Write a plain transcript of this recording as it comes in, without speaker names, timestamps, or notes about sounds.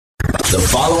The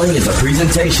following is a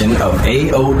presentation of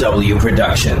AOW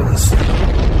Productions.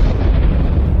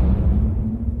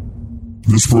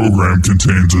 This program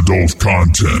contains adult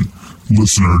content.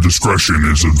 Listener discretion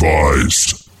is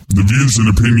advised. The views and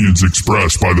opinions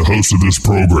expressed by the host of this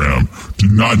program do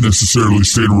not necessarily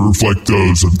state or reflect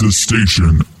those of this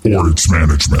station or its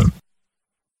management.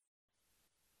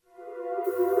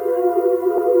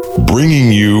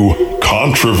 Bringing you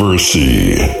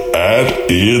controversy at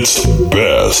its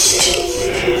best,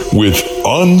 with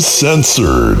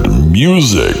uncensored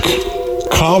music,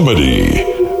 comedy,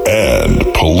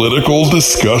 and political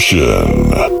discussion.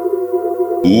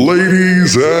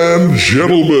 Ladies and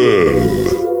gentlemen,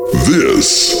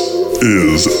 this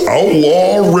is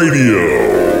Outlaw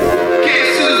Radio.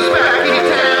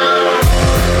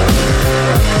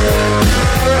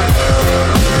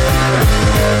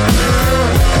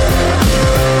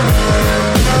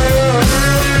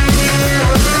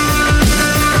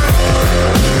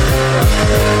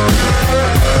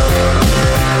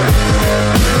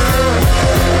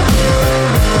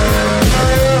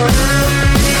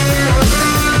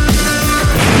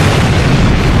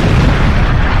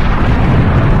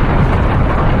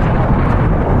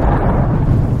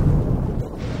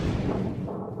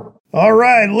 All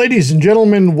right, ladies and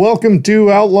gentlemen, welcome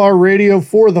to Outlaw Radio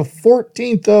for the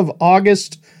 14th of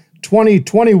August,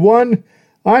 2021.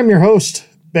 I'm your host,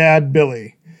 Bad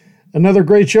Billy. Another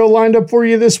great show lined up for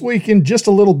you this week. In just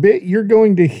a little bit, you're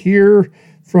going to hear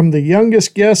from the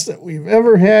youngest guest that we've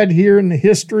ever had here in the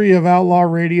history of Outlaw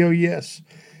Radio. Yes,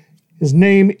 his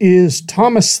name is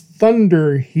Thomas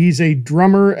Thunder. He's a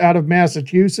drummer out of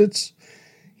Massachusetts.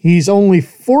 He's only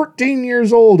 14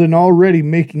 years old and already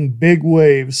making big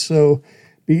waves, so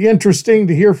be interesting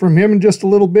to hear from him in just a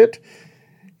little bit.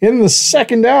 In the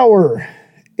second hour,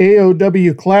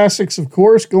 AOW Classics, of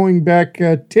course, going back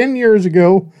 10 years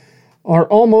ago, or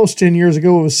almost 10 years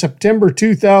ago. It was September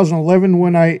 2011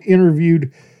 when I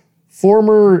interviewed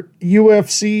former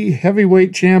UFC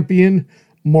heavyweight champion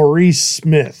Maurice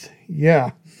Smith.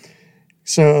 Yeah,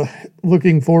 so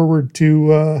looking forward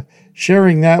to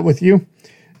sharing that with you.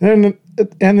 And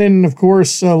then, of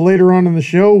course, later on in the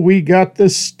show, we got the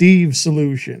Steve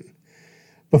Solution.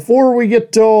 Before we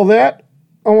get to all that,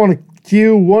 I want to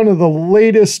cue one of the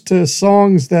latest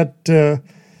songs that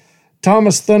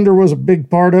Thomas Thunder was a big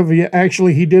part of.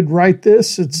 He did write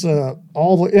this. It's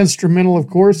all instrumental, of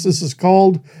course. This is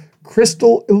called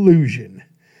Crystal Illusion.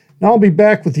 And I'll be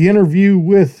back with the interview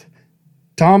with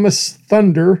Thomas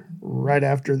Thunder right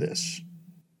after this.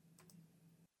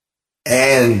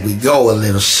 And we go a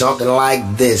little something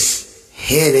like this.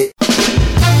 Hit it.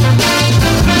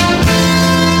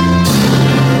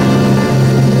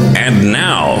 And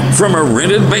now, from a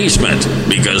rented basement,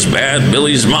 because Bad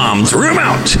Billy's mom threw him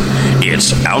out,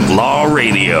 it's Outlaw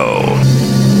Radio.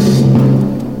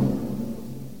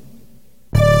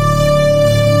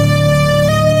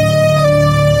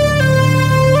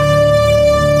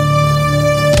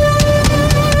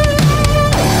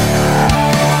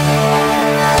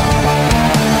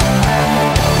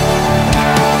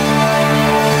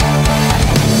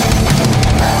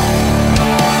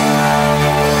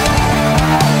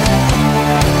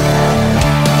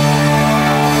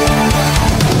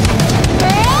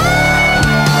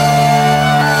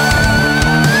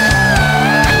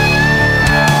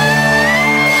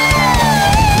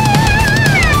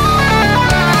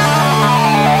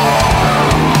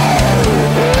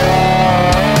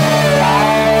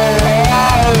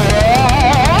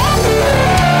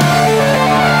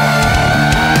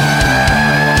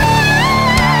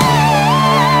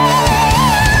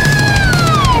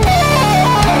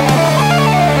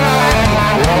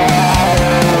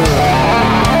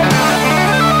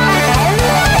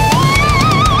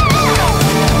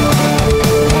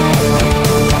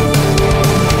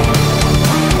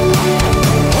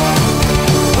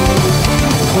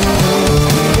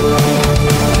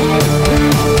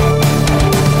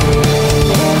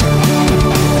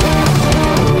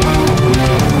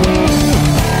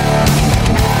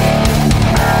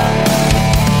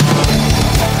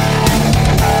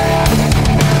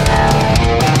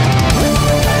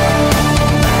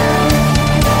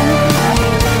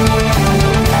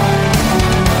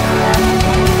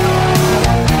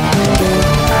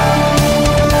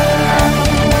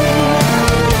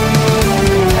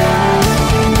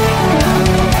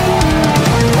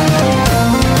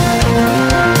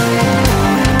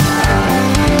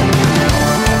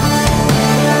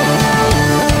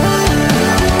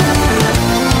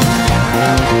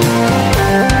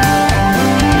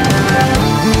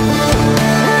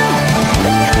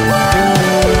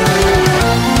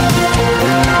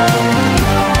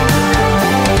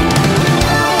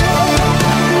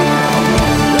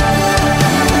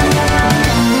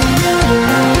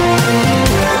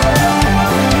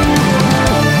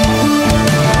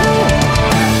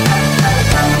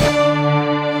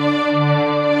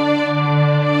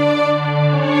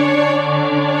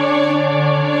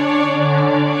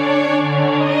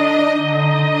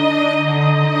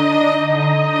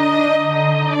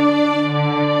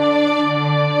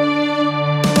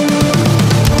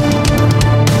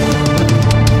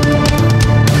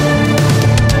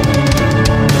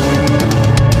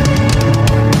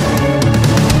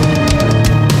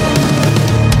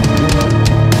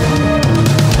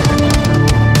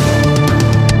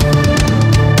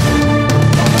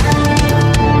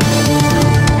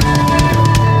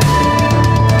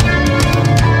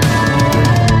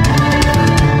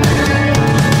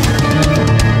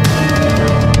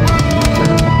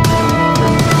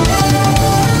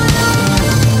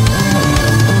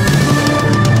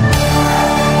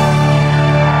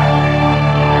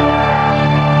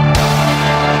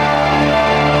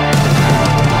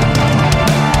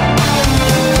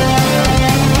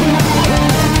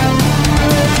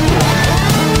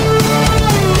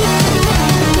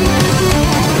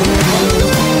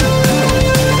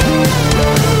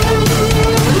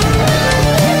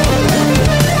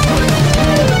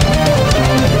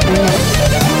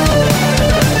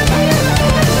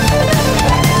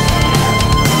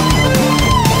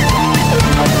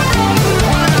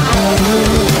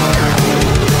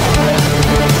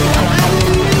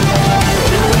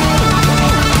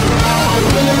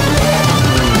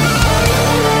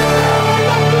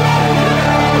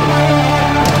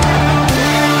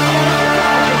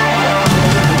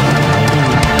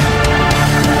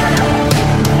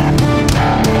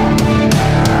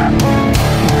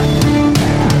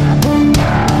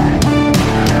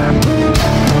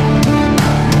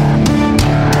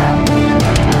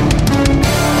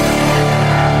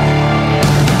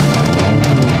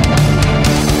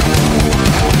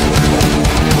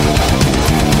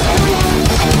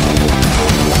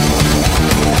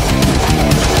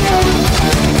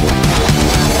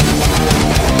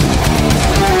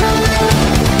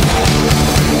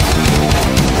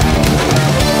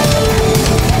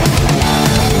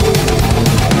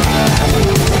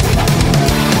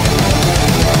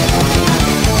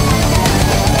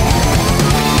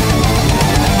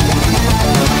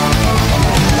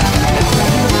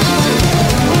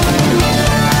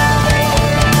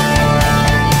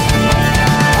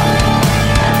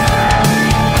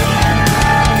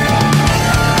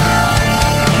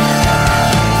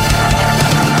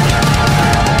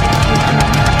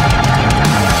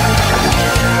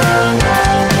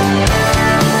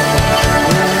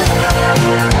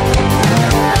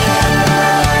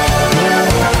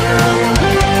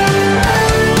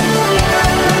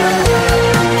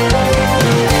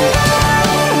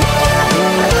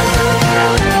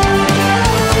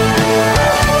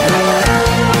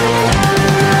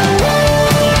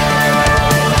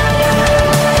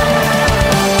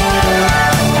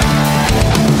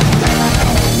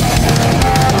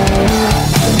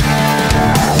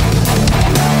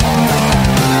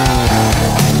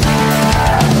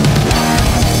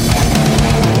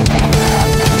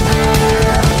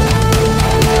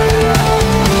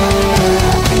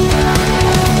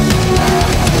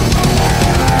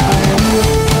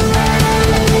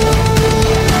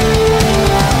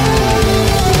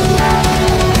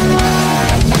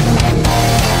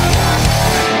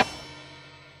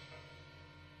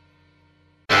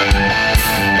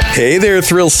 Hey there,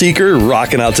 thrill seeker,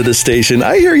 rocking out to the station.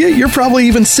 I hear you. You're probably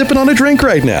even sipping on a drink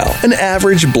right now. An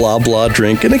average blah blah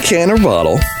drink in a can or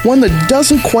bottle. One that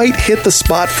doesn't quite hit the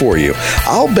spot for you.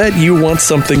 I'll bet you want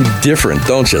something different,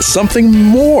 don't you? Something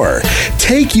more.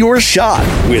 Take your shot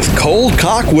with Cold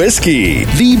Cock Whiskey.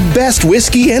 The best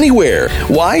whiskey anywhere.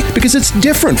 Why? Because it's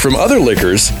different from other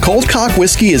liquors. Cold Cock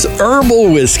Whiskey is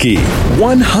herbal whiskey.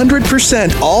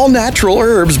 100% all natural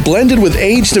herbs blended with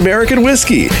aged American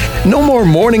whiskey. No more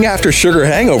morning after sugar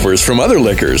hangovers from other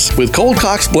liquors. With Cold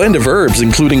Cock's blend of herbs,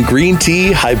 including green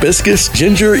tea, hibiscus,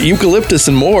 ginger, eucalyptus,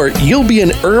 and more, you'll be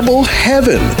in herbal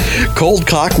heaven. Cold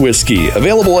Cock Whiskey,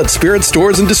 available at spirit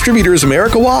stores and distributors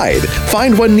America-wide.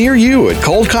 Find one near you at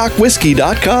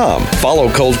coldcockwhiskey.com. Follow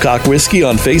Cold Cock Whiskey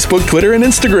on Facebook, Twitter, and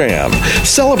Instagram.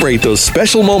 Celebrate those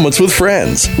special moments with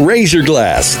friends. Raise your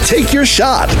glass. Take your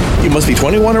shot. You must be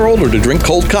 21 or older to drink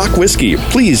Cold Cock Whiskey.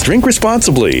 Please drink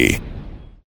responsibly.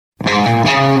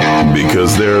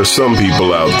 Because there are some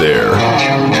people out there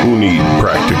who need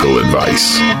practical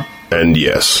advice. And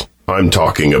yes, I'm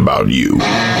talking about you.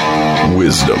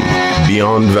 Wisdom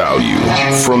beyond value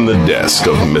from the desk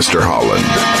of Mr. Holland.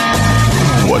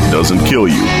 What doesn't kill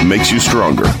you makes you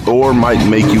stronger, or might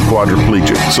make you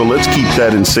quadriplegic. So let's keep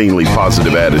that insanely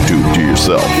positive attitude to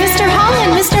yourself. Mr.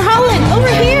 Holland,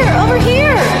 over here.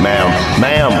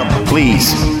 Ma'am,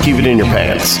 please, keep it in your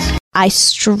pants. I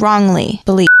strongly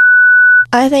believe.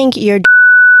 I think you're.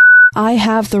 I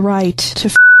have the right to.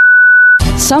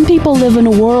 Some people live in a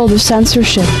world of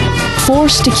censorship,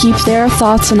 forced to keep their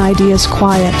thoughts and ideas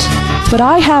quiet. But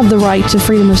I have the right to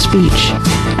freedom of speech,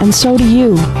 and so do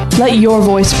you. Let your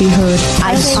voice be heard.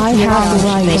 I have the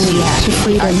right to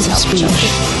freedom of speech.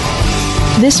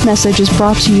 This message is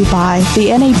brought to you by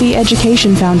the NAB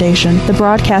Education Foundation, the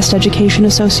Broadcast Education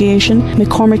Association,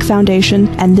 McCormick Foundation,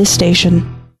 and this station.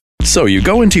 So you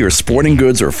go into your sporting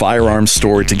goods or firearms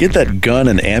store to get that gun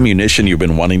and ammunition you've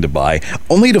been wanting to buy,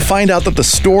 only to find out that the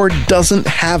store doesn't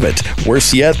have it.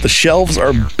 Worse yet, the shelves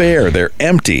are bare. They're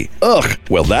empty. Ugh.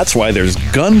 Well, that's why there's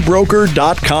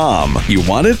gunbroker.com. You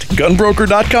want it?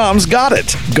 Gunbroker.com's got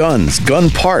it. Guns,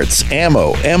 gun parts,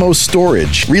 ammo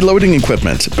storage, reloading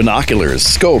equipment, binoculars,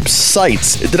 scopes,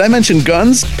 sights. Did I mention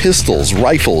guns? Pistols,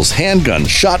 rifles, handguns,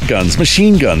 shotguns,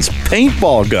 machine guns,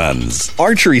 paintball guns,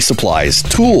 archery supplies,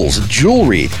 tools,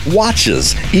 jewelry,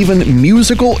 watches, even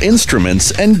musical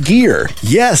instruments and gear.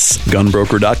 Yes,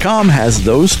 Gunbroker.com has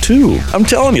those too. I'm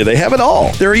telling you, they have it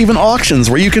all. There are even auctions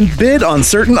where you can bid on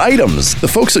certain items. The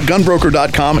folks at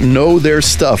Gunbroker.com know their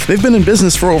stuff. They've been in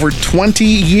business for over 20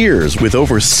 years with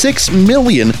over 6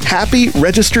 million happy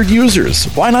registered users.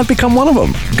 Why not become one of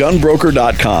them?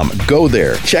 Gunbroker.com. Go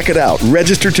there. Check it out.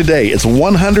 Register today. It's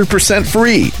 100%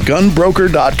 free.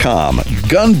 Gunbroker.com.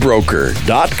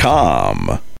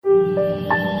 Gunbroker.com.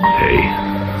 Hey,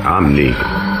 I'm Neil,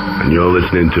 and you're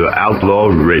listening to Outlaw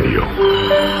Radio,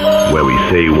 where we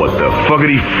say what the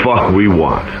fuckity fuck we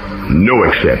want. No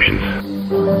exceptions.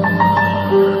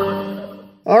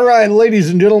 All right, ladies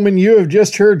and gentlemen, you have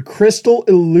just heard Crystal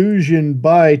Illusion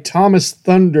by Thomas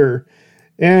Thunder,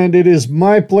 and it is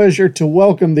my pleasure to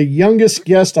welcome the youngest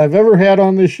guest I've ever had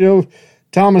on this show,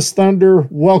 Thomas Thunder.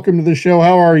 Welcome to the show.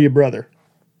 How are you, brother?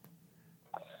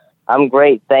 I'm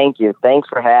great, thank you. Thanks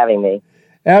for having me.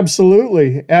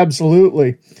 Absolutely.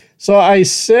 So I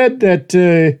said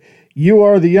that you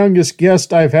are the youngest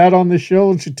guest I've had on the show,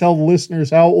 and should tell the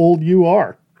listeners how old you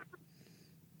are.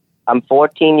 I'm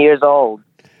 14 years old.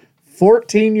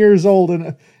 14 years old,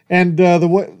 and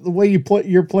the way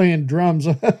you're playing drums,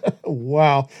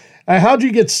 wow. How'd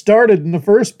you get started in the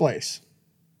first place?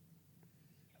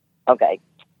 Okay,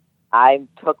 I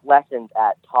took lessons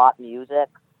at Taught Music,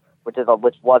 which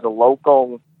was a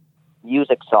local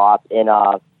music shop in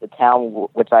the town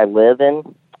which I live in.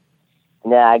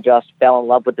 And then I just fell in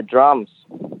love with the drums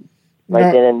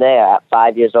right then and there at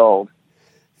 5 years old.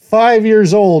 5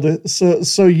 years old.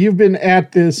 So you've been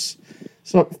at this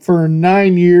for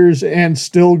 9 years and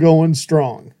still going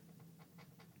strong.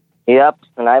 Yep,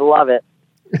 and I love it.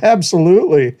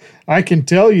 Absolutely. I can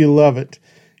tell you love it.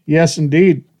 Yes,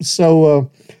 indeed.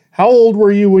 So how old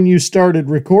were you when you started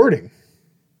recording?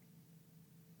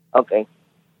 Okay.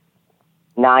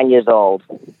 9 years old.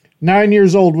 9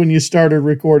 years old when you started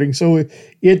recording, so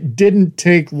it didn't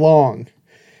take long.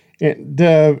 And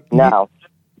no.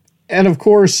 And of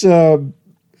course,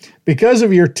 because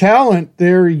of your talent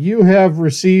there, you have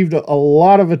received a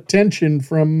lot of attention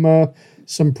from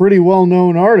some pretty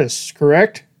well-known artists,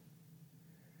 correct?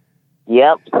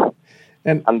 Yep.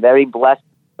 And I'm very blessed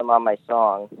with them on my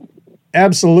song.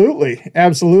 Absolutely.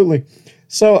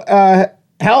 So,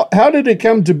 How did it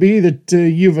come to be that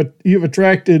you've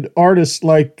attracted artists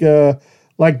like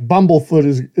like Bumblefoot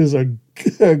is a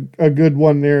good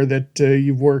one there that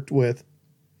you've worked with.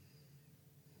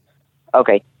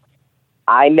 Okay.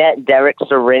 I met Derek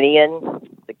Serenian,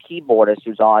 the keyboardist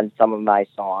who's on some of my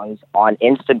songs, on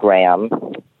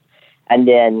Instagram. And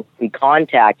then we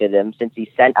contacted him since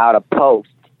he sent out a post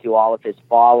to all of his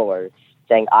followers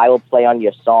saying, I will play on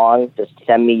your song, just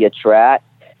send me your track.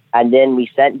 And then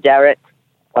we sent Derek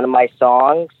one of my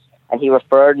songs, and he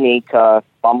referred me to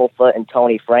Bumblefoot and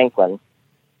Tony Franklin.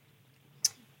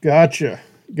 Gotcha.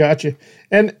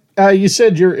 And you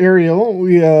said your area. Won't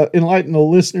we enlighten the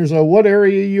listeners? What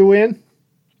area are you in?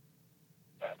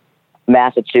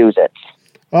 Massachusetts.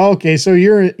 Okay, so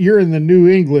you're in the New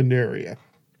England area.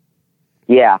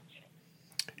 Yeah.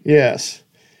 Yes.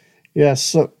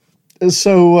 So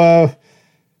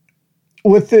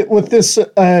with this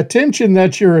attention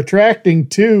that you're attracting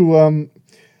to,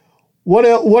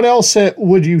 what else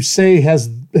would you say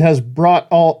has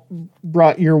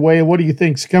brought your way? What do you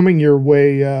think's coming your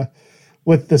way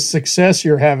with the success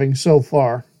you're having so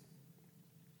far?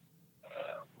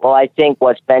 Well, I think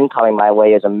what's been coming my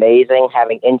way is amazing.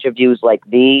 Having interviews like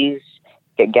these,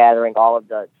 gathering all of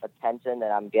the attention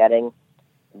that I'm getting,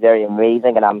 very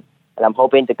amazing. And I'm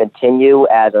hoping to continue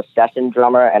as a session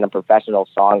drummer and a professional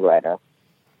songwriter.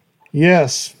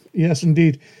 Yes,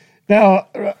 indeed. Now,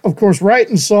 of course,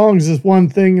 writing songs is one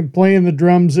thing, and playing the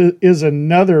drums is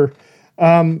another.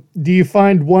 Do you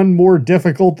find one more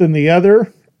difficult than the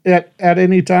other at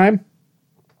any time?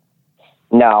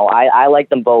 No, I like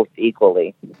them both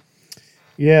equally.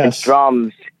 Yes. And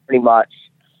drums pretty much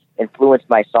influenced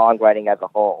my songwriting as a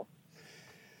whole.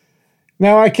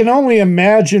 Now, I can only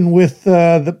imagine with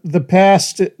the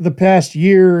past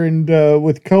year and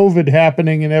with COVID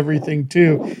happening and everything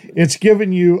too, it's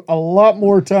given you a lot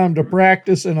more time to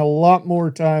practice and a lot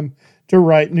more time to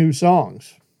write new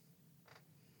songs.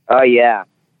 Oh yeah,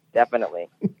 definitely.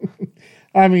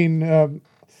 I mean,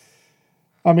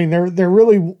 they're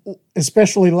really,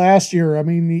 especially last year. I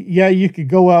mean, yeah, you could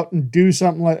go out and do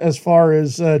something as far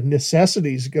as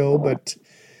necessities go, but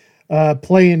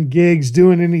playing gigs,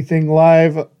 doing anything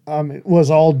live, it was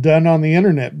all done on the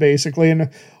internet basically. And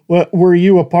were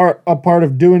you a part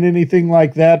of doing anything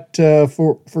like that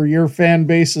for your fan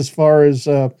base as far as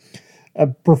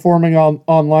performing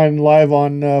online live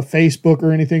on Facebook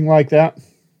or anything like that?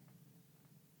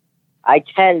 I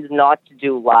tend not to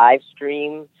do live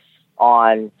streams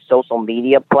on social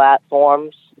media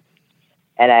platforms,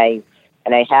 and I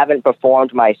haven't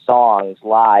performed my songs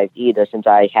live either since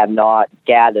I have not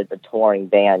gathered a touring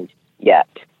band yet.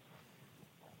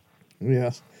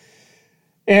 Yes.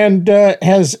 And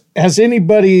has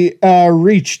anybody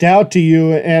reached out to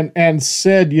you and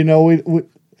said, you know,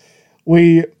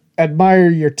 we admire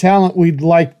your talent. We'd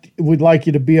like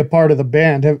you to be a part of the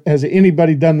band. Has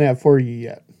anybody done that for you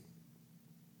yet?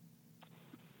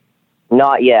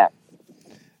 Not yet.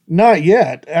 Not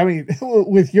yet. I mean,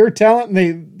 with your talent,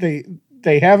 they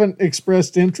haven't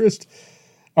expressed interest.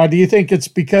 Do you think it's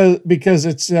because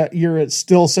it's you're at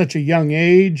still such a young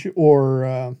age,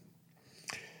 or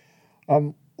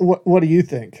what do you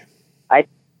think? I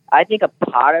think a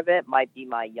part of it might be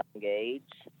my young age,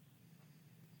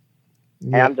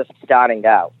 and I'm just starting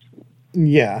out.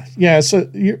 Yeah. So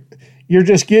you're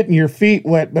just getting your feet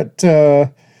wet, but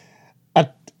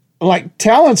like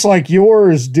talents like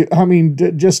yours,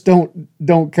 just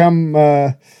don't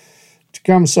come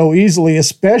so easily,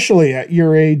 especially at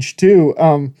your age too.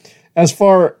 As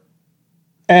far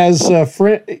as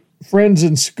friends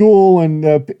in school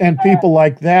and people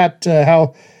like that,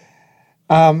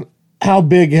 how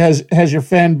big has your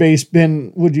fan base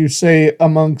been, would you say,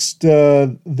 amongst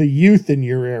the youth in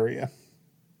your area?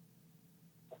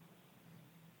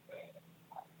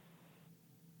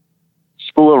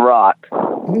 School of Rock.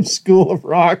 School of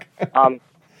Rock.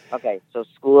 Okay, so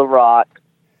School of Rock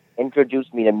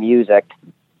introduced me to music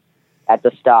at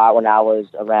the start when I was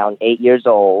around 8 years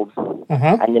old,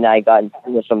 and then I got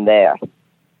influenced from there.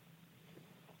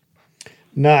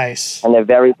 Nice. And they're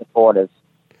very supportive.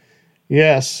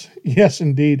 Yes,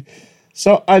 indeed.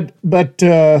 So,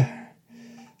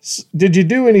 did you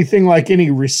do anything like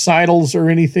any recitals or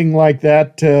anything like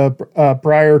that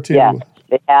prior to? Yeah,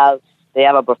 they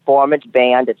have a performance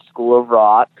band at School of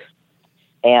Rock,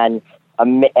 and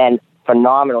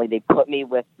phenomenally, they put me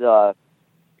with the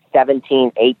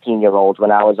 17, 18-year-olds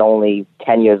when I was only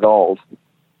 10 years old.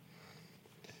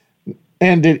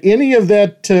 And did any of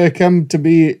that come to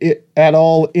be at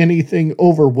all anything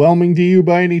overwhelming to you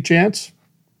by any chance?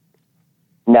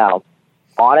 No.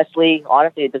 Honestly,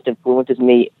 it just influences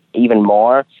me even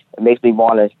more. It makes me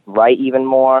want to write even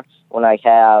more when I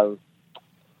have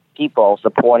people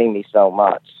supporting me so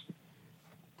much.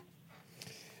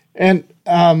 And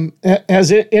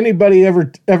has anybody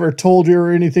ever told you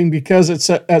or anything, because it's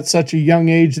at such a young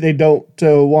age they don't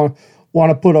want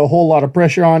to put a whole lot of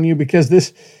pressure on you? Because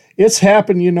it's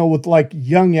happened, with like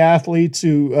young athletes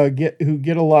who get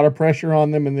a lot of pressure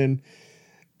on them, and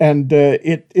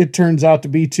it turns out to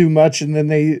be too much, and then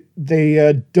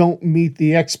they don't meet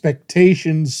the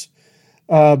expectations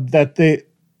that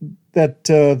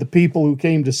the people who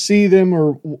came to see them,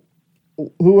 or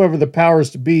whoever the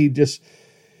powers to be, just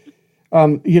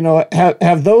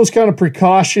have those kind of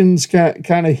precautions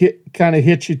kind of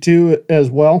hit you too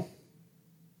as well?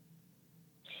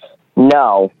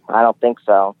 No, I don't think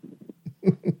so.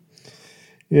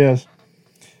 Yes.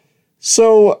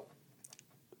 So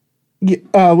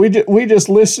we just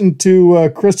listened to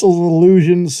Crystal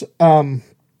Illusions.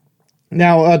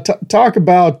 Now talk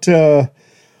about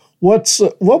what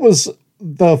was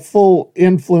the full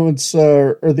influence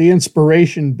or the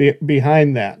inspiration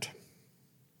behind that.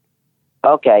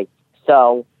 Okay,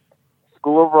 so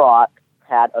School of Rock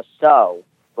had a show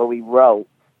where we wrote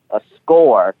a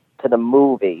score to the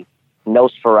movie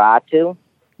Nosferatu,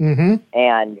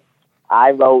 and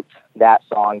I wrote that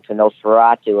song to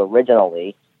Nosferatu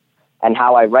originally. And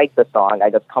how I write the song, I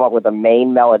just come up with a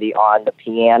main melody on the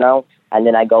piano, and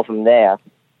then I go from there.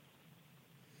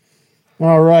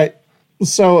 All right.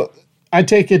 So I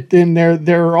take it then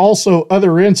there are also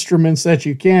other instruments that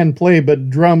you can play, but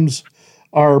drums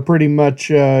are pretty much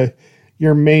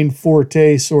your main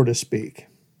forte, so to speak.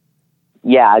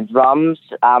 Yeah, drums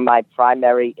are my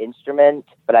primary instrument,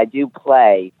 but I do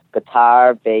play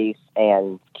guitar, bass,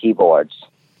 and keyboards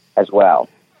as well.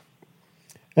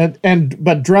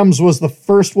 But drums was the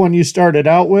first one you started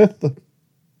out with?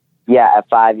 Yeah, at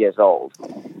 5 years old.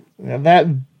 Yeah,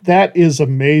 that is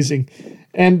amazing.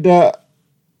 And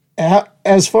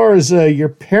as far as your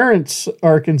parents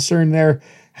are concerned there,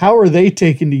 how are they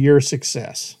taking to your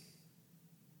success?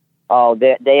 Oh,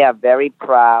 they are very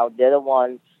proud. They're the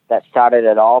ones that started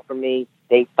it all for me.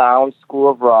 They found School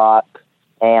of Rock,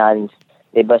 and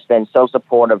they've just been so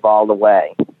supportive all the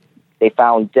way. They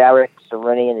found Derek,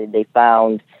 Serenity, and they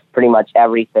found pretty much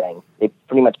everything. They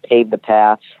pretty much paved the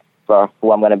path for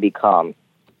who I'm going to become.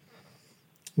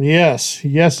 Yes,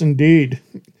 indeed.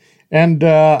 And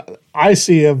I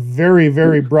see a very,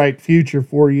 very bright future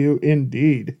for you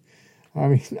indeed. I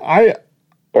mean,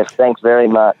 Yes, thanks very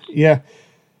much. Yeah.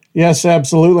 Yes,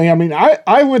 absolutely. I mean,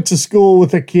 I went to school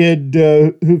with a kid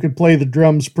who could play the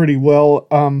drums pretty well.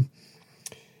 And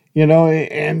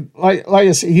like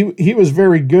I said, he was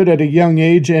very good at a young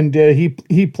age, and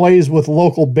he plays with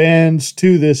local bands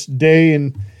to this day.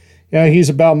 And he's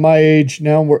about my age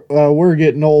now. We're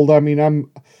getting old. I mean,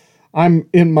 I'm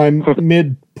in my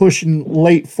mid pushing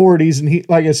late 40s, and he,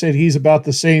 like I said, he's about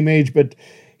the same age, but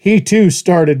he too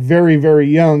started very, very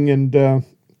young. And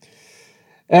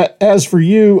as for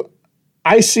you,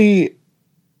 I see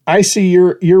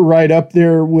you're right up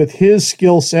there with his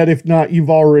skill set. If not,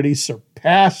 you've already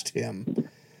surpassed him.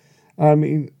 I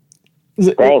mean,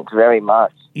 thanks very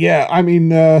much. Yeah, I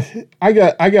mean, I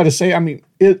got to say, I mean,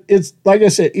 it's like I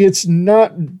said, it's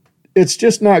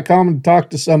just not common to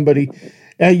talk to somebody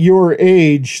at your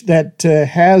age that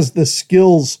has the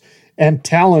skills and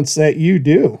talents that you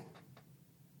do.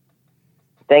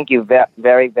 Thank you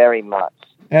very, very much.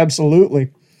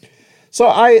 Absolutely. So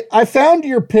I found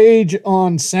your page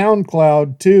on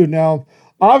SoundCloud too. Now,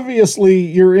 obviously,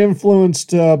 you're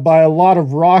influenced by a lot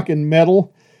of rock and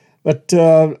metal, but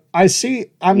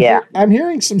I'm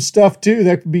hearing some stuff too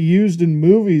that could be used in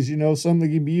movies. Some that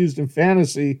can be used in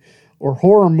fantasy or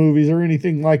horror movies or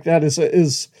anything like that.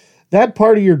 Is that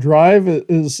part of your drive?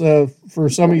 Is for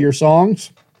some of your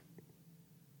songs?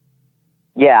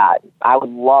 Yeah, I would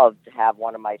love to have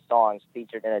one of my songs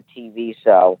featured in a TV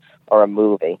show or a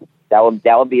movie. That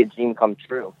would be a dream come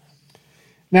true.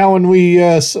 Now, when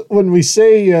we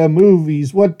say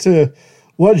movies, what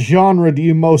genre do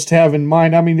you most have in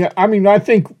mind? I mean, I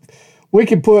think we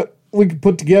could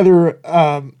put together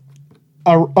a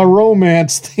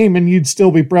romance theme, and you'd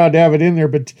still be proud to have it in there.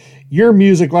 But your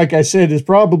music, like I said, is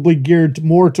probably geared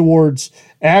more towards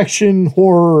action,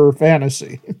 horror, or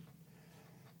fantasy.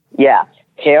 Yeah,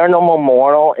 Paranormal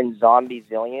Mortal and Zombie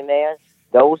Zillionaire.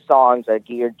 Those songs are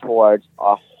geared towards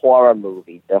a horror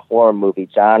movie, the horror movie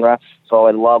genre. So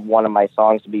I'd love one of my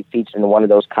songs to be featured in one of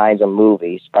those kinds of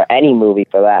movies, or any movie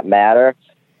for that matter,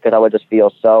 because I would just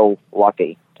feel so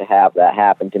lucky to have that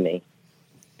happen to me.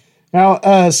 Now,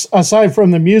 aside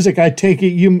from the music, I take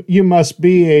it you must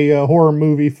be a horror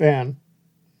movie fan.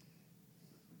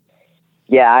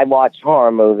 Yeah, I watch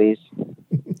horror movies.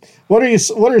 What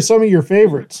are some of your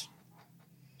favorites?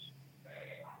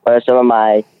 What are some of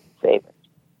my favorites?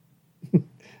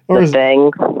 Or The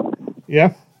Thing.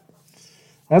 Yeah,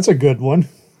 that's a good one.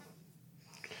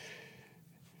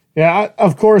 Yeah,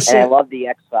 of course. And I love the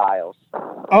X-Files.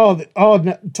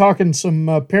 Talking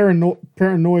some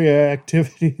paranoia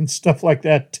activity and stuff like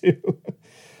that too.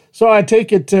 So I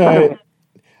take it too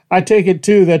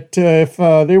that if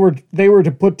they were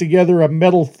to put together a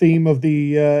metal theme of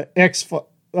the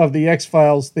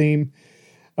X-Files theme,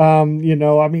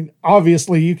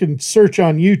 obviously you can search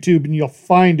on YouTube and you'll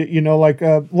find it. Like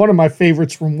one of my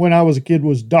favorites from when I was a kid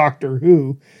was Doctor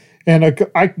Who, and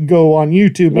I can go on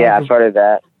YouTube. Yeah, I've heard of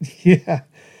that. Yeah,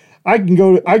 I can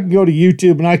go to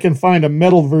YouTube and I can find a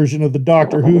metal version of the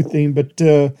Doctor Who theme. But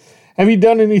have you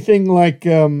done anything like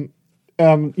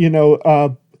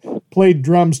played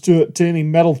drums to any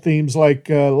metal themes like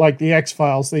the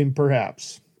X-Files theme,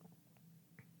 perhaps?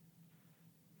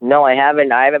 No, I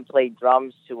haven't. I haven't played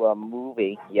drums to a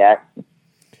movie yet.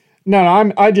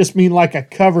 No, I just mean like a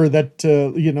cover that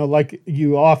like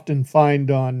you often find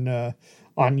on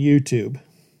YouTube.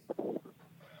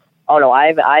 Oh no,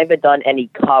 I haven't done any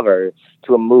covers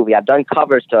to a movie. I've done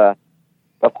covers to,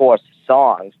 of course,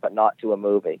 songs, but not to a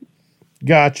movie.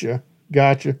 Gotcha.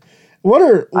 I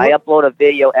upload a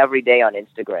video every day on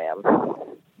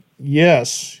Instagram.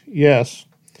 Yes.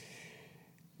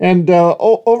 And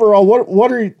overall, what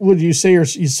would you say are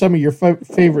some of your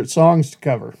favorite songs to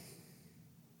cover?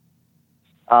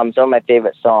 Some of my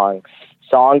favorite songs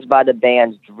by the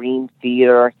bands Dream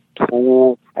Theater,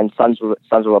 Tool, and Sons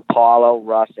of Apollo,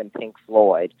 Rush, and Pink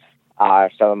Floyd are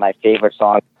some of my favorite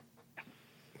songs.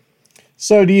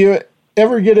 So, do you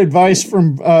ever get advice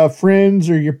from friends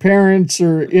or your parents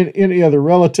or any other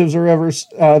relatives or ever?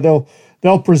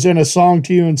 They'll present a song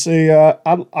to you and say,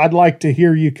 "I'd like to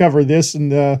hear you cover this,"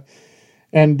 and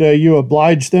you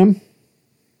oblige them.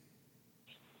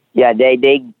 Yeah,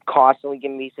 they constantly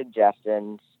give me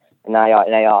suggestions,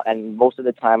 and most of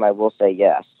the time I will say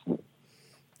yes.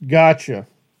 Gotcha.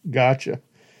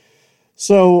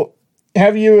 So,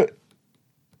 have you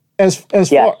as yes,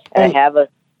 far? And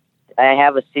I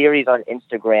have a series on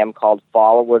Instagram called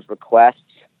Followers Requests,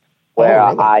 where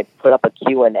really? I put up a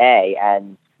Q&A,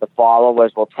 and the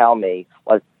followers will tell me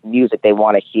what music they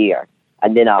want to hear,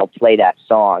 and then I'll play that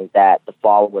song that the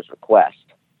followers request.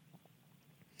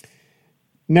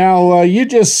 Now, you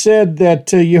just said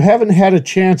that you haven't had a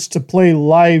chance to play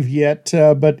live yet,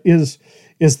 but is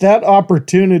that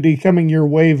opportunity coming your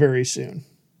way very soon?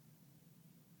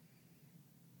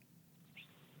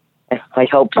 I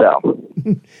hope so.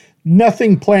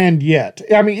 Nothing planned yet.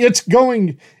 I mean, it's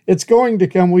going to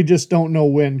come. We just don't know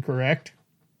when, correct?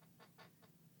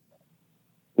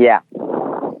 Yeah.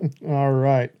 All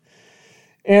right.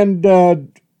 And do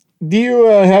you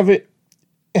have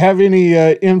any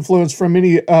influence from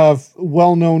any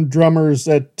well-known drummers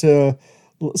that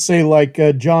say like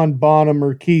John Bonham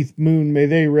or Keith Moon? May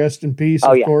they rest in peace.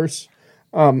 Of course.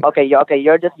 Okay.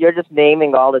 You're just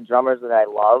naming all the drummers that I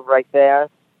love right there.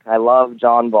 I love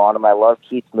John Bonham. I love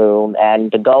Keith Moon.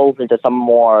 And to go into some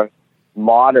more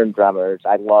modern drummers,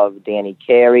 I love Danny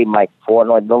Carey, Mike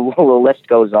Portnoy. The list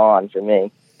goes on for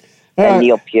me. And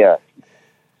Neil Peart.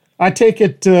 I take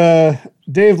it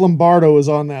Dave Lombardo is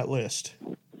on that list.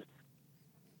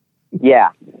 Yeah.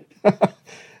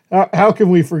 How can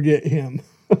we forget him?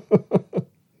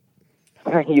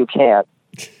 You can't.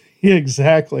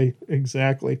 Exactly.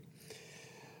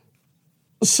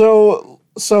 So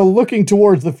looking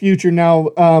towards the future now,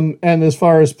 and as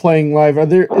far as playing live,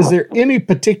 is there any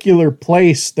particular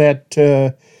place that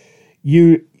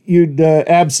you'd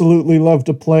absolutely love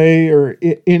to play, or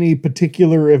any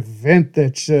particular event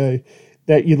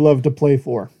that you'd love to play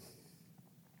for?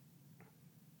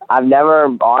 I've never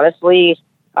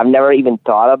even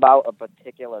thought about a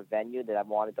particular venue that I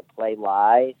wanted to play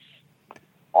live.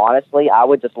 Honestly, I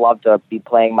would just love to be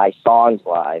playing my songs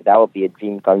live. That would be a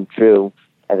dream come true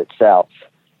as itself.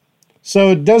 So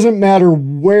it doesn't matter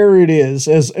where it is,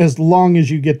 as long as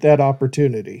you get that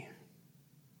opportunity.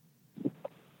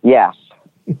 Yes.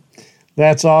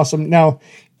 That's awesome. Now,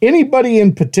 anybody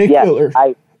in particular?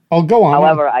 Yes, I'll go on.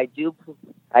 However, I do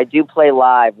play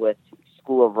live with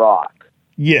School of Rock.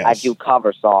 Yes. I do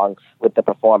cover songs with the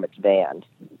performance band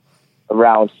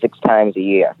around 6 times a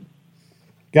year.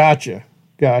 Gotcha.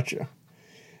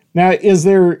 Now, is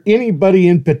there anybody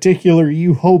in particular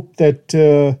you hope that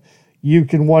you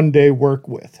can one day work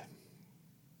with?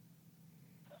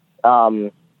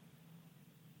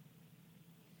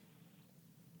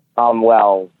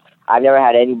 Well, I've never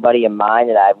had anybody in mind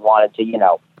that I wanted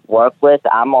to, work with.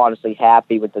 I'm honestly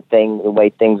happy with the way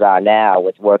things are now,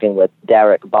 with working with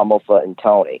Derek, Bumblefoot, and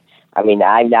Tony. I mean,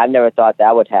 I've never thought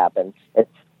that would happen.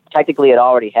 Technically, it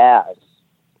already has.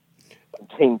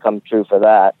 dream come true for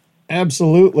that.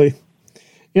 Absolutely.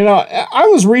 You know, I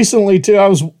was recently too. I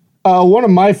was one of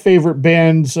my favorite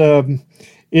bands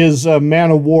is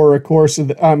Man of War. Of course,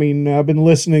 I mean I've been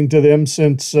listening to them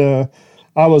since I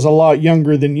was a lot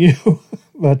younger than you,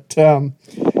 but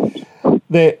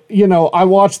they, you know, I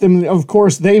watched them. Of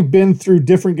course, they've been through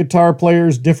different guitar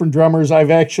players, different drummers.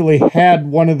 I've actually had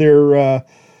one of their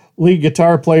lead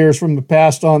guitar players from the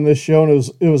past on this show, and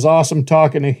it was awesome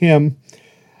talking to him.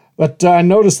 But I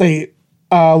noticed they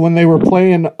when they were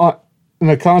playing in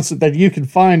a concert that you can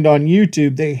find on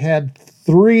YouTube, they had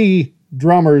 3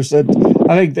 drummers that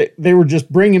I think they were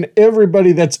just bringing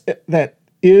everybody that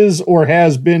is or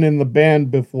has been in the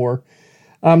band before.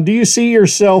 Do you see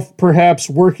yourself perhaps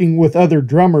working with other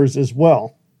drummers as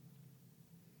well?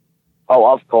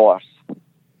 Oh, of course.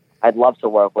 I'd love to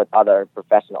work with other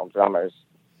professional drummers.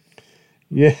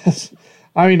 Yes.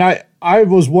 I mean, I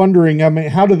was wondering, I mean,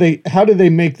 how do they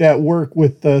make that work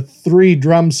with 3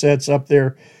 drum sets up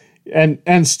there?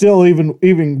 And still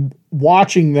even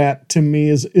watching that to me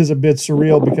is a bit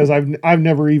surreal because I've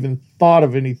never even thought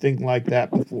of anything like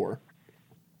that before.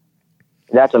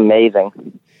 That's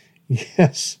amazing.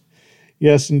 Yes.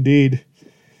 Yes, indeed.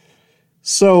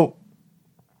 So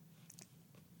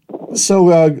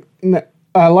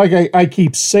like I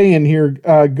keep saying here,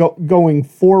 going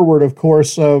forward, of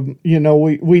course, you know,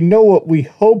 we know what we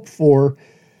hope for.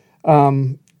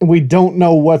 We don't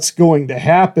know what's going to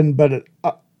happen, but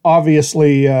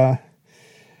obviously,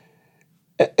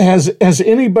 has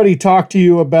anybody talked to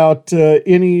you about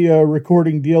any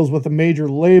recording deals with a major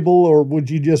label, or would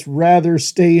you just rather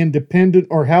stay independent,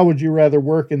 or how would you rather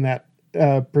work in that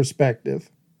perspective?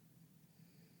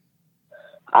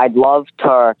 I'd love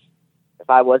to, if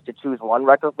I was to choose one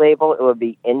record label, it would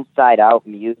be Inside Out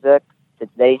Music, since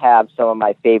they have some of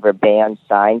my favorite bands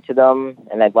signed to them,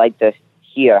 and I'd like to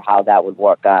hear how that would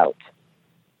work out.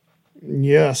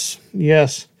 Yes,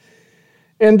 yes.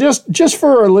 And just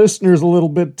for our listeners a little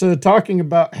bit, talking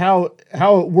about how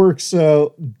it works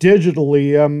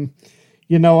digitally,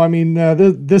 you know, I mean,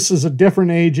 this is a different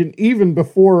age, and even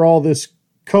before all this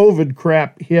COVID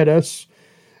crap hit us,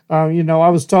 you know, I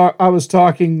was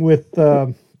talking with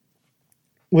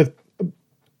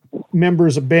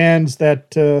members of bands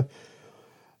that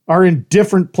are in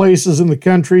different places in the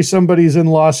country. Somebody's in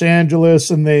Los Angeles,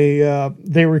 and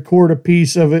they record a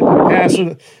piece of it and pass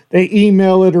it. They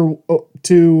email it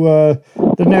to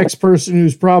the next person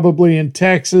who's probably in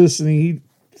Texas, and he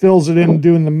fills it in,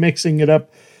 doing the mixing it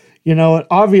up. You know,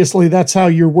 obviously that's how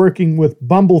you're working with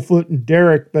Bumblefoot and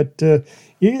Derek. But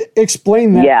you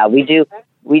explain that. Yeah, we do.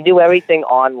 We do everything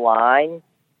online.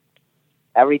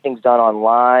 Everything's done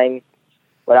online.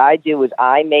 What I do is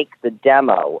I make the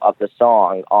demo of the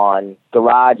song on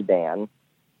GarageBand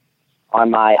on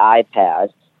my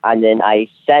iPad, and then I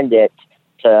send it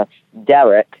to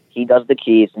Derek. He does the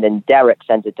keys, and then Derek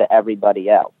sends it to everybody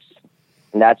else.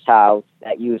 And that's how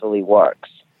that usually works.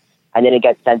 And then it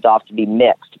gets sent off to be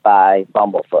mixed by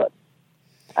Bumblefoot.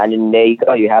 And then there you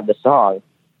go, you have the song.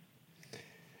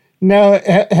 Now,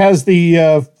 has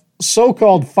the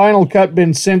so-called final cut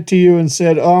been sent to you and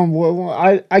said, well,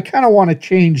 I kind of want to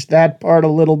change that part a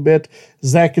little bit,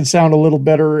 as that could sound a little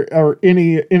better, or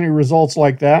any results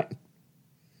like that?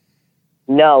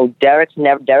 No, Derek's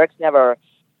never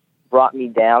brought me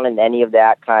down in any of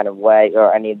that kind of way,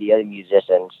 or any of the other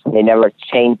musicians. They never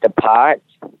changed the parts.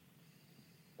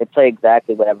 They play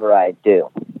exactly whatever I do.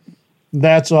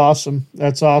 That's awesome.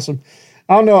 That's awesome.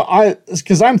 I don't know,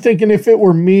 because I'm thinking if it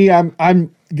were me, I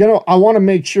want to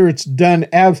make sure it's done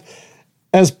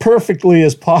as perfectly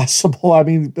as possible. I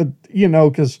mean, you know,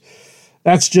 because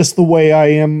that's just the way I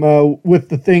am with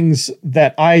the things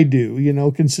that I do, you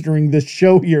know, considering this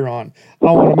show you're on.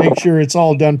 I want to make sure it's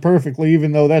all done perfectly,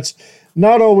 even though that's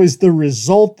not always the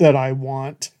result that I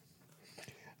want.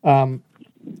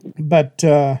 But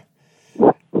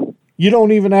you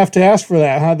don't even have to ask for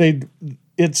that, huh?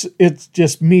 It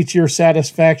just meets your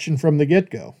satisfaction from the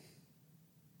get-go.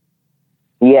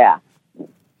 Yeah.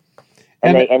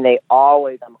 And I'm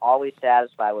always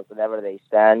satisfied with whatever they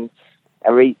send.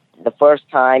 The first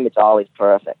time, it's always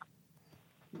perfect.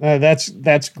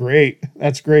 That's great.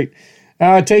 That's great.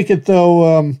 I take it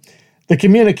though, the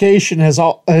communication has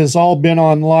all been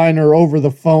online or over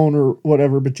the phone or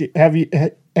whatever. But have you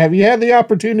had the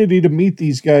opportunity to meet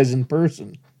these guys in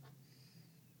person?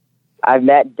 I've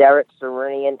met Derek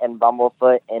Serenian and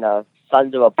Bumblefoot in a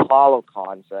Sons of Apollo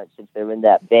concert, since they're in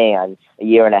that band, a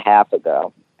year and a half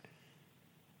ago.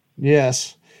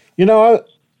 Yes. You know,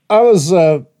 I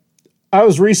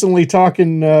was recently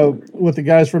talking with the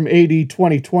guys from AD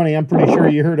 2020. I'm pretty sure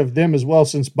you heard of them as well,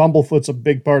 since Bumblefoot's a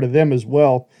big part of them as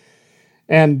well.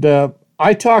 And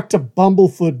I talked to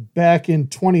Bumblefoot back in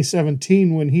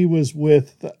 2017 when he was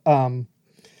with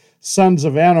Sons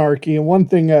of Anarchy, and one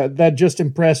thing that just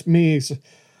impressed me is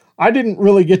I didn't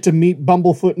really get to meet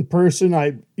Bumblefoot in person.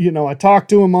 I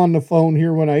talked to him on the phone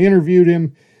here when I interviewed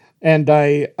him, and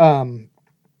I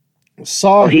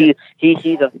saw him.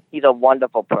 He's a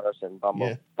wonderful person,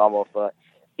 Bumblefoot.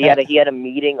 He had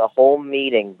a whole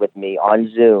meeting with me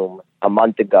on Zoom a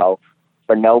month ago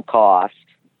for no cost.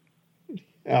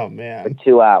 Oh man, for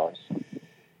 2 hours.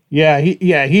 Yeah,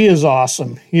 he is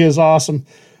awesome. He is awesome.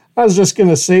 I was just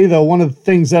gonna say though, one of the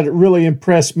things that really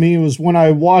impressed me was when I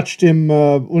watched him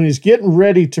when he's getting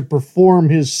ready to perform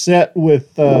his set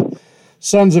with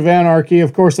Sons of Anarchy.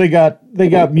 Of course, they got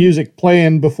music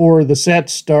playing before the set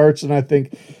starts, and I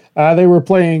think they were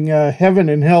playing "Heaven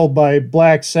and Hell" by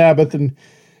Black Sabbath, and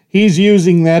he's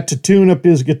using that to tune up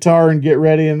his guitar and get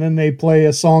ready. And then they play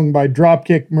a song by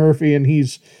Dropkick Murphy, and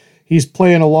he's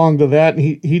playing along to that, and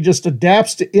he just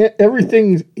adapts to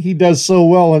everything he does so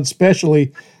well, and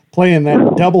especially playing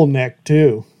that double neck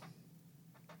too.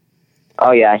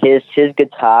 Oh yeah, his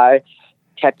guitar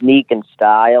technique and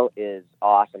style is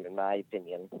awesome in my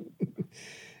opinion.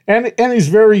 And he's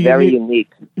very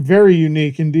unique. Very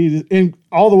unique indeed, and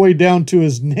all the way down to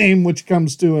his name, which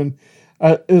comes to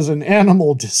is an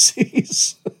animal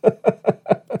disease.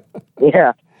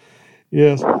 Yeah.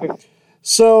 Yes.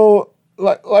 So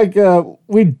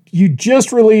you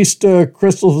just released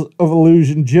Crystals of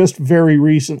Illusion just very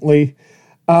recently.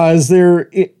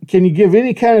 Can you give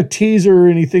any kind of teaser or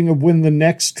anything of when the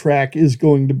next track is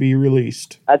going to be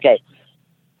released? Okay.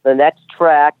 The next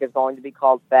track is going to be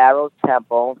called Pharaoh's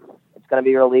Temple. It's going to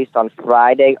be released on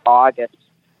Friday, August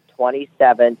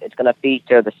 27th. It's going to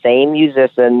feature the same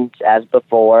musicians as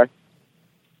before,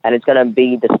 and it's going to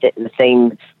be the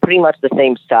same, pretty much the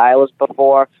same style as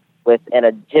before, with an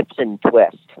Egyptian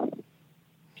twist. To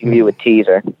give you a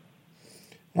teaser.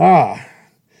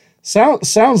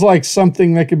 Sounds like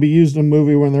something that could be used in a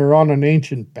movie when they're on an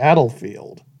ancient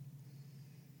battlefield.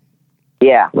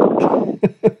 Yeah.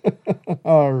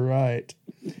 All right.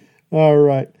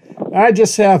 I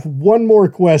just have one more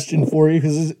question for you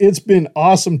because it's been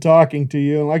awesome talking to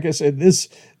you. And like I said, it's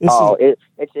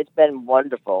been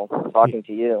wonderful talking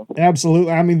to you.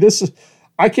 Absolutely. I mean,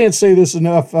 I can't say this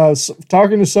enough.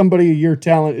 Talking to somebody of your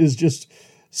talent is just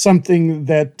something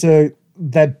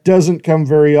that doesn't come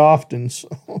very often. So,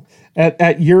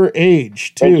 at your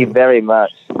age, too. Thank you very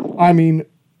much. I mean,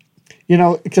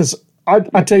 because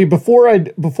I tell you, before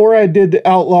I did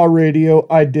Outlaw Radio,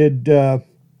 I did a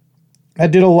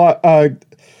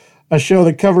show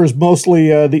that covers mostly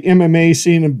the MMA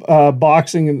scene and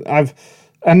boxing,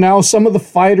 and now some of the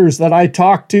fighters that I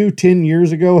talked to 10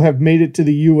 years ago have made it to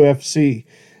the UFC.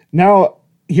 Now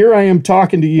here I am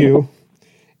talking to you,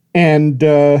 and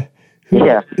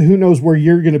who knows where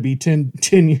you're going to be 10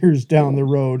 years down the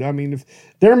road. I mean, if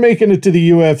they're making it to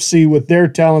the UFC with their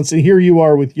talents, and here you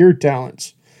are with your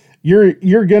talents,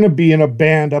 you're going to be in a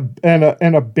band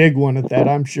and a big one at that,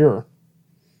 I'm sure.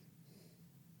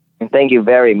 Thank you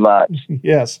very much.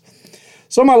 Yes.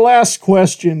 So my last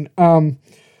question,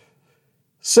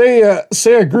 say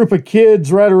a group of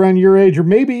kids right around your age, or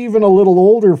maybe even a little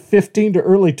older, 15 to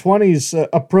early 20s,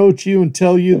 approach you and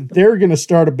tell you they're going to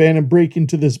start a band and break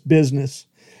into this business.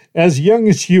 As young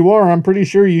as you are, I'm pretty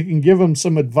sure you can give them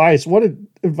some advice. What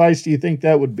advice do you think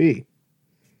that would be?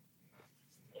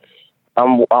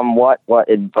 What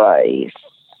advice?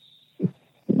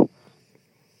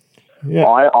 Yeah.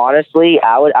 Honestly,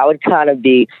 I would kind of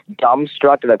be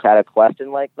dumbstruck if I had a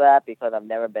question like that because I've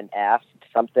never been asked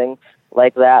something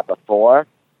like that before.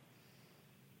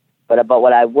 But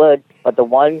the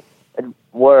one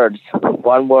word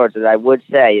that I would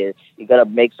say is you got to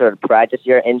make sure to practice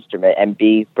your instrument and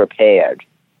be prepared.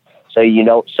 So you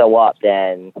don't show up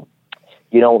and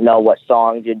you don't know what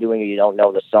songs you're doing or you don't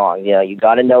know the song. You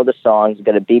got to know the songs. You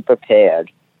got to be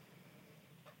prepared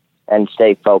and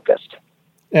stay focused.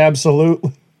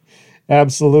 Absolutely.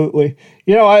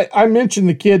 I mentioned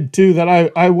the kid too that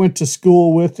I went to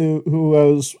school with who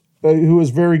was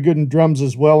very good in drums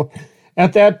as well.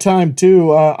 At that time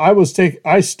too,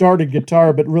 I started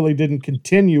guitar but really didn't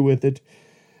continue with it.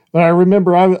 But I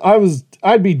remember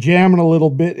I'd be jamming a little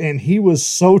bit, and he was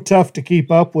so tough to keep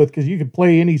up with because you could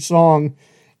play any song,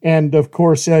 and of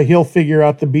course he'll figure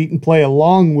out the beat and play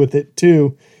along with it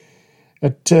too.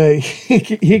 But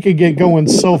he could get going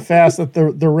so fast that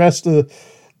the rest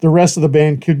of the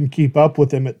band couldn't keep up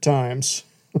with him at times.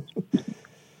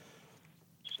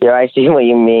 Yeah, I see what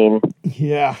you mean.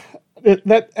 Yeah, it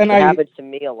happens to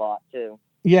me a lot too.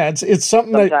 Yeah, it's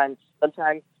something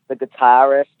sometimes the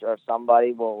guitarist or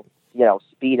somebody will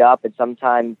speed up, and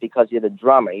sometimes because you're the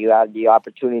drummer, you have the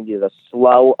opportunity to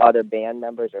slow other band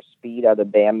members or speed other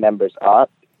band members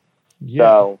up. Yeah.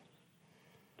 So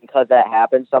because that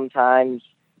happens sometimes,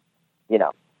 you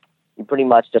pretty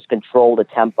much just control the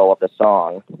tempo of the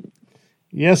song.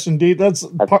 Yes, indeed. That's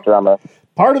drummer.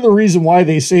 Part of the reason why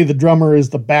they say the drummer is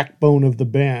the backbone of the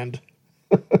band.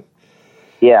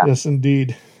 Yeah. Yes,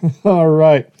 indeed. All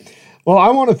right. Well, I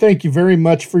want to thank you very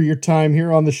much for your time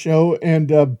here on the show,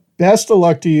 and best of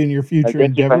luck to you in your future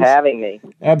Thank endeavors. you for having me.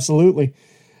 Absolutely.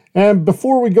 And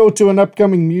before we go to an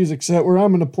upcoming music set where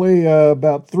I'm going to play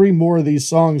about 3 more of these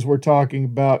songs we're talking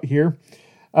about here,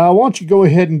 why don't you go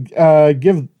ahead and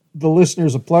give the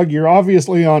listeners a plug. You're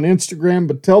obviously on Instagram,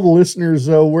 but tell the listeners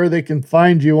where they can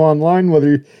find you online,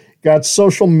 whether you got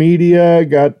social media,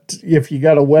 if you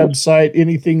got a website,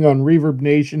 anything on Reverb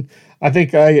Nation. I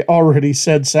think I already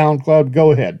said SoundCloud.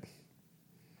 Go ahead.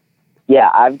 Yeah,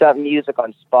 I've got music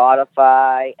on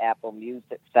Spotify, Apple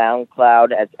Music,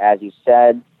 SoundCloud, as you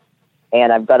said.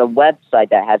 And I've got a website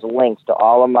that has links to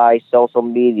all of my social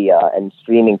media and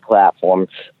streaming platforms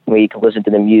where you can listen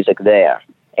to the music there.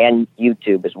 And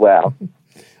YouTube as well.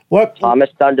 What?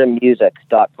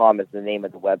 ThomasThunderMusic.com is the name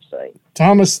of the website.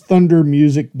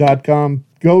 ThomasThunderMusic.com.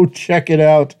 Go check it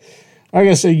out. Like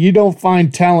I say, you don't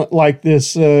find talent like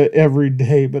this every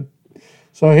day.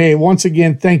 So, hey, once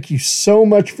again, thank you so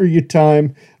much for your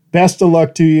time. Best of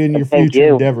luck to you in your future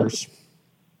endeavors.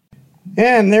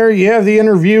 And there you have the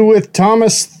interview with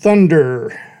Thomas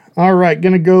Thunder. All right,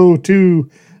 going to go to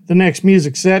the next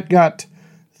music set. Got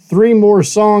 3 more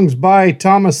songs by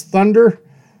Thomas Thunder.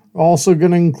 Also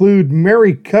going to include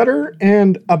Mary Cutter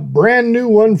and a brand new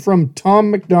one from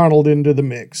Tom McDonald into the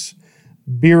mix.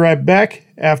 Be right back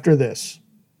after this.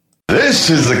 This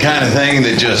is the kind of thing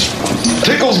that just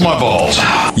tickles my balls.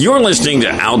 You're listening to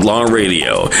Outlaw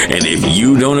Radio, and if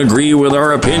you don't agree with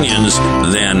our opinions,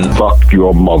 then fuck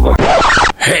your mother.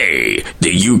 Hey,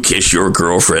 did you kiss your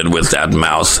girlfriend with that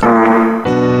mouth?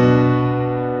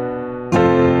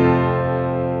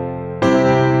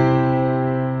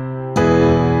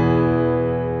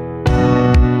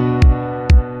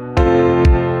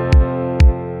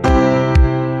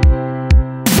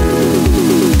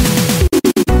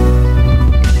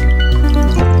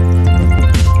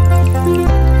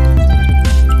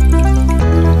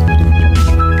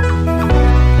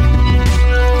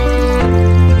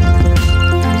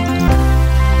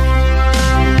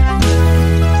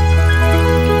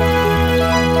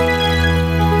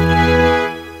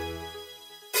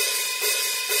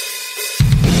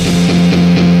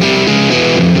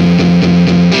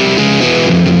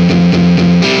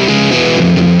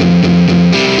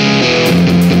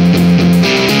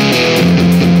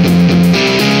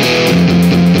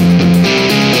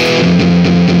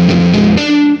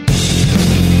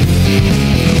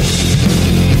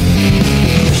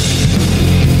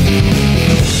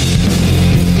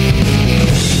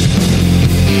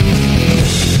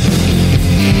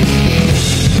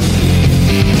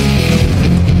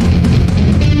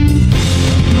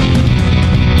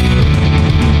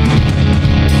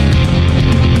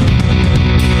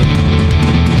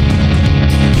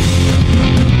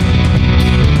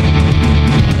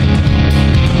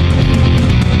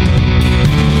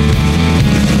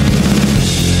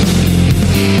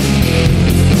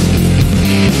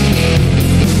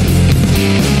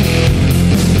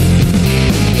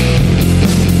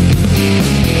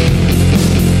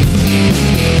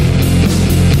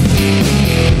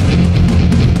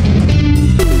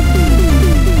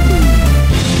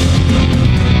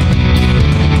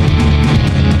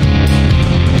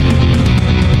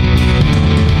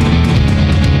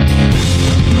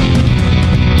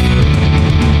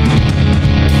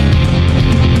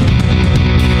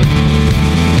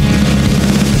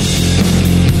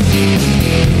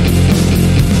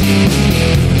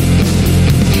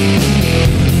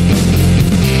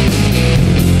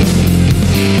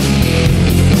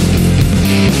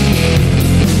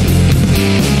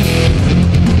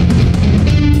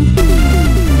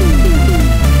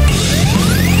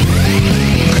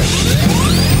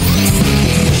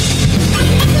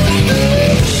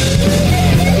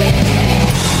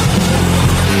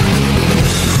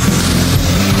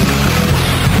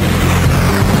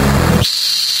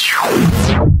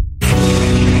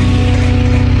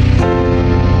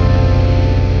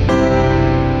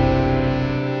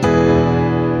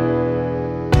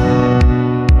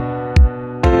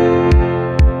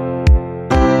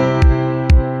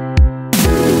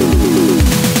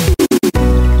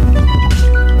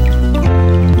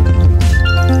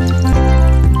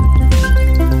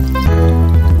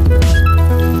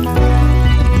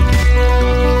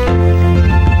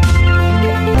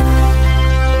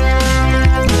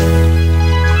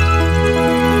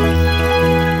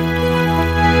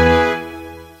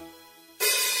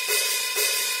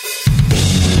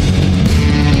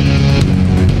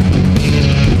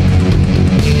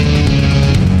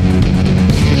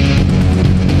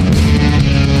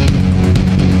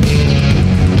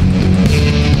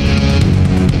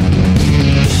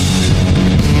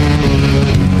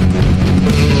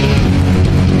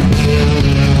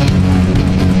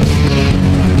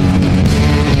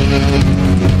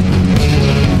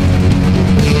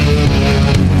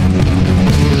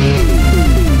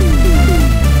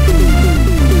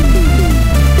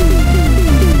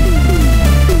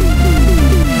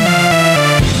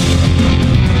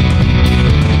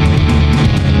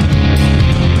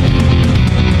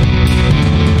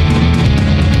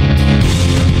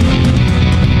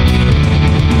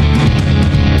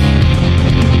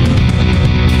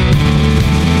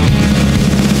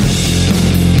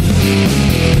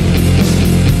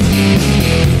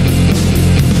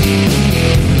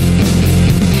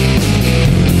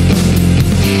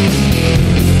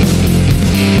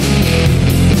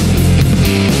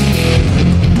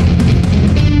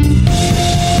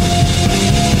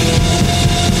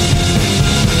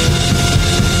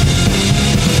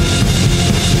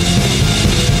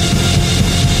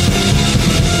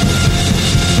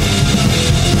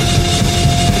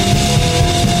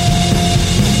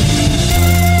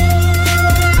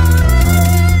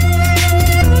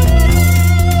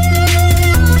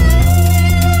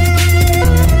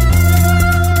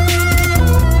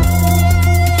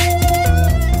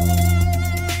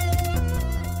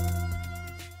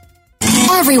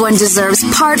 Everyone deserves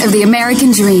part of the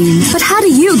American dream. But how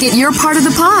do you get your part of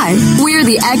the pie? We're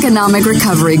the Economic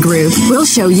Recovery Group. We'll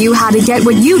show you how to get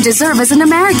what you deserve as an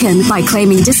American by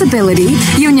claiming disability,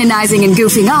 unionizing and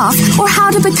goofing off, or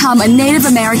how to become a Native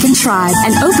American tribe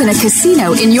and open a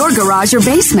casino in your garage or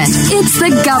basement. It's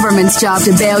the government's job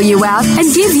to bail you out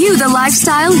and give you the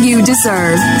lifestyle you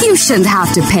deserve. You shouldn't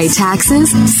have to pay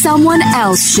taxes. Someone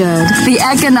else should. The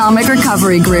Economic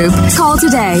Recovery Group. Call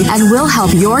today and we'll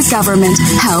help your government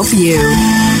help you.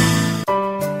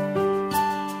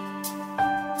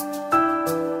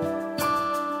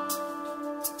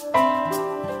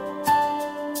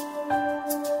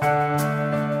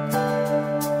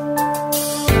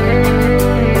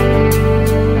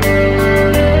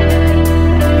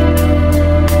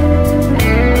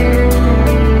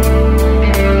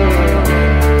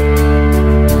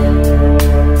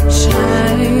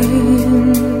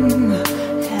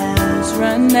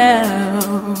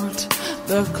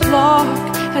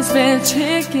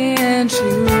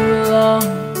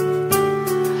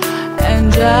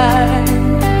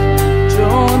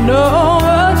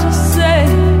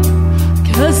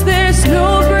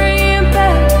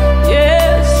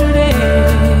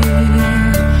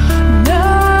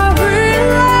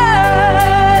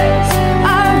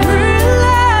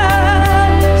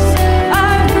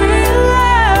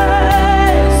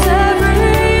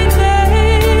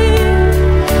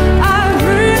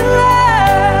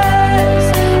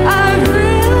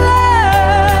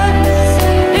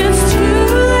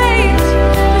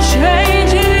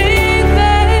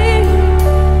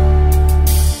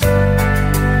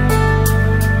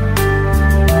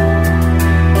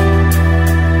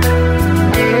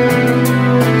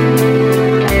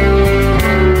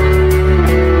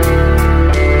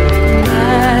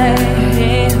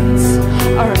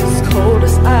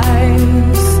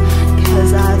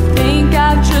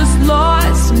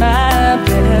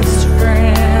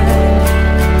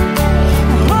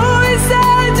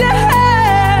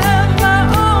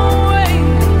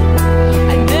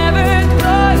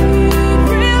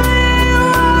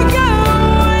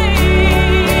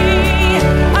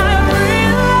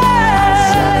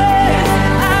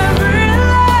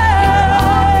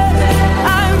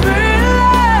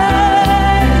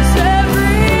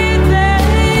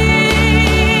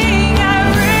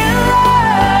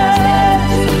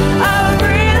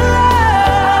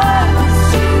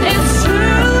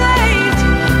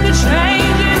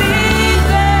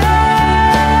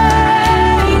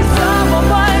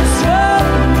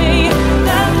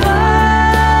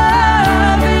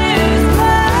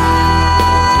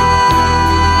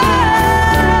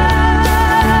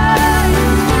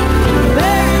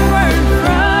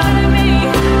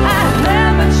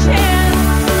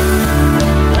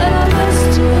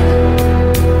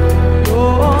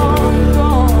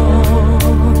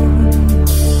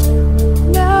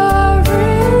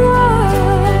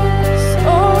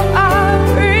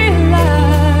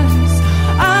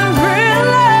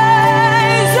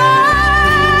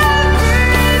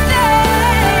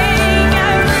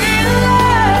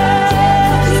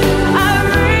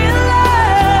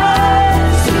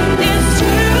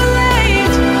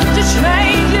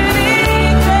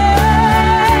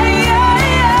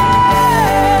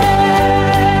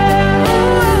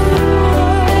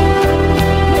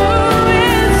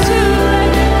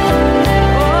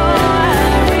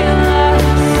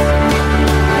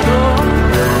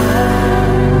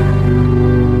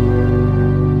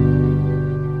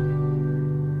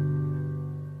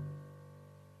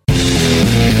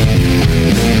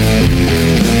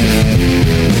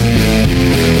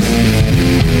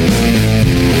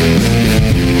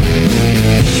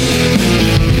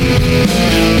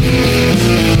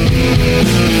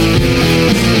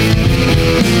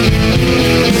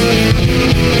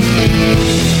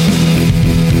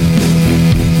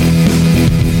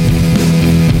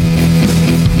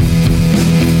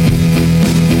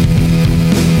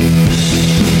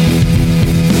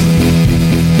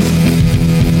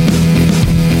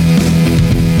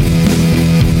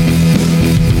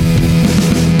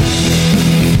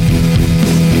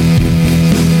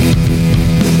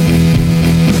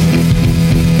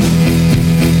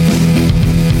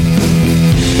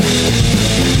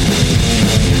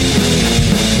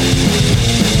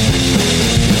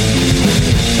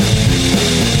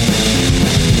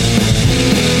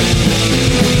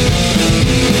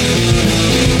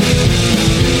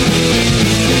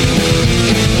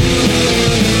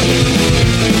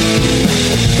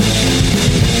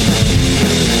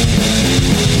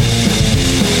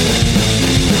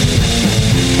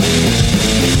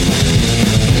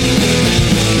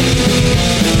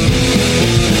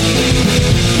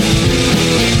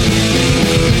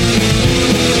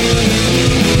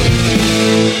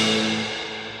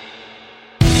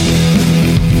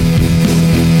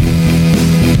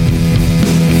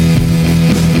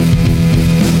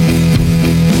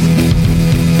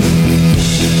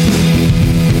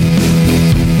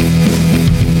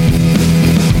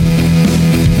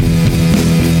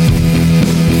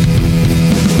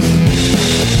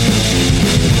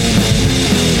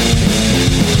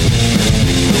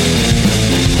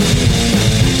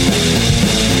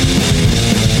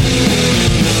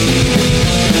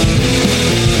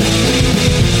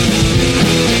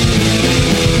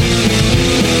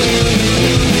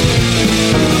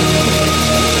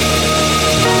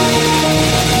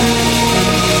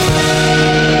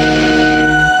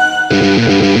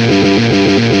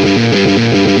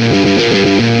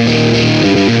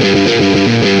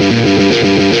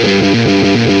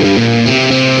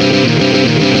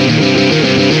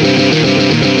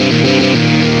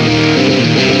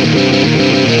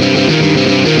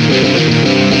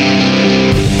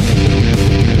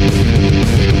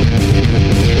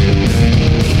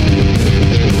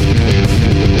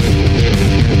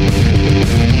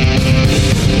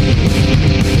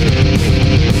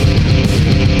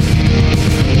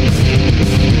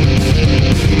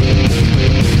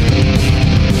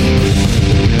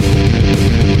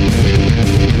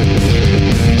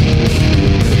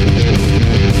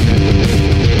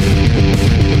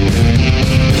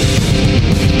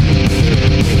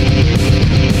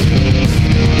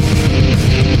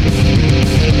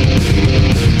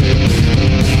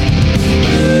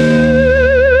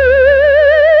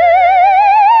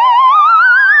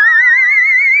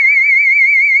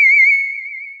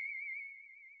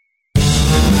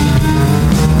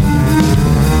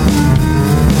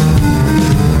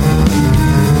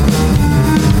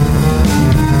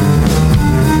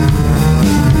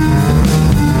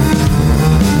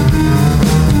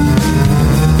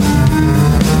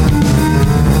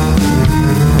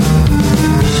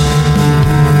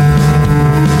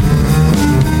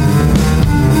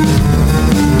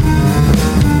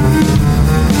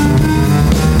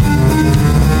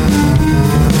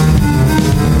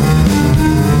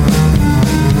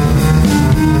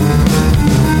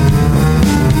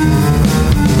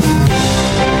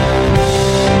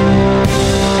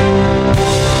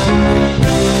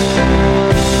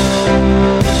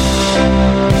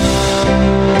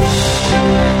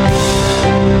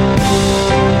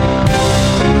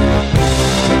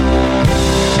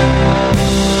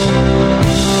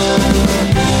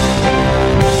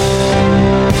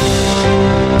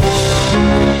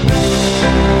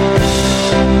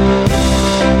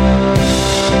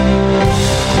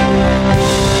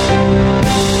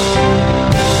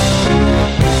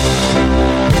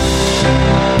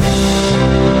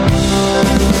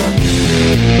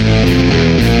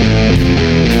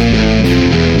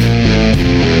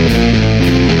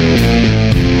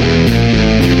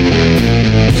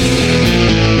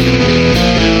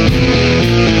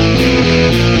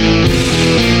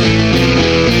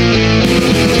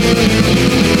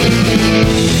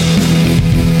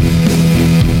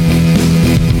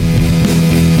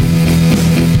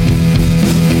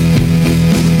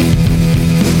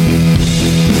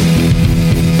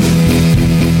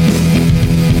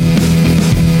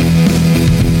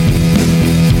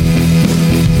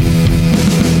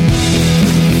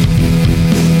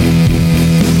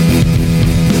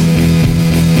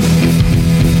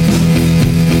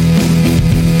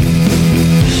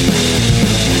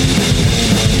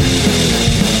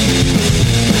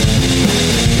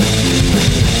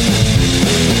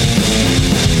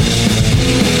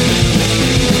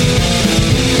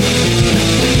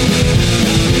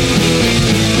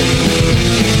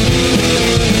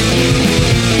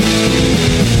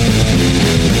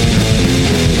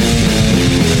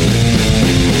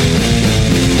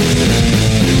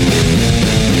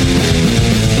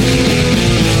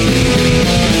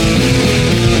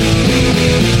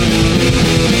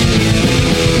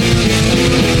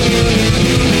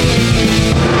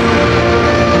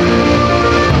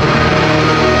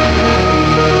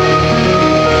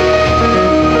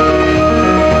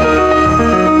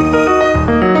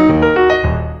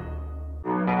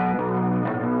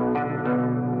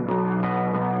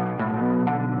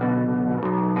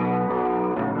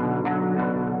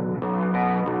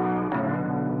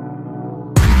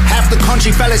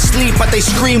 fell asleep, but they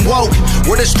scream woke.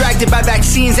 We're distracted by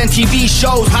vaccines and TV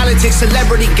shows, politics,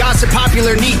 celebrity, gossip,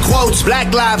 popular neat quotes.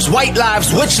 Black lives, white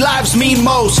lives, which lives mean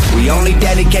most? We only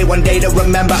dedicate one day to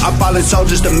remember our fallen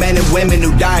soldiers, the men and women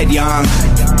who died young.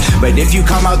 But if you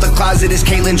come out the closet as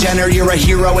Caitlyn Jenner, you're a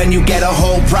hero and you get a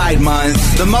whole Pride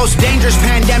Month. The most dangerous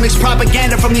pandemic's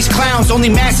propaganda from these clowns. Only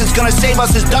mask that's gonna save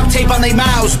us is duct tape on their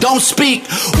mouths. Don't speak.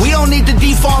 We don't need to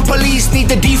defund police, need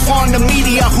to defund the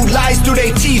media who lies through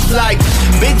their teeth like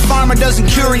Big Pharma doesn't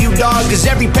cure you, dog, cause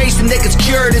every patient that gets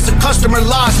cured is a customer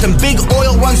lost. And big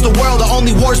oil runs the world. The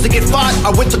only wars that get fought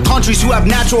are with the countries who have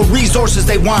natural resources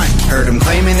they want. Heard him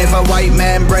claiming if a white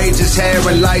man braids his hair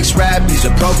and likes rap, he's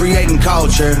appropriating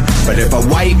culture. But if a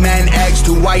white man acts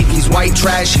too white, he's white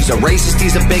trash. He's a racist,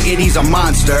 he's a bigot, he's a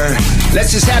monster.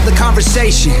 Let's just have the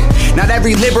conversation. Not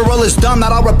every liberal is dumb,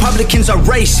 not all Republicans are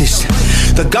racist.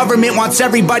 The government wants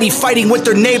everybody fighting with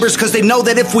their neighbors cause they know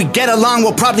that if we get along,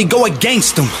 we'll probably go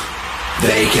against them.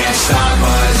 They can't stop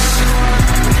us,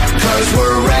 cause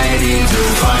we're ready to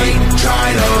fight,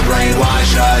 trying to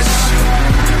brainwash us.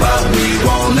 But we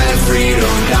won't let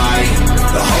freedom die.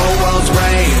 The whole world's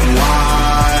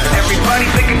brainwashed. Everybody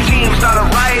picking teams, not a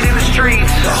riot in the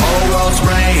streets. The whole world's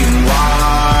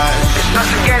brainwashed. It's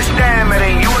us against them, it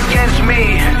ain't you against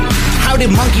me. How did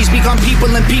monkeys become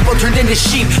people and people turned into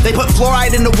sheep? They put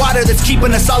fluoride in the water that's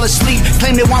keeping us all asleep.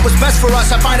 Claim they want what's best for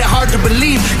us, I find it hard to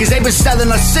believe, cause they've been selling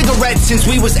us cigarettes since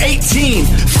we was 18.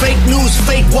 Fake news,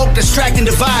 fake woke, distract and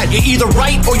divide. You're either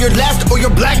right or you're left, or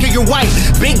you're black or you're white.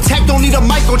 Big tech don't need a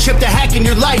microchip to hack in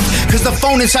your life, cause the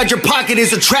phone inside your pocket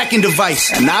is a tracking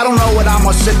device. And I don't know what I'm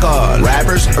more sick of,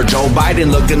 rappers or Joe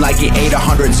Biden looking like he ate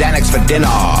 100 Xanax for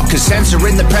dinner. Cause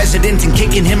censoring the president and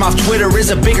kicking him off Twitter is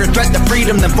a bigger threat to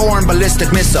freedom than foreign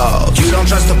ballistic missiles. You don't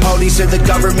trust the police or the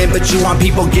government, but you want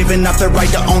people giving up their right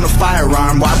to own a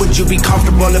firearm. Why would you be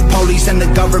comfortable if police and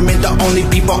the government the only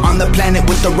people on the planet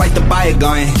with the right to buy a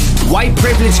gun? White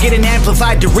privilege getting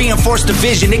amplified to reinforce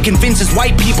division. It convinces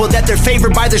white people that they're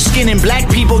favored by their skin, and black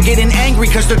people getting angry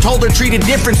because they're told they're treated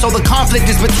different. So the conflict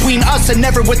is between us and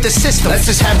never with the system. Let's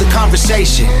just have the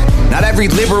conversation. Not every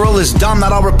liberal is dumb,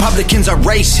 not all Republicans are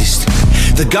racist.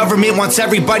 The government wants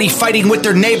everybody fighting with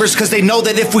their neighbors cause they know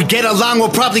that if we get along, we'll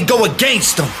probably go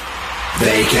against them.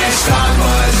 They can't stop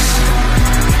us,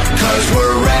 cause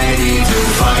we're ready to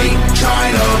fight,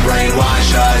 trying to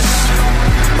brainwash us.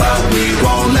 But we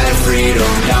won't let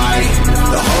freedom die.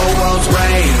 The whole world's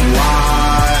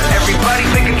brainwashed. Everybody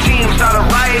picking teams, not a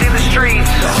riot in the streets.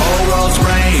 The whole world's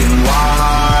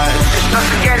brainwashed. It's us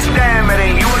against them, it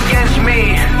ain't you against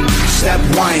me. Step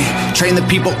 1, train the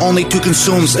people only to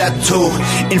consume. Step 2,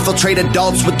 infiltrate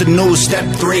adults with the news. Step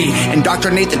 3,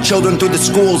 indoctrinate the children through the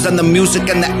schools and the music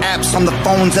and the apps on the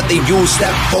phones that they use.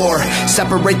 Step 4,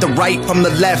 separate the right from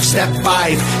the left. Step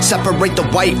 5, separate the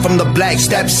white from the black.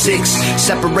 Step 6,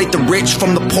 separate the rich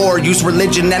from the poor. Use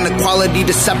religion and equality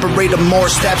to separate them more.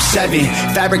 Step 7,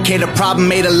 fabricate a problem,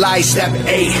 made a lie. Step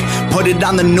 8, put it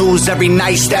on the news every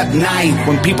night. Step 9,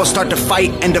 when people start to fight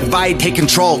and divide, take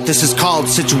control. This is called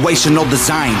situational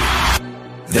design.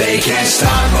 They can't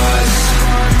stop us,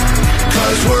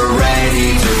 cause we're ready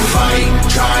to fight,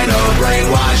 trying to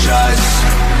brainwash us.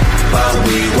 But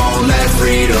we won't let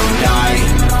freedom die.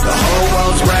 The whole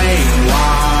world's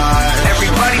brainwashed.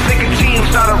 Everybody picking teams,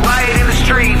 not a riot in the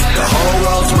streets. The whole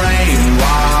world's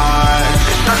brainwashed.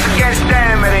 It's us against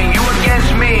them, it ain't you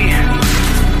against me.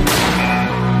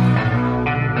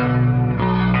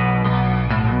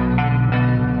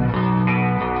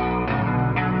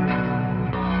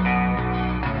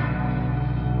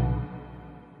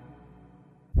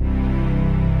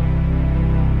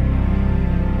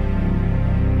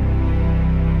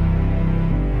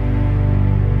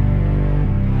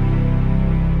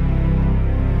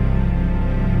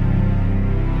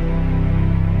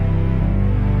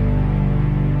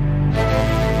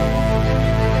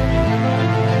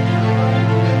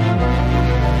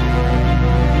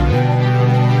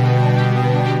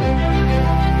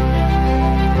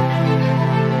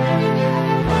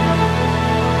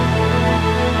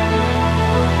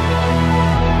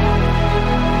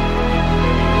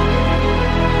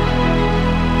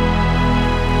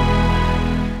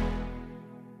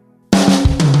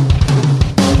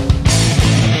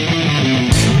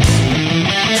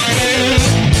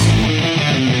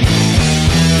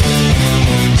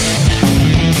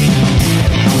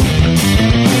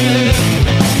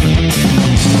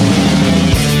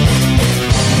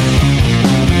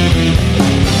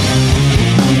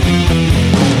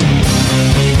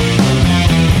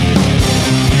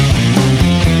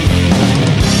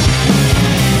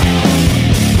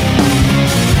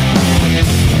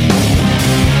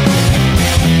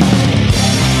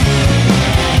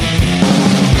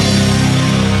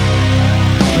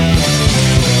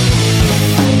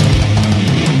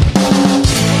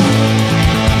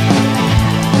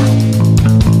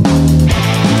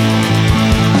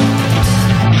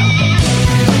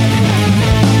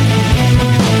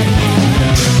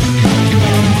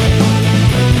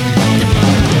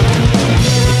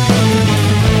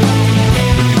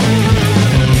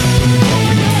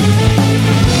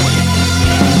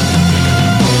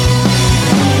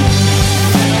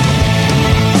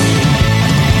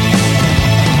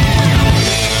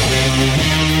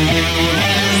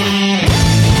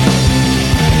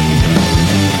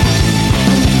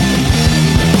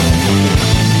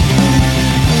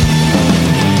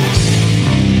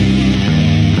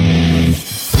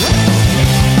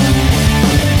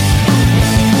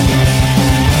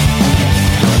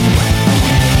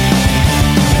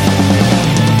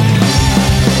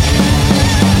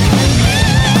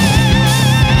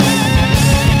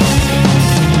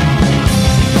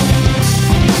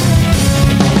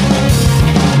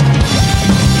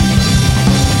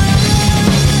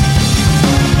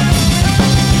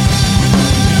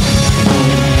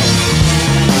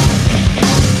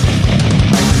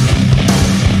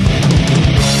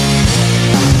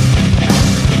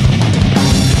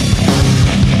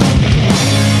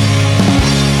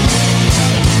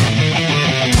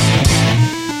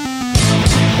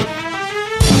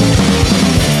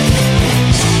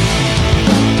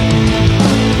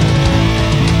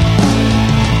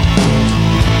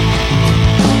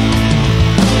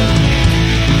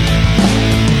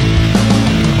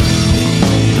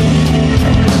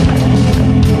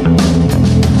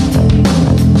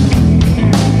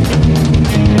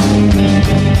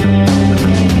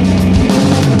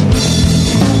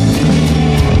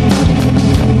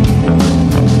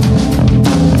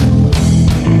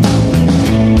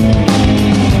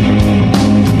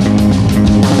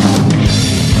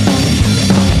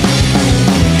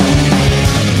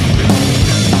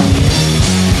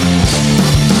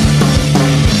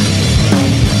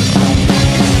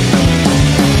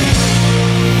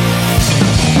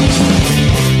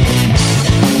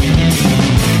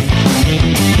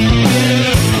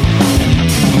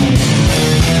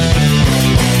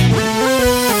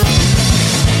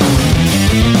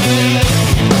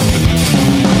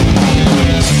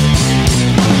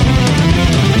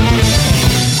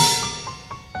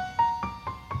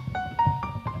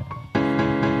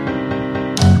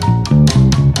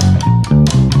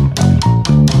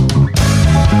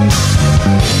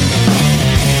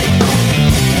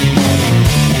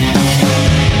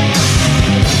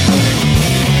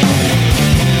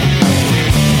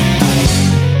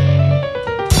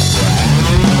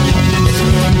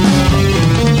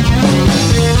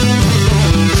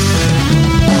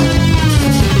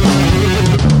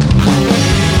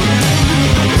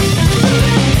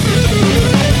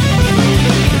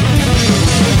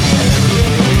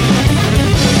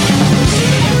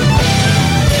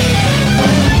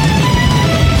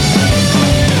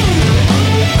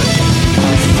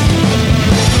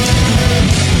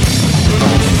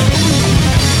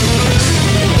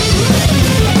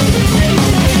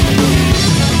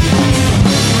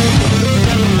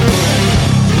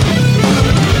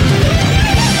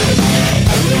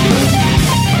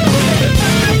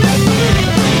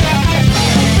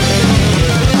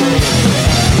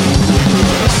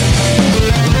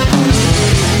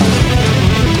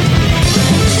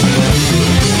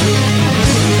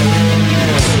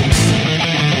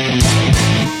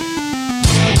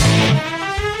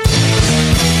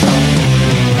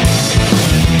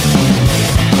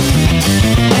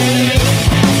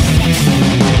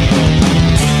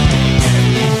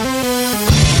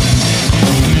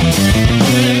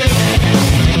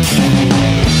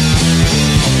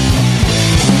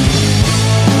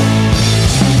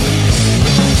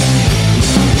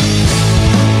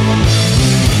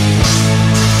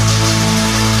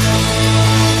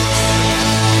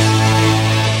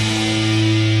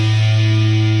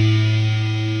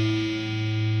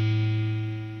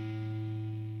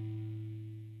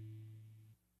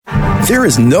 There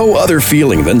is no other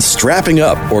feeling than strapping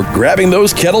up or grabbing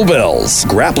those kettlebells,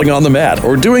 grappling on the mat,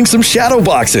 or doing some shadow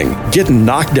boxing, getting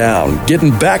knocked down,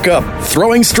 getting back up,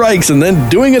 throwing strikes, and then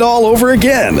doing it all over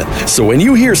again. So when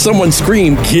you hear someone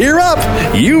scream, "Gear up!"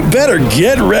 you better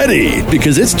get ready,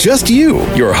 because it's just you,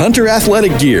 your Hunter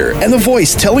Athletic gear, and the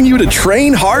voice telling you to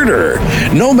train harder.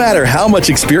 No matter how much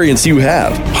experience you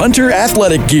have, Hunter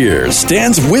Athletic Gear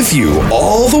stands with you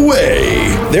all the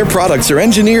way. Their products are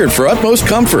engineered for utmost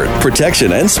comfort, protection,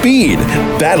 and speed.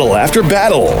 Battle after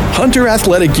battle, Hunter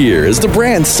Athletic Gear is the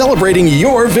brand celebrating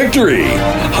your victory.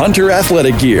 Hunter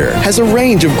Athletic Gear has a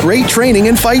range of great training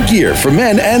and fight gear for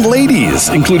men and ladies,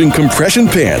 including compression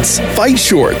pants, fight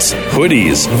shorts,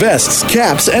 hoodies, vests,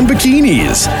 caps, and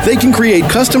bikinis. They can create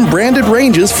custom branded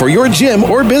ranges for your gym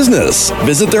or business.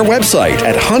 Visit their website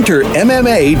at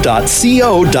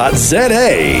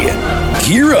huntermma.co.za.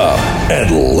 Gear up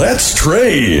and let's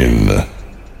train.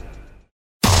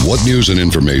 What news and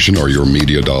information are your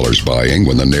media dollars buying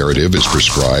when the narrative is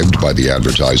prescribed by the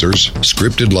advertisers?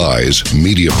 Scripted lies,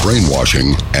 media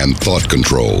brainwashing, and thought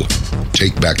control.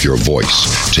 Take back your voice.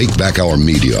 Take back our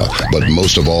media. But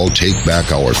most of all, take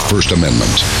back our First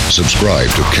Amendment. Subscribe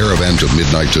to Caravan to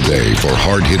Midnight today for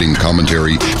hard-hitting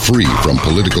commentary free from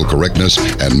political correctness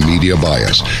and media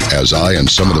bias, as I and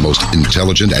some of the most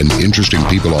intelligent and interesting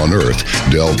people on Earth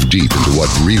delve deep into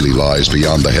what really lies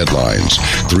beyond the headlines.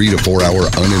 3 to 4 hour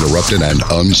uninterrupted and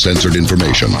uncensored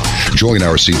information. Join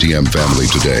our CTM family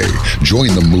today.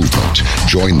 Join the movement.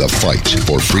 Join the fight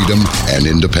for freedom and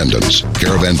independence.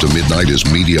 Caravan to Midnight is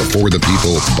media for the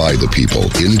people, by the people,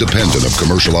 independent of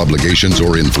commercial obligations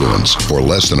or influence. For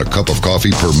less than a cup of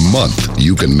coffee per month,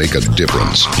 you can make a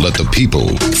difference. Let the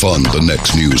people fund the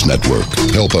next news network.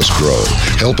 Help us grow.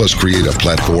 Help us create a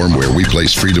platform where we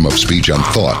place freedom of speech and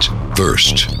thought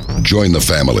first. Join the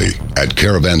family at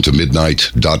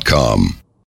caravantomidnight.com.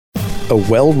 A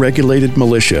well-regulated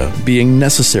militia being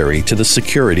necessary to the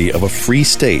security of a free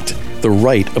state, the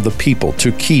right of the people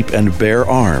to keep and bear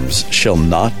arms shall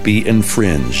not be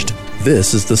infringed.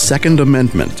 This is the Second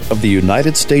Amendment of the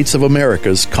United States of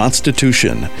America's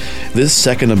Constitution. This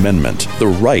Second Amendment, the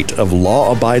right of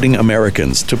law-abiding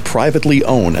Americans to privately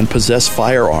own and possess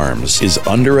firearms, is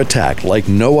under attack like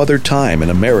no other time in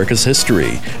America's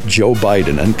history. Joe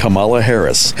Biden and Kamala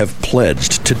Harris have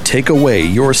pledged to take away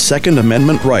your Second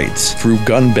Amendment rights through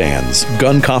gun bans,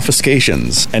 gun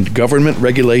confiscations, and government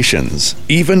regulations.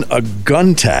 Even a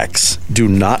gun tax. Do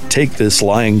not take this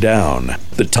lying down.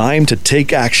 The time to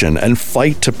take action and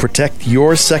fight to protect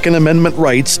your Second Amendment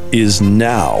rights is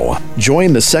now.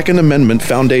 Join the Second Amendment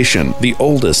Foundation, the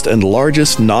oldest and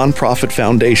largest nonprofit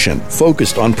foundation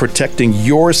focused on protecting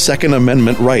your Second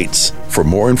Amendment rights. For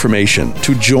more information,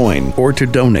 to join, or to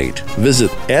donate, visit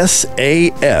saf.org.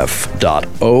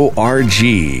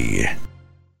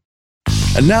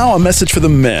 And now a message for the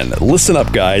men. Listen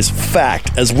up, guys.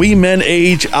 Fact. As we men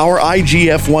age, our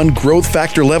IGF-1 growth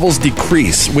factor levels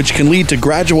decrease, which can lead to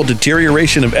gradual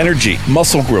deterioration of energy,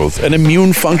 muscle growth, and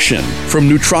immune function. From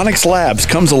Neutronics Labs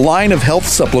comes a line of health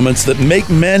supplements that make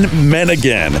men men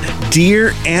again.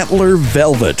 Deer Antler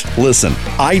Velvet. Listen,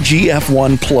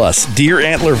 IGF-1 Plus Deer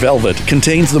Antler Velvet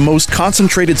contains the most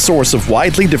concentrated source of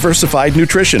widely diversified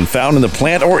nutrition found in the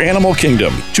plant or animal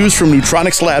kingdom. Choose from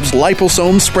Neutronics Labs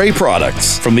liposome spray products.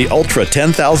 From the Ultra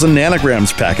 10,000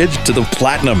 nanograms package to the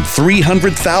Platinum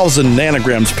 300,000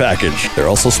 nanograms package. There are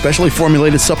also specially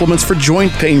formulated supplements for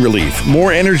joint pain relief,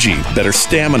 more energy, better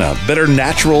stamina, better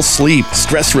natural sleep,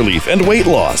 stress relief, and weight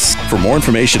loss. For more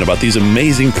information about these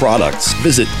amazing products,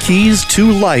 visit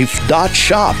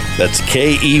keys2life.shop. That's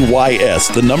KEYS,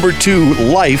 the number 2,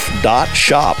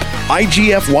 life.shop.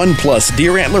 IGF-1 Plus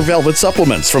Deer Antler Velvet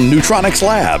supplements from Neutronics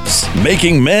Labs.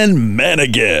 Making men men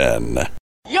again.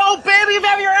 Yo, baby, you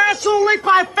have your asshole licked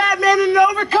by a fat man in an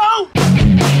overcoat?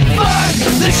 Fuck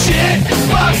the shit,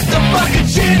 fuck the fucking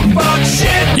shit, fuck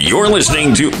shit. You're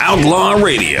listening to Outlaw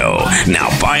Radio. Now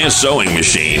buy a sewing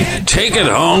machine, take it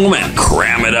home, and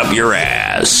cram it up your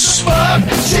ass. Fuck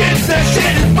shit, that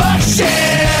shit, fuck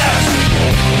shit.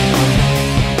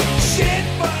 Shit,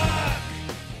 fuck.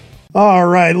 All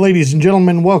right, ladies and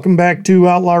gentlemen, welcome back to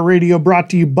Outlaw Radio, brought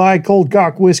to you by Cold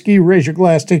Cock Whiskey. Raise your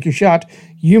glass, take your shot.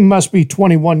 You must be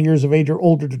 21 years of age or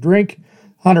older to drink.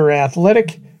 Hunter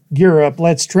Athletic, Gear Up,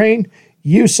 Let's Train,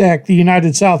 USAC, the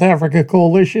United South Africa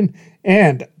Coalition,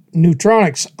 and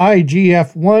Neutronics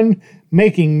IGF-1,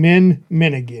 Making Men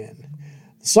Men Again.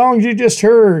 The songs you just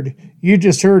heard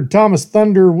Thomas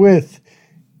Thunder with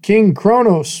King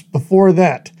Kronos. Before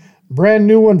that, brand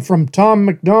new one from Tom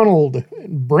McDonald,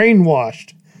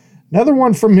 Brainwashed. Another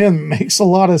one from him makes a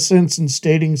lot of sense in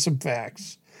stating some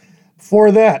facts.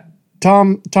 Before that,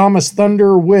 Thomas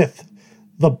Thunder with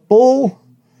The Bull.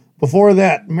 Before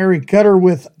that, Mary Cutter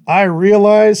with I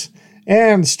Realize.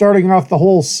 And starting off the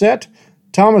whole set,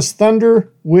 Thomas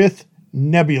Thunder with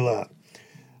Nebula.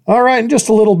 All right, in just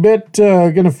a little bit,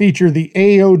 going to feature the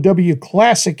AOW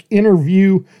Classic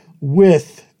interview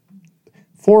with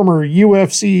former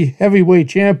UFC heavyweight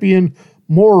champion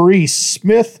Maurice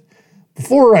Smith.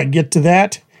 Before I get to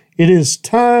that, it is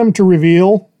time to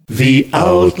reveal the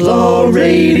Outlaw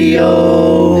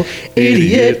Radio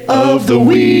Idiot of the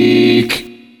Week.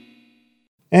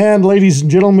 And ladies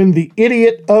and gentlemen, the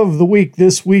Idiot of the Week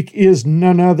this week is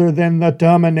none other than the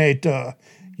Terminator.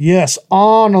 Yes,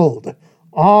 Arnold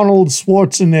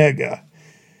Schwarzenegger.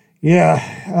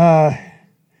 Yeah,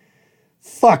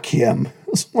 fuck him.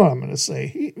 That's what I'm going to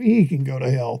say. He can go to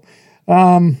hell.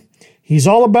 He's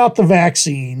all about the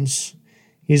vaccines.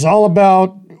 He's all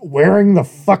about wearing the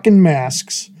fucking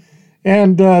masks.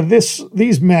 And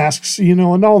these masks,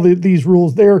 and all these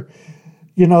rules, they're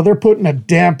putting a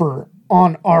damper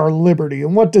on our liberty.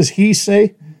 And what does he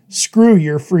say? Screw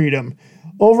your freedom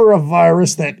over a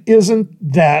virus that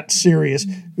isn't that serious.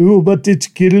 Ooh, but it's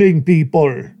killing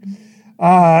people.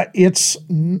 It's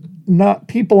not,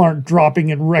 people aren't dropping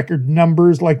in record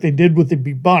numbers like they did with the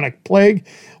bubonic plague.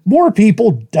 More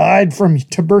people died from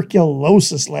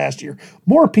tuberculosis last year.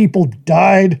 More people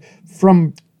died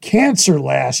from cancer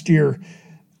last year.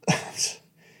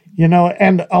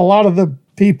 And a lot of the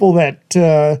people that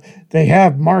they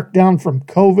have marked down from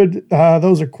COVID,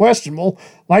 those are questionable.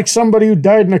 Like somebody who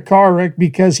died in a car wreck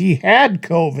because he had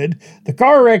COVID. The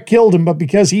car wreck killed him, but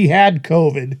because he had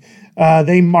COVID,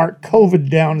 they mark COVID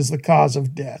down as the cause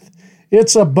of death.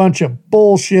 It's a bunch of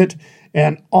bullshit,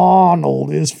 and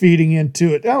Arnold is feeding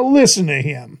into it. Now listen to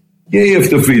him. Yeah, you have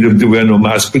the freedom to wear no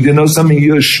mask, but you know something?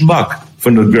 You're a schmuck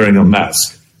for not wearing a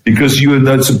mask because you are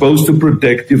not supposed to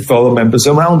protect your fellow members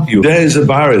around you. There is a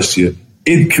virus here.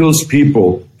 It kills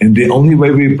people, and the only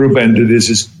way we prevent it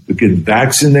is to get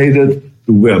vaccinated,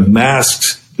 to wear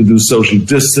masks, to do social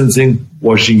distancing,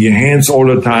 washing your hands all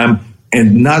the time,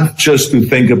 and not just to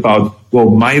think about, well,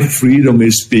 my freedom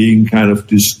is being kind of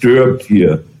disturbed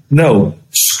here. No,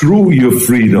 screw your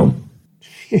freedom.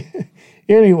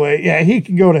 Anyway, yeah, he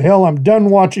can go to hell. I'm done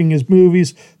watching his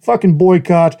movies. Fucking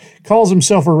boycott. Calls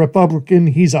himself a Republican.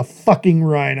 He's a fucking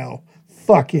rhino.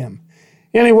 Fuck him.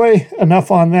 Anyway,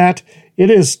 enough on that. It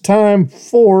is time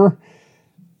for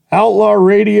Outlaw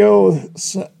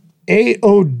Radio's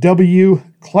AOW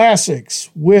Classics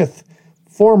with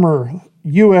former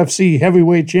UFC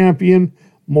heavyweight champion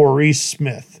Maurice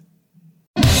Smith.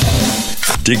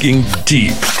 Digging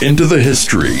deep into the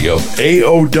history of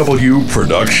AOW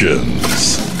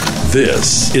Productions.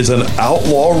 This is an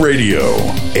Outlaw Radio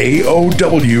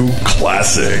AOW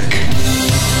Classic.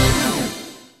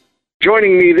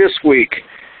 Joining me this week,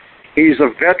 he's a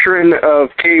veteran of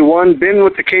K1, been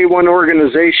with the K1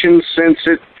 organization since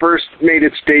it first made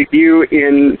its debut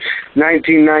in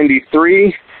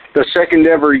 1993. The second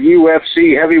ever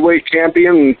UFC heavyweight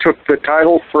champion, and took the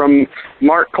title from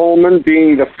Mark Coleman,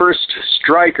 being the first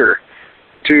striker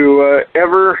to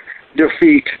ever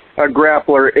defeat a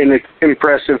grappler in an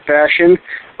impressive fashion.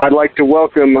 I'd like to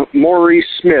welcome Maurice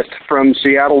Smith from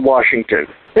Seattle, Washington.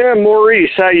 Yeah,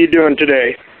 Maurice, how you doing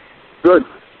today? Good.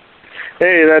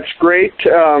 Hey, that's great.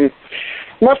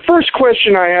 My first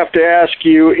question I have to ask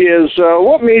you is,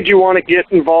 what made you want to get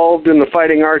involved in the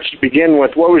fighting arts to begin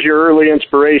with? What was your early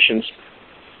inspirations?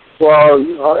 Well,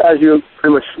 as you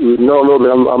pretty much know a little bit,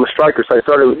 I'm a striker, so I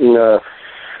started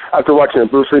after watching a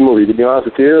Bruce Lee movie, to be honest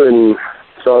with you, and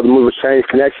saw the movie Chinese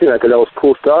Connection. I thought that was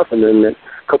cool stuff, and then a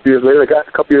couple years later,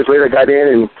 I got in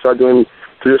and started doing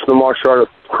traditional martial art,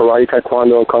 karate,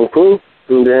 taekwondo, and kung fu,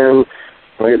 and then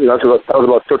that was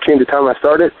about 13 at the time I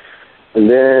started. And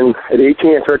then at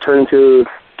 18, I started turning to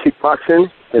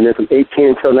kickboxing. And then from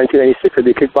 18 until 1996, I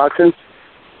did kickboxing.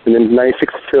 And then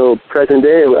 96 until present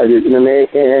day, I did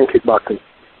MMA and kickboxing.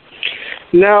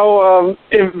 Now,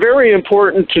 it's very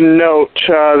important to note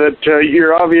that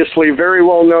you're obviously very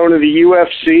well known in the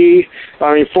UFC.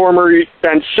 I mean, former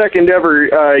and second ever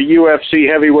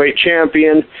UFC heavyweight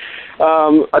champion.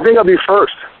 I think I'll be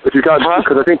first, because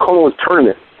I think Coleman was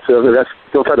tournament. So that's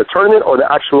still the tournament or the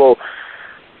actual...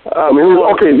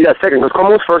 second. Because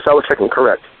Coleman was first, I was second,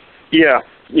 correct. Yeah,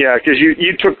 because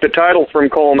you took the title from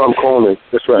Coleman. From Coleman,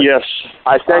 that's right. Yes.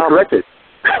 I stand corrected.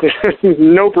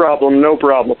 No problem.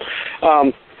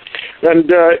 And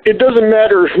it doesn't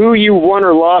matter who you won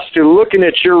or lost to. Looking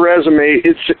at your resume,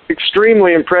 it's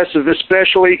extremely impressive,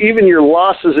 especially even your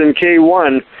losses in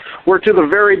K1 were to the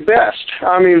very best.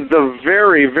 I mean, the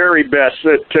very, very best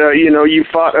that, you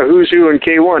fought a who's who in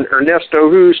K1. Ernesto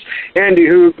Hoost, Andy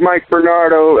Hook, Mike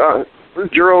Bernardo,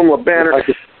 Jerome LeBanner.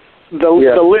 the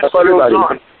list goes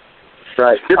on.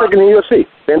 Right. Just like in the UFC,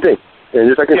 same thing. And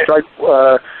just like in strike,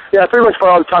 pretty much for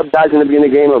all the top guys in the beginning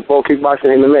of the game of both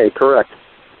kickboxing and MMA, correct.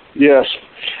 Yes.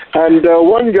 And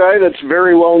one guy that's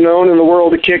very well known in the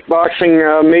world of kickboxing,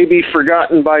 may be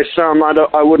forgotten by some.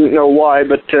 I wouldn't know why,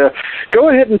 but go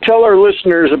ahead and tell our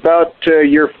listeners about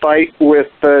your fight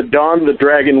with Don the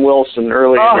Dragon Wilson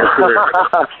early in your career.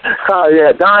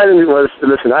 Yeah, Don was,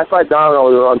 listen, I fought Don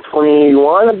on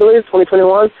 21, I believe,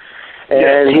 2021.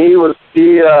 And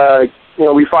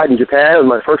we fought in Japan. It was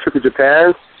my first trip to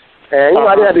Japan. And,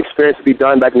 I didn't have the experience to be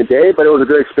done back in the day, but it was a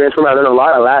good experience for me. I learned a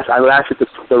lot. I lasted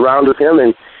the round with him,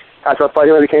 and after I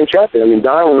fought him, I became champion. I mean,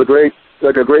 Don was a great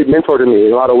mentor to me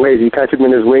in a lot of ways. He kind of took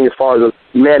me in his wing as far as a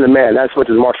man-to-man, not so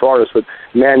much as a martial artist, but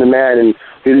man-to-man. And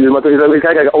he's kind of like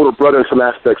an older brother in some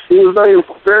aspects. He was very,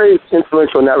 very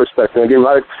influential in that respect. And I gave him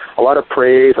a lot of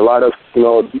praise, a lot of,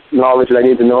 knowledge that I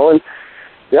needed to know. And,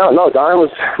 Don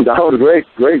was a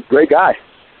great guy.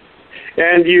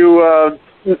 And you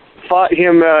fought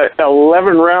him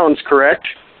 11 rounds, correct?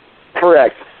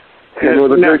 Correct. It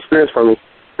was a good experience for me.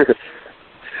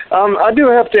 I do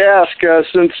have to ask,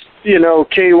 since,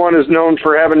 K1 is known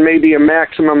for having maybe a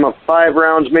maximum of 5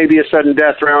 rounds, maybe a sudden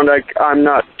death round, I'm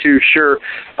not too sure.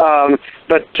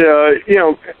 But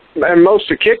and most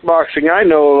of kickboxing I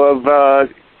know of,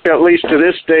 at least to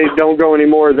this day, don't go any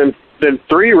more than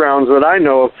 3 rounds that I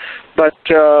know of. But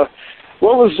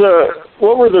what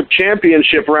were the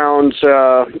championship rounds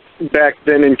back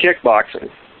then in kickboxing?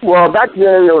 Well, back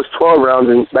then there was 12 rounds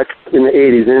back in the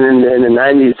 80s, and in the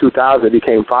 90s, 2000, it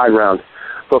became 5 rounds.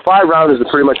 So 5 rounds is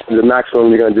pretty much the maximum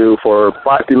you're going to do for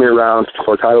 5 3-minute rounds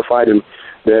for a title fight, and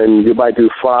then you might do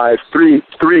 3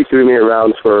 3-minute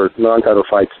rounds for non-title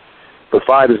fights. But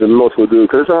 5 is the most we'll do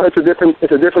because it's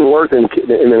a different work than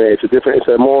MMA. It's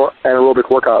a more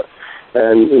anaerobic workout,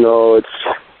 and it's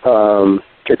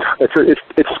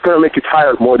going to make you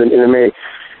tired more than MMA.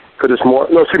 Because it's more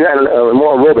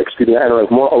aerobic,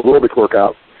 more aerobic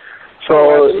workout.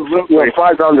 So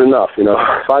 5 rounds is enough,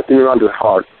 5 3 rounds is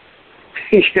hard.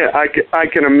 Yeah, I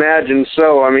can imagine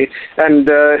so. I mean,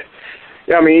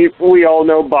 we all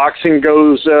know boxing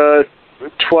goes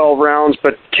 12 rounds,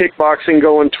 but kickboxing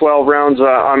going 12 rounds,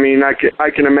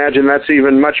 I can imagine that's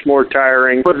even much more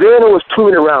tiring. But then it was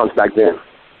 2-minute rounds back then,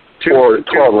 or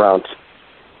 12 rounds.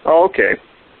 Oh, okay.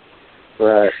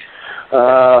 Right.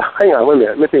 Hang on, wait a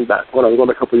minute. Let me think back. Hold on, we're going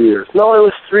back a couple of years. No, it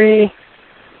was 3.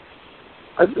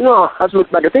 I have to look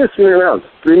back. I think it's 3-minute rounds.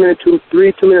 2-minute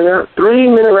rounds.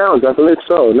 3-minute rounds, I believe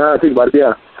so. Now I think about it,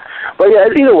 yeah. But yeah,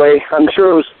 either way, I'm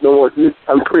sure it was no more.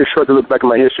 I'm pretty sure to look back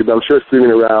at my history, but I'm sure it's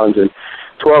 3-minute rounds, and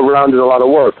 12 rounds is a lot of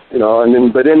work, And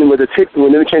then, when they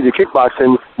changed the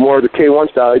kickboxing, more of the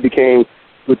K1 style, it became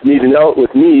with me,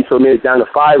 so it made it down to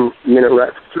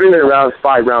 3-minute rounds,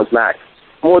 5 rounds max.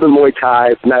 More than Muay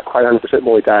Thai, not quite 100%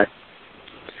 Muay Thai.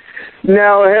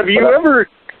 Now, have you ever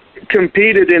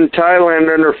competed in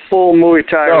Thailand under full Muay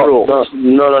Thai rules?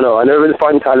 No. I've never been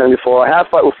fighting in Thailand before. I have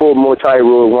fought with full Muay Thai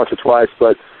rules once or twice,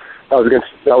 but that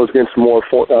was against more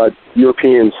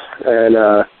Europeans. And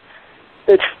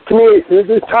to me,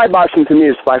 the Thai boxing to me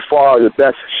is by far the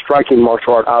best striking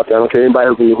martial art out there. I don't care anybody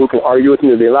who can argue with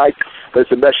me if they like, but it's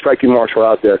the best striking martial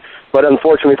art out there. But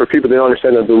unfortunately for people, they don't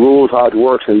understand the rules, how it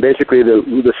works, and basically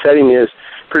the setting is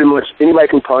pretty much anybody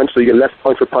can punch, so you get less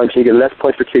points for punching, you get less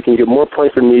points for kicking, you get more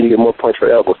points for knee, you get more points for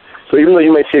elbows. So even though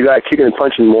you may see a guy kicking and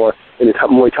punching more in a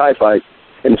Muay Thai fight,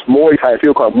 and it's Muay Thai, I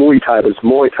feel called Muay Thai, but it's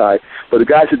Muay Thai, but the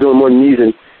guys who are doing more knees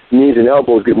and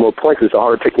elbows get more points. It's a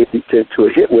harder technique to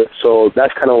hit with, so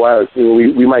that's kind of why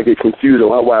we might get confused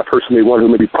on why a person may want who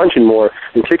may be punching more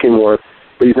and kicking more,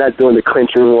 but he's not doing the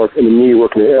clinching work and the knee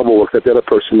work and the elbow work that the other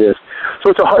person is.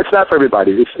 So it's not for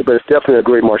everybody, but it's definitely a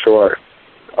great martial art.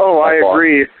 Oh, I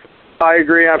agree.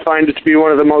 I find it to be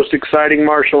one of the most exciting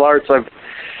martial arts I've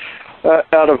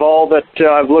out of all that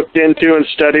I've looked into and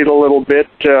studied a little bit.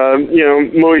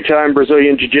 Muay Thai and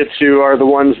Brazilian Jiu-Jitsu are the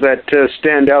ones that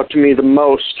stand out to me the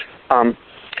most.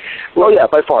 Well, yeah,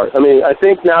 by far. I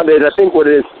think nowadays,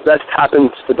 that's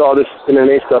happened with all this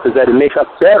MMA stuff is that it makes a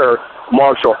better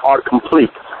martial art complete.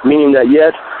 Meaning that,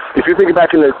 yes, if you think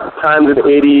back in the times of the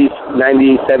 80s,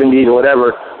 90s, 70s, or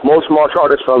whatever, most martial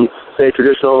artists from, say,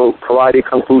 traditional karate,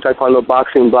 kung fu, taekwondo,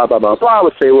 boxing, blah, blah, blah, blah,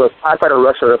 would say, well, if I fight a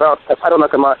wrestler, if I don't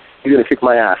knock him out, he's going to kick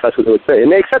my ass. That's what they would say.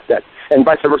 And they accept that. And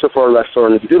vice versa for a wrestler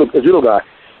and a judo guy,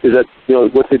 is that,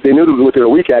 they knew what they were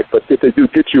weak at, but if they do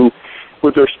get you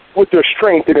with their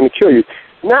strength, they're going to kill you.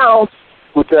 Now,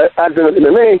 with the advent of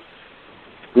MMA,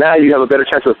 now you have a better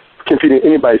chance of competing in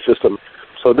anybody's system.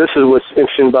 So this is what's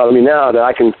interesting about me now, that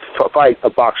I can fight a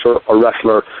boxer, a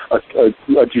wrestler, a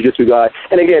jiu-jitsu guy.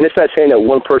 And again, it's not saying that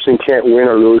one person can't win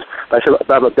or lose, but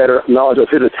I have a better knowledge of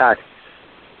his attack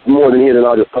more than he has a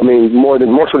knowledge of, more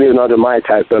so than he has a knowledge of my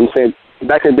attack. But I'm saying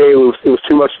back in the day, it was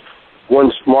too much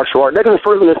one martial art. Back when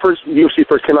the first UFC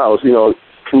first came out, it was,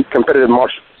 competitive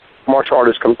martial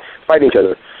artists fighting each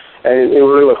other. And it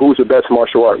was really like who's the best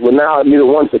martial art. Well, now neither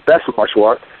one's the best martial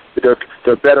art, but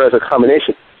they're better as a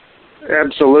combination.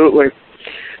 Absolutely.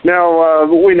 Now,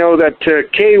 we know that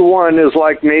K1 is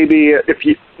like maybe, if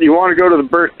you want to go to the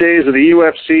birthdays of the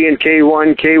UFC and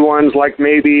K1's like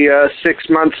maybe 6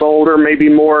 months older, maybe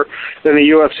more than the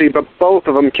UFC, but both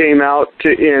of them came out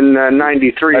in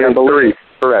 93, I believe.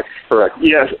 Correct.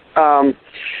 Yes.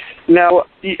 Now,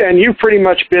 and you've pretty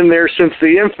much been there since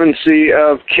the infancy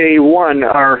of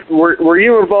K1. Were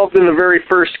you involved in the very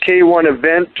first K1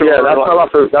 event? Yeah, that's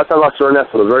how I lost to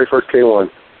Ernesto, the very first K1.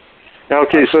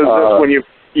 Okay, so that's when you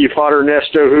fought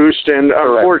Ernesto Hoost, and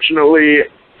unfortunately,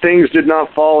 things did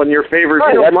not fall in your favor.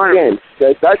 Right, that's the game.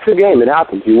 That's the game. It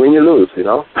happens. You win, you lose,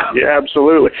 Yeah,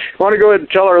 absolutely. I want to go ahead and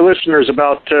tell our listeners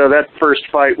about that first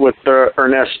fight with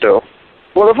Ernesto.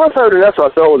 Well, the first fight with Ernesto, I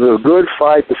thought was a good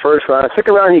fight, the first round. The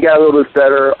second round, he got a little bit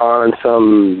better on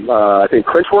some, I think,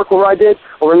 clinch work over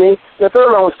me. The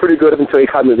third round was pretty good until he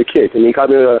caught me with a kick. And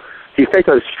he faked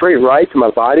a straight right to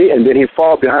my body, and then he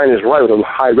fall behind his right with a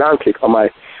high round kick on my,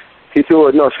 a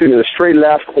straight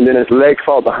left, and then his leg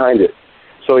fall behind it.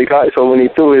 So when he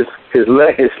threw his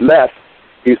left,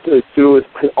 his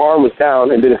arm was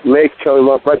down, and then his leg came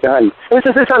up right behind him. And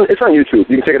it's on YouTube.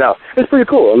 You can check it out. It's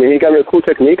pretty cool. He got me a cool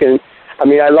technique, and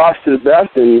I lost to the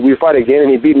best, and we fought again,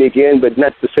 and he beat me again, but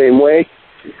not the same way.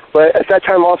 But at that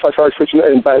time also, I started switching,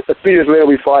 and about 3 years later,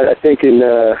 we fought, I think in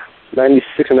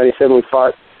 96 or 97, we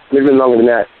fought, maybe even longer than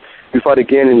that. We fought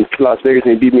again in Las Vegas,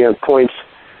 and he beat me on points.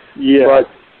 Yeah. But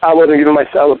I wasn't giving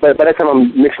myself, but by that time,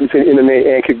 I'm mixing between MMA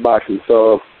and kickboxing,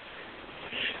 so.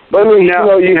 But he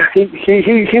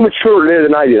matured later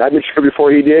than I did. I matured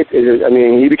before he did.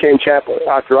 He became champ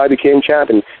after I became champ,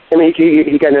 and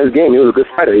he got in his game. He was a good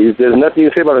fighter. There's nothing you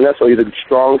can say about Ernesto. He's a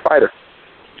strong fighter.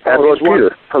 As was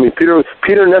Peter.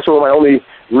 Peter and Ernesto were my only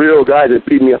real guys that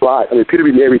beat me a lot. Peter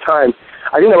beat me every time.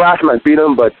 I think the last time I beat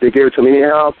him, but they gave it to me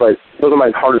anyhow. But those are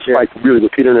my hardest fights, really,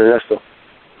 with Peter and Ernesto.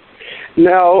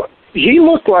 Now, he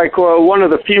looked like one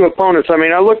of the few opponents. I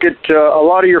look at a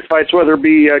lot of your fights, whether it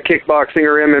be kickboxing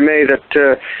or MMA,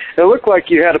 that it looked like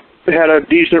you had a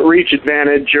decent reach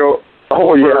advantage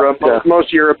over most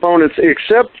of your opponents,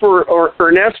 except for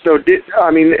Ernesto.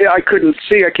 I couldn't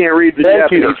see. I can't read the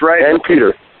Japanese, right? And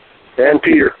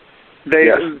Peter.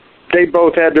 They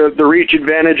both had the reach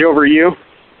advantage over you?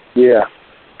 Yeah.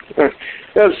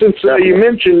 Since you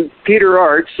mentioned Peter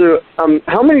Aerts,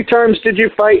 how many times did you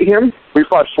fight him? We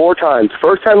fought 4 times.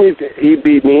 First time he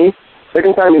beat me.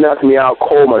 Second time he knocked me out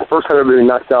cold. My first time I really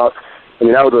knocked out.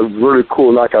 That was a really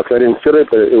cool knockout because I didn't feel it,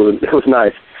 but it was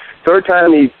nice. Third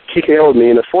time he KO'd me,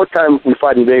 and the fourth time we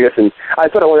fought in Vegas, and I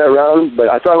thought I won that round, but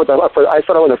I thought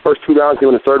I won the first 2 rounds, he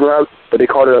won the third round, but they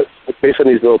called it based on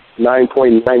these little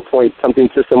 9-point something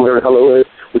system, whatever the hell it is,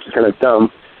 which is kind of dumb.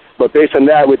 But based on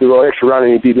that, we had to go extra round,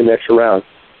 and he beat me in the extra round.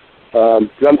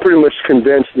 I'm pretty much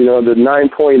convinced, the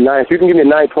 9.9, if you can give me a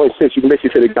 9.6, you can basically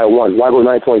say the guy won. Why go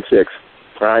 9.6,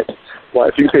 right? Well,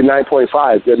 if you can say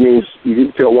 9.5, that means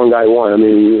you feel one guy won.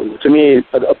 To me,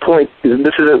 a point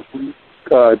this isn't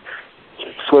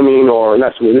swimming or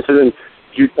not swimming. This isn't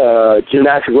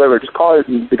gymnastics, whatever. Just call it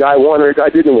the guy won or the guy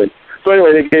didn't win. So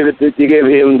anyway, they gave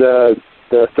him the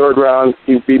third round.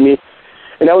 He beat me,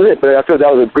 and that was it. But I feel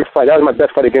that was a great fight. That was my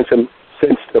best fight against him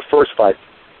since the first fight.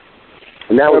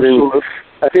 And that was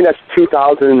I think that's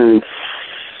 2000.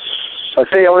 I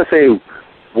want to say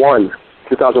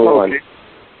 2001. Okay.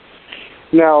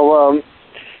 Now,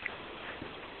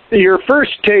 your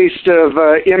first taste of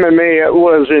MMA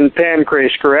was in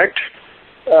Pancrase, correct?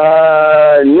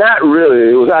 Not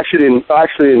really. It was actually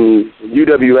in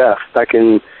UWF back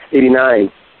in *89,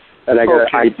 and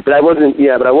but I wasn't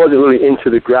really into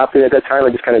the grappling at that time. I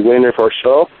just kind of went in there for a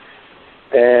show,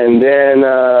 and then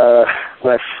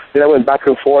I went back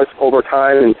and forth over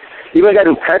time, and even when I got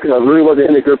in Pancrase, I really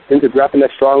wasn't into grappling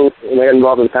that strong when I got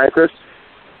involved in Pancrase.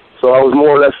 So I was more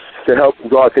or less to help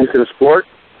draw attention to the sport.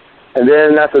 And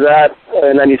then after that,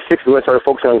 in '96, we started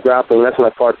focusing on grappling, and that's when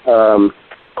I fought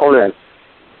Conan.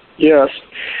 Yes.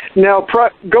 Now,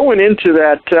 going into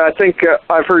that, I think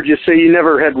I've heard you say you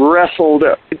never had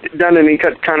done any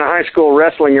kind of high school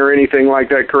wrestling or anything like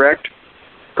that, correct?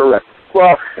 Correct.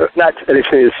 Well, not at a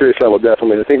serious level,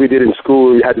 definitely. I think we did in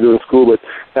school, we had to do it in school, but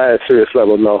not at a serious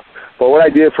level, no. But what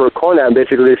I did for Conan,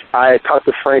 basically, I talked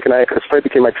to Frank, and because Frank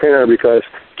became my trainer because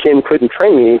Ken couldn't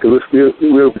train me because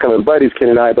we were becoming buddies, Ken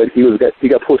and I. But he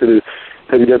got pulled to the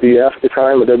WWF at the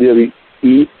time, or WWE,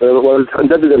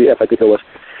 WWF, I think it was.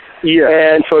 Yeah.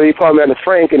 And so he put me on to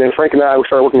Frank, and then Frank and I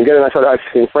started working together. And I started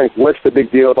asking Frank, "What's the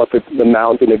big deal about the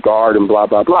mount and the guard and blah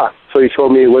blah blah?" So he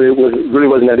told me really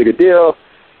wasn't that big a deal,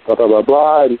 blah blah blah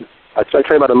blah. And I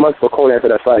trained about a month for Conan after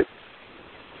that fight.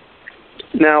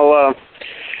 Now,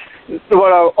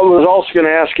 what I was also going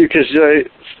to ask you, because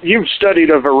you've studied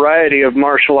a variety of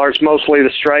martial arts, mostly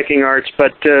the striking arts,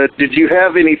 but did you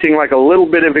have anything like a little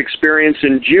bit of experience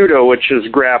in judo, which is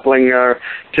grappling,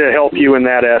 to help you in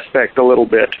that aspect a little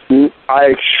bit?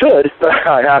 I should, but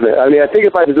I haven't. I mean, I think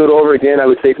if I had to do it over again, I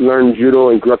would learn judo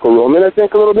and Greco-Roman, I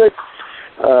think, a little bit,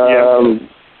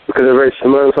 because they're very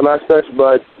similar in some aspects,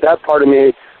 but that part of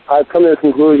me, I've come to the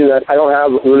conclusion that I don't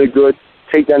have really good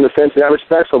takedown defense in that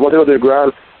respect, so once I go to the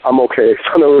ground, I'm okay.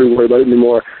 So I'm not really worried about it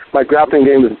anymore. My grappling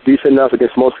game is decent enough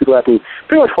against most people. I can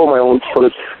pretty much hold my own. So to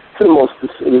the most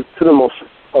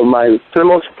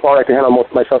part, I can handle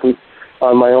myself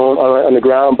on my own on the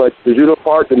ground. But the judo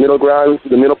part, the middle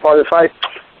part of the fight,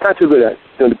 not too good at.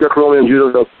 The Greco-Roman and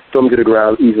judo don't get the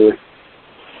ground easily.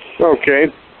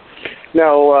 Okay.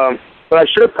 Now, but I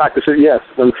should practice it. Yes,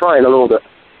 I'm trying a little bit.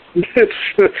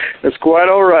 It's quite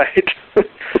all right.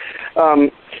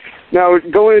 Now,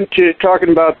 going to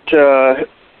talking about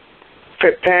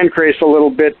Pancrase a little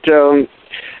bit.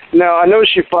 Now, I know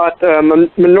she fought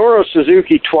Minoru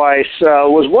Suzuki twice.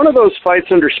 Was one of those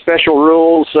fights under special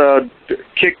rules,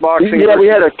 kickboxing? Yeah, we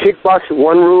had a kickboxing.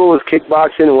 One rule was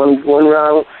kickboxing, one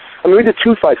round. I mean, we did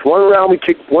two fights. One time we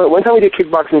did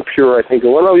kickboxing pure, I think.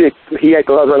 And one round he had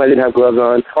gloves on, I didn't have gloves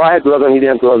on. Or I had gloves on, he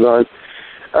didn't have gloves on.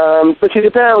 But see,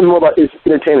 Japan was more about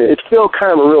entertainment. It's still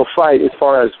kind of a real fight as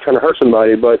far as trying to hurt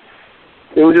somebody, but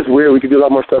it was just weird. We could do a lot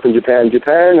more stuff in Japan.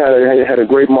 Japan had a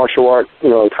great martial art,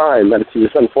 time. But it's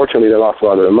just unfortunately they lost a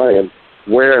lot of their money. And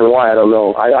where and why, I don't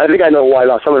know. I think I know why they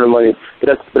lost some of their money,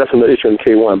 but that's another issue in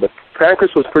K1. But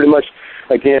Pancrase was pretty much,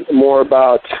 again, more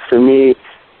about, for me,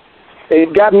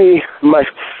 it got me my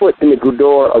foot in the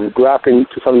door of grappling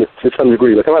to some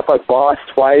degree. By the time I fought Boss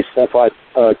twice, I fought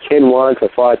Ken once, I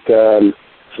fought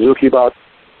Suzuki about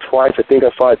twice. I think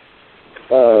I fought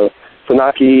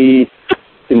Funaki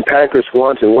in Pancrase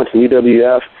once and once in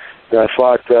UWF. And I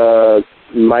fought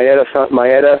Maeda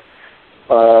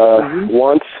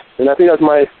once. And I think that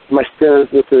was my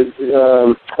stint with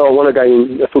the one guy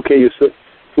named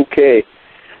Fouquet.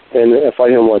 And I fought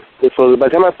him once. So by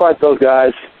the time I fought those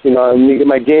guys,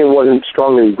 my game wasn't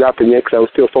strong in grappling yet because I was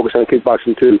still focused on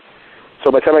kickboxing too.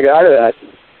 So by the time I got out of that,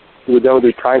 we were done with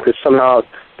the Pancrase. Somehow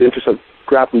the interest of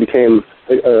grappling became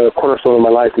a cornerstone of my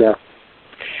life now.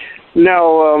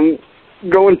 Now,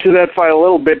 going to that fight a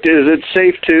little bit, is it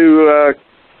safe to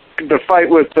the fight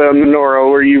with Minoru,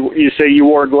 where you say you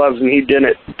wore gloves and he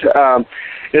didn't?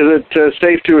 Is it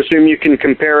safe to assume you can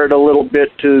compare it a little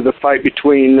bit to the fight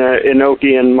between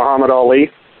Inoki and Muhammad Ali?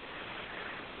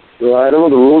 Well, I don't know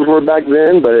what the rules were back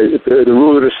then, but if the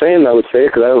rules are the same, I would say,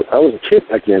 because I was a kid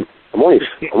back then. I'm only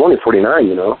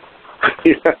 49,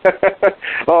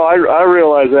 Oh, I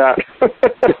realize that.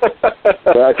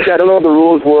 But I don't know what the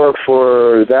rules were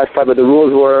for that fight, but the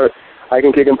rules were I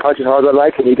can kick and punch as hard as I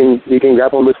like, and he can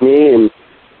grapple with me, and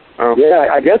yeah,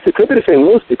 I guess it could be the same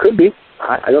rules. It could be.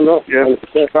 I don't know. Yeah,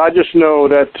 I just know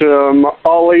that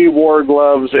Ali wore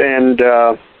gloves and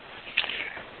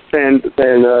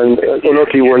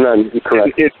Inoki wore none.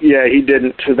 Correct. He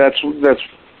didn't. That's.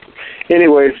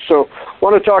 Anyway, so I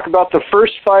want to talk about the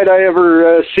first fight I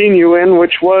ever seen you in,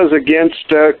 which was against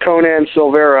Conan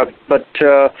Silveira. But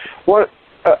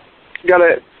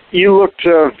you looked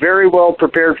very well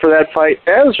prepared for that fight,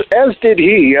 as did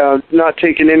he. Not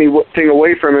taking anything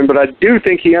away from him, but I do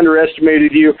think he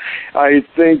underestimated you. I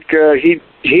think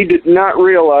he did not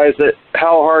realize that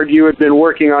how hard you had been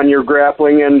working on your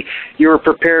grappling, and you were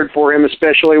prepared for him,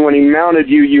 especially when he mounted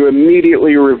you. You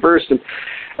immediately reversed him.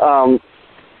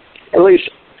 At least,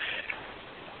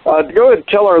 go ahead and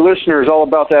tell our listeners all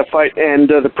about that fight and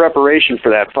the preparation for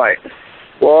that fight.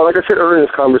 Well, like I said earlier in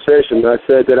this conversation, I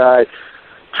said that I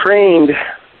trained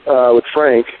with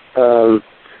Frank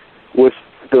with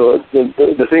the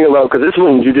thing about, because this is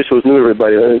when jiu-jitsu was new to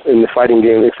everybody in the fighting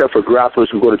game, except for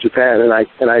grapplers who go to Japan, and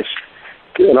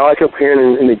all I kept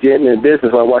hearing in the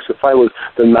business when I watched the fight was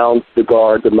the mount, the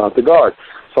guard, the mount, the guard.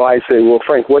 So I said, well,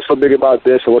 Frank, what's so big about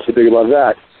this and what's so big about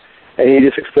that? And he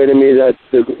just explained to me that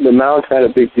the mount had a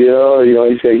big deal.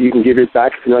 He said you can give it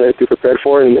back if you're not prepared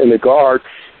for it. And the guard,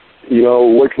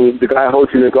 the guy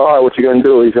holds you in the guard, what you going to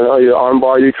do? He's going to either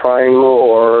armbar you, triangle,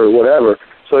 or whatever.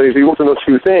 So if you work on those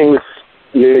two things,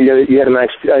 you had a nice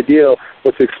idea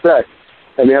what to expect.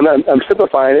 I mean, I'm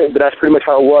simplifying it, but that's pretty much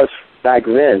how it was back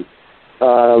then.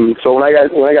 So when I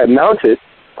got mounted,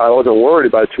 I wasn't worried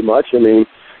about it too much. I mean,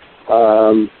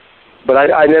 but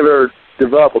I never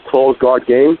developed a closed guard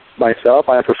game myself.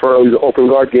 I prefer an open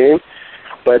guard game.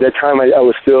 But at that time, I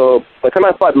was still. By the time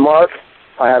I fought Mark,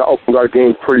 I had an open guard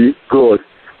game pretty good.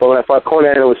 But when I fought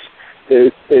Conan,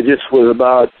 it just was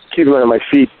about keeping on my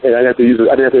feet, and I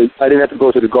didn't have to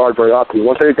go to the guard very often.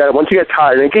 Once you get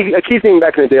tired, and a key thing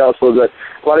back in the day also was that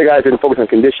a lot of guys didn't focus on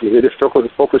conditioning. They just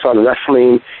focus on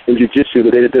wrestling and jiu-jitsu.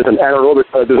 But there's an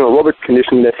aerobic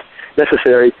conditioning that's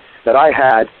necessary that I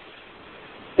had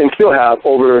and still have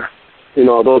over,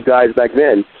 those guys back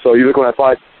then. So you look when I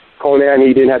fought Conan,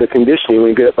 he didn't have the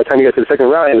conditioning. By the time he got to the second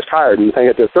round, he was tired, and by the time he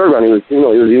got to the third round, he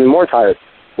was even more tired.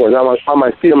 Whereas on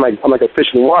my feet, I'm like a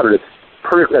fish in the water.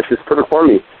 That's just perfect for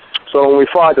me. So when we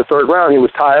fought the third round, he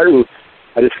was tired, and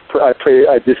I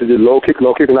just did low kick, and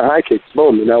a high kick.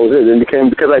 Boom, and that was it. And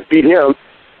because I beat him,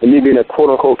 and me being a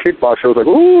quote-unquote kickboxer, I was like,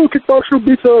 ooh, kickboxer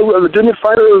beats a legitimate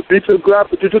fighter, beats a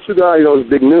jiu-jitsu guy. It was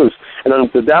big news. And then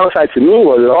the downside to me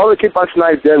was that all the kickboxing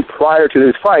I'd done prior to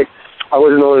this fight, I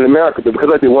wasn't known in America. But because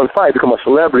I did one fight, I become a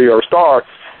celebrity or a star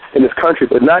in this country.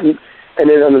 But not. And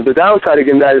then on the downside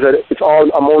again, that is that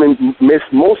I'm only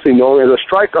mostly known as a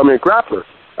striker. I'm a grappler.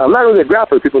 I'm not really a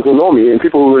grappler. People who know me and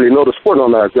people who really know the sport know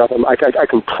I'm not a grappler. I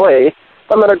can play,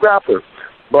 but I'm not a grappler.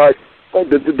 But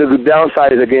the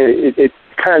downside is again, it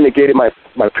kind of negated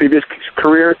my previous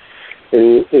career,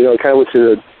 and it kind of went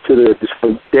to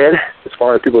the dead as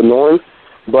far as people knowing.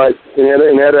 But in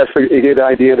that aspect, it gave the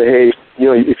idea that hey,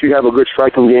 if you have a good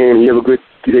striking game, you have a good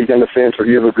down the fence, or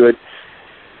you have a good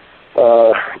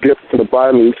get up to the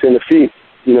bottom and stay in the feet,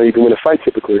 you can win a fight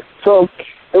typically. So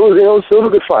it was a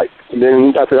good fight. And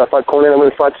then after I fought Conan, I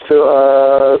went and fought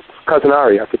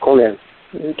Kazanari after Conan.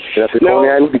 And after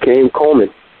Conan became Coleman.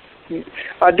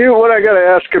 I do. What I got to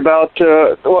ask about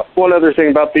one other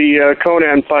thing about the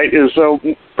Conan fight is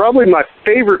probably my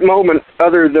favorite moment,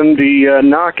 other than the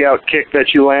knockout kick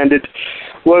that you landed,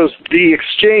 was the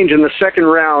exchange in the second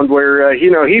round where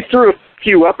he threw a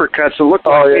few uppercuts. It looked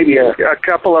like maybe a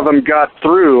couple of them got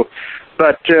through.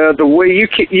 But the way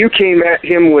you came at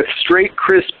him with straight,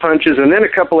 crisp punches, and then a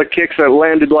couple of kicks that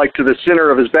landed like to the center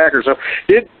of his back or so.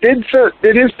 Did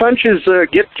his punches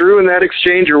get through in that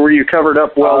exchange, or were you covered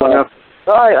up well enough?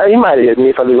 He might have hit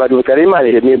me if I look at it. He might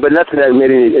have hit me, but nothing that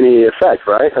made any effect,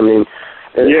 right? I mean,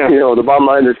 the bottom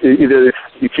line is either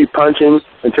you keep punching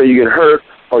until you get hurt,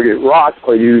 or you get rocked,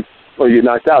 or you get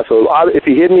knocked out. So if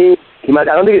he hit me, he might.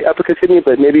 I don't think uppercuts hit me,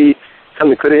 but maybe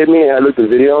something could have hit me. And I looked at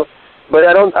the video. But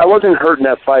I wasn't hurt in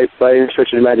that fight by any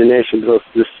stretch of the imagination. So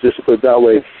just to put it that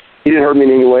way, he didn't hurt me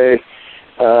in any way.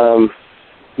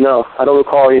 No, I don't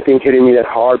recall anything hitting me that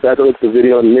hard. But I have to look at the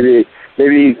video, and maybe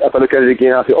if I look at it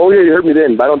again, I'll say, "Oh yeah, you hurt me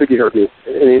then." But I don't think he hurt me,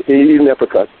 even the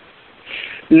uppercut.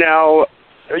 Now,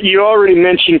 you already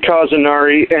mentioned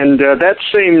Kazanari, and that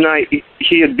same night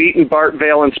he had beaten Bart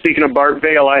Vale. And speaking of Bart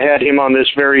Vale, I had him on this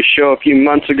very show a few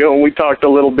months ago, and we talked a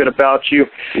little bit about you.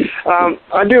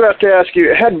 I do have to ask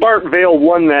you, had Bart Vale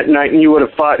won that night and you would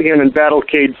have fought him in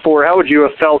Battlecade 4, how would you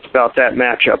have felt about that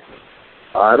matchup?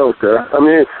 I don't care. I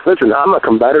mean, listen, I'm a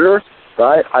competitor,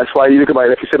 right? That's why you look at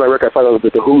like you said, my record, I fight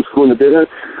with the who's who in the business.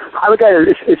 I look at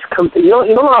it, you don't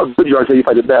know how good you are until you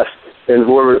fight the best, and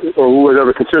who was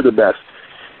ever considered the best.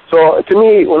 So to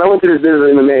me, when I went to this business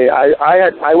of MMA,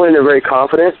 I went in there very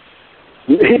confident,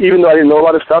 even though I didn't know a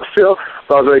lot of stuff still,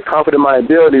 but I was very confident in my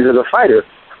abilities as a fighter.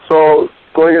 So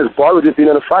going against Bart would just be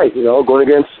another fight, going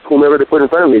against whomever they put in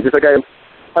front of me. Just like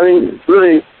I mean,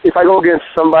 really, if I go against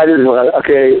somebody,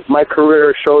 okay, my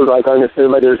career shows like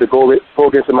there's a go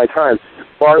against in my time.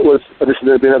 Bart was just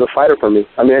been another fighter for me.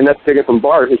 I mean, and that's taken from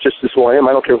Bart. It's just who I am.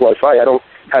 I don't care who I fight. I don't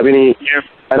have any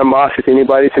animosity to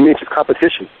anybody. To me, it's just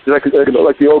competition. It's like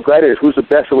the old gladiators. Who's the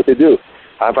best at what they do?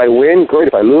 If I win, great.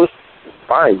 If I lose,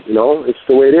 fine. It's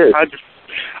the way it is.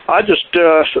 I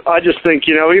just think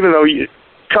even though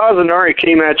Kazanari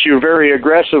came at you very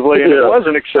aggressively, and it was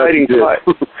an exciting fight.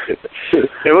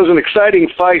 It was an exciting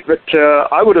fight, but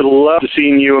I would have loved to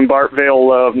seen you and Bart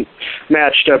Vale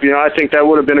matched up. I think that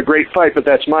would have been a great fight, but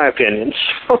that's my opinion.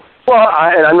 Well,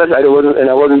 I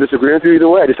wasn't disagreeing with you either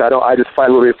way. I just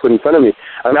find what they put in front of me.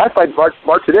 I mean, I fight Bart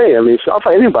today. I mean, so I'll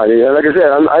fight anybody. Like I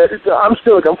said, I'm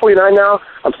 49 now.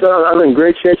 I'm in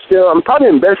great shape still. I'm probably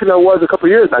in better shape than I was a couple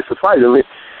of years back, surprisingly.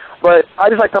 But I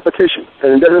just like competition,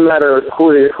 and it doesn't matter who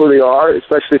they are,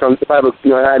 especially if I have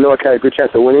I know I got a good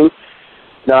chance of winning.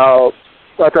 Now,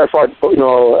 after I fought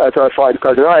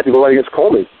Kazanari, I had to go right against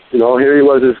Coleman. Here he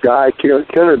was, this guy killing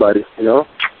everybody.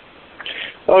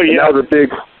 Oh yeah, and that was a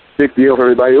big big deal for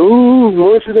everybody. Ooh,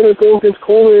 Maurice is going to go against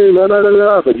Coleman, blah, blah, blah,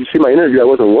 blah. But you see my interview, I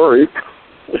wasn't worried.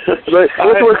 But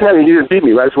what's the worst thing you just beat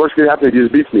me, right? It's the worst thing that happened, you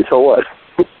just beat me, so what?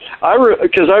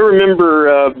 Because I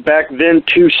remember back then,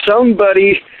 too,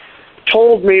 somebody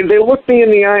told me, they looked me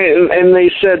in the eye and they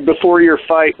said before your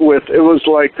fight with, it was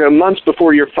like months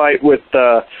before your fight with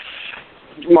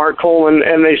Mark Coleman,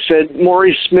 and they said,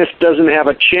 Maurice Smith doesn't have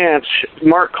a chance.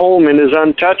 Mark Coleman is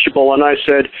untouchable. And I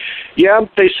said, yeah,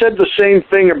 they said the same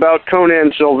thing about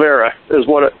Conan Silveira, is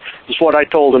what I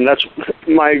told him. That's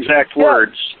my exact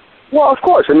words. Well, of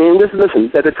course. I mean, listen,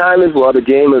 at the time as well, the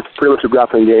game is pretty much a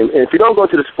grappling game. And if you don't go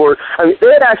to the sport, I mean,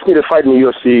 they had asked me to fight in the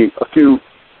UFC a few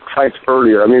fights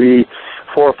earlier, maybe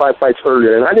 4 or 5 fights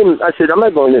earlier. And I said, I'm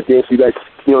not going to this game so you guys,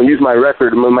 use my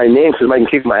record, my name so I can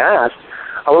kick my ass.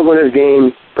 I want to go to this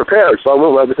game prepared. So I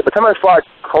went, by the time I fought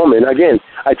Coleman, again,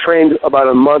 I trained about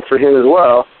a month for him as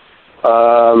well,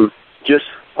 just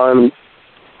on,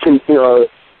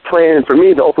 playing for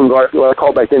me the open guard, what I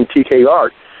call back then TK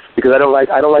guard, because I don't like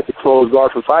the closed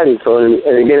guard for fighting. So and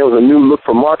again, it was a new look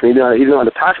for Mark, and he didn't know how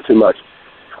to pass it too much.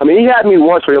 I mean, he had me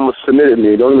once where he almost submitted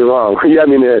me. Don't get me wrong. He had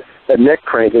me in that neck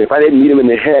crank, and if I didn't meet him in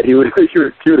the head, he would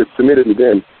have submitted me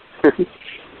then.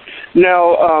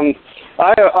 Now,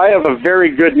 I have a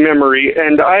very good memory,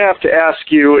 and I have to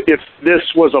ask you if this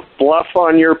was a bluff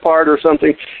on your part or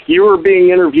something. You were being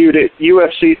interviewed at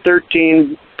UFC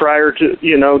 13 prior to,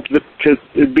 because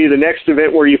it'd be the next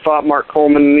event where you fought Mark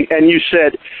Coleman, and you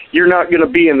said you're not going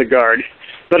to be in the guard.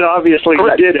 But obviously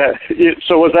Correct. You did.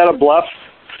 So was that a bluff?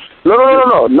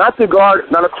 No. Not the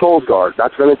guard, not a closed guard.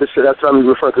 That's what I'm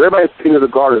referring to. Everybody thinks of the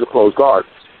guard as a closed guard.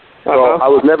 So I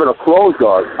was never in a closed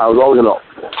guard. I was always in an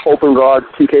open guard,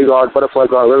 TK guard, butterfly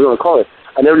guard, whatever you want to call it.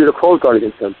 I never did a closed guard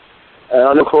against him. And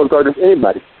I don't closed guard against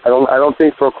anybody. I don't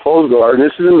think for a closed guard, and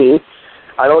this is me,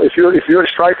 if you're a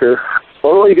striker, the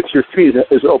only way you get to your feet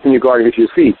is open your guard and get to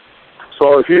your feet.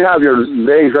 So if you have your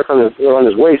legs right on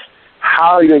his waist,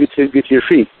 how are you going to get to your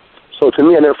feet? So to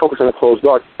me, I never focus on a closed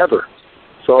guard ever.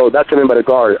 So that's what I mean by the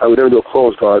guard. I would never do a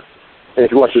closed guard. And if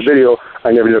you watch the video,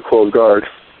 I never did a closed guard.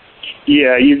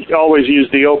 Yeah, you always use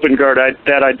the open guard.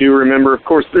 That I do remember. Of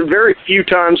course, there are very few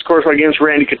times, of course, against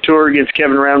Randy Couture, against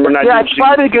Kevin Round. I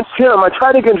tried against him. I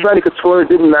tried against Randy Couture. It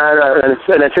didn't matter. And I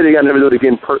said I never do it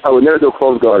again. I would never do a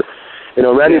closed guard.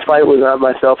 Randy's fight was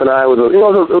myself and I. It was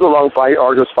a long fight,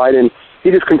 arduous fight, and he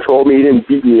just controlled me. He didn't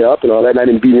beat me up and all that. And I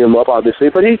didn't beat him up, obviously.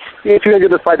 But if you're gonna get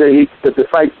the fight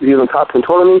he was on top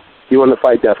controlling me, he won the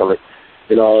fight definitely.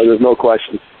 There's no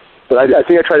question. But I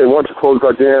think I tried it once to close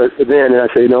guard then, and I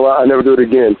said, what? I'll never do it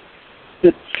again.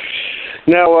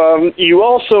 Now, you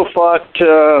also fought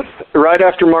right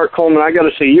after Mark Coleman. I got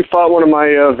to say, you fought one of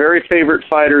my very favorite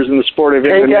fighters in the sport of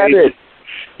MMA.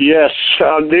 Yes.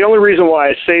 The only reason why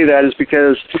I say that is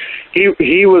because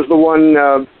he was the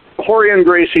one. Rorion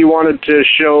Gracie wanted to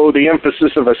show the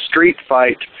emphasis of a street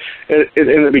fight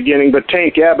in the beginning, but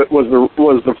Tank Abbott was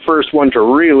the first one to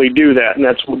really do that, and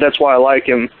that's why I like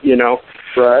him.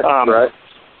 Right.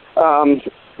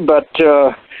 But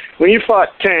when you fought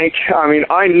Tank,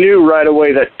 I knew right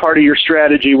away that part of your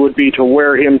strategy would be to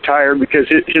wear him tired because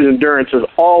his endurance has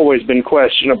always been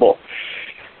questionable.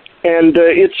 And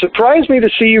it surprised me to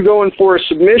see you going for a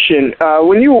submission.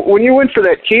 When you went for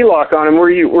that key lock on him,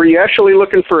 were you actually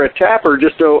looking for a tap or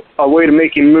just a way to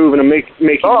make him move and to make him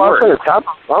work? I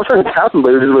was trying to tap him,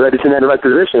 but I just didn't have the right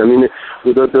position.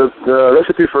 The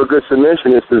recipe for a good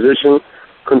submission is position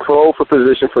control for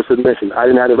position for submission. I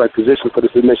didn't have the right position for the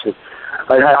submission.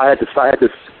 I had the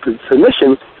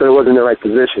submission, so it wasn't the right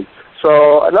position.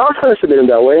 So now I'm trying to submit him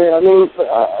that way.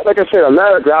 Like I said, I'm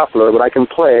not a grappler, but I can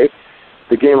play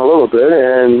the game a little bit,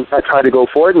 and I tried to go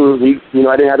for it, and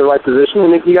I didn't have the right position,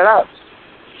 and he got out.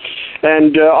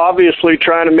 And obviously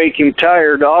trying to make him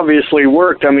tired obviously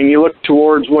worked. You look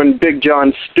towards when Big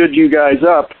John stood you guys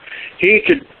up, he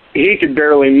could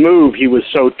barely move. He was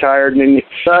so tired. And it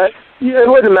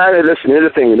wouldn't matter. Listen,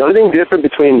 here's the thing. The only thing different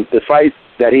between the fight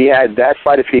that he had, that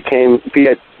fight, if he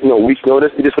had week's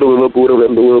notice, he just would have waited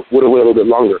a little bit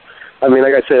longer.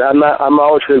 Like I said, I'm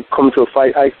always going to come to a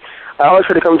fight. I always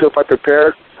try to come to a fight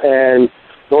prepared, and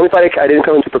the only fight I didn't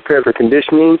come into prepared for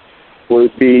conditioning would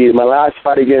be my last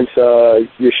fight against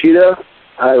Yoshida.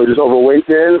 I was just overweight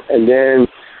then, and then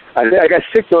I got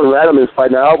sick during the Adams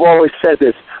fight. Now, I've always said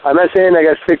this. I'm not saying I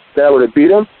got sick that I would have beat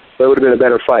him, but it would have been a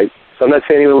better fight. So I'm not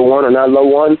saying he would have won or not low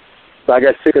one, but I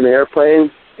got sick in the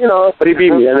airplane, but he beat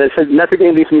me. And I said, not to get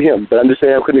anything from him, but I'm just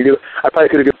saying I probably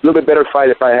could have given a little bit better fight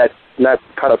if I had not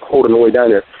caught a cold on the way down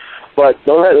there. But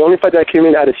the only fight that came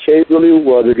in out of shape really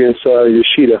was against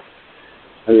Yoshida.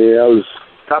 I was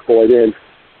top boy then.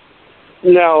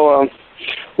 Now,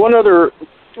 one other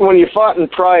when you fought in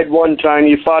Pride one time,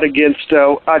 you fought against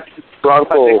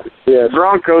Bronco. Yes.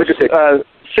 Bronco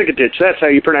Sikotich. That's how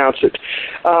you pronounce it.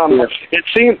 It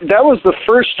seemed that was the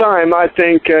first time I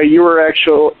think you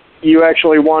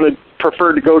actually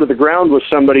preferred to go to the ground with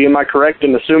somebody. Am I correct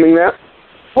in assuming that?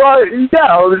 Well,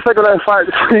 yeah. It's like when I fight.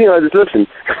 Just listen.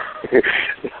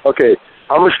 Okay,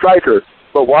 I'm a striker,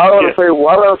 but why would I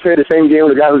play the same game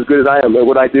with a guy who's good as I am at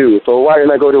what I do? So why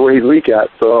didn't I go to where he's weak at?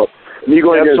 So me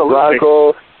going against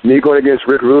Bronco, me going against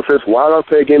Rick Rufus, why don't I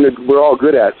play a game that we're all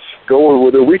good at? Go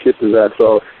where the weakest is at.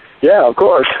 So yeah, of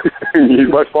course, he's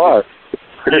by far.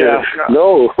 Yeah.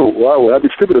 No, wow, that'd be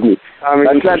stupid of me. I mean,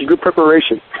 that's not good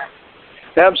preparation.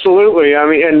 Absolutely. I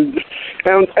mean,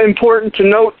 and important to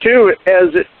note too,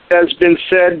 as it has been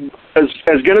said,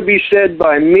 as going to be said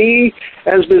by me,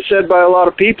 has been said by a lot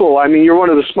of people. I mean, you're one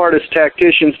of the smartest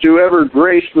tacticians to ever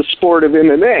grace the sport of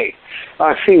MMA.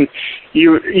 I mean,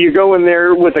 you go in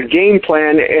there with a game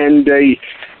plan, and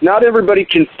not everybody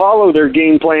can follow their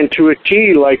game plan to a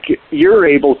T like you're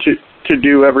able to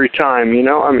do every time, you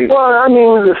know? I mean, well, I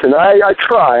mean, listen, I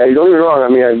try. Don't get me wrong. I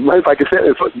mean, if I could say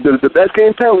the best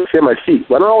game plan would stay on my feet.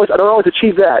 I don't always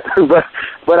achieve that,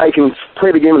 but I can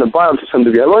play the game in the bottom to some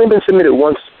degree. I've only been submitted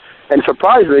once, and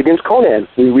surprisingly against Conan.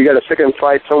 We got a second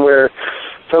fight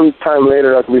sometime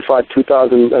later after we fought 96,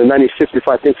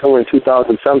 I think somewhere in 2000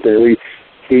 something.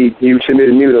 He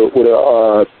submitted me with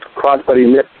a crossbody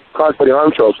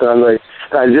arm choke, and I'm like,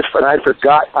 I had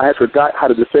forgot how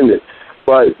to defend it.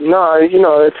 But no,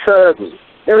 it's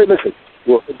listen.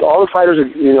 Well, all the fighters are,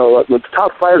 the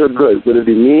top fighters are good. Whether it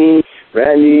be me,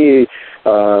 Randy,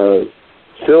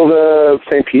 Silva,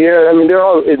 St. Pierre. I mean, they're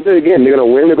gonna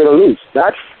win, they're gonna lose.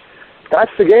 That's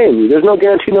the game. There's no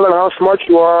guarantee no matter how smart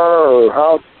you are or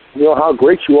how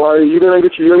great you are. You're gonna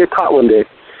get caught one day.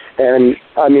 And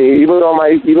I mean, even with all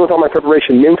my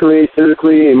preparation mentally,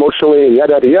 physically, emotionally, and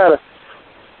yada yada,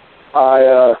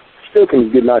 I still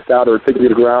can get knocked out or take me to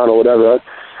the ground or whatever.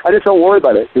 I just don't worry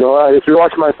about it. If you're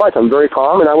watching my fights, I'm very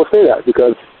calm, and I will say that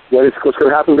because what's going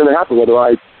to happen is going to happen, whether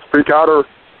I freak out or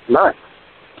not.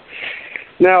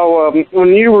 Now, when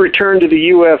you return to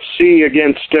the UFC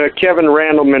against Kevin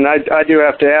Randleman, I do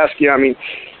have to ask you, I mean,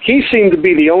 he seemed to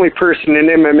be the only person in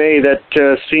MMA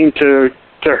that seemed to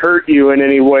hurt you in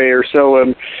any way or so. I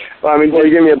mean, he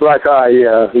gave me a black eye.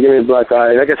 Yeah, he gave me a black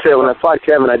eye. Like I said, when I fought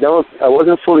Kevin, I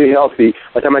wasn't fully healthy.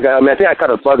 By the time I think I caught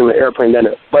a bug in the airplane then.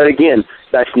 But again,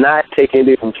 that's not taking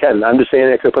anything from Kevin. I'm just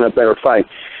saying I could put up a better fight.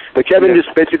 But Kevin just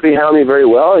basically handled me very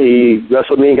well. He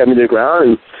wrestled me and got me to the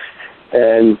ground,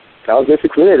 and that was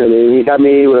basically it. I mean, he got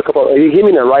me with he hit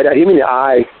me in the right eye. He hit me in the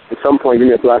eye at some point. He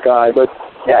gave me a black eye. But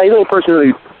yeah, he's the only person who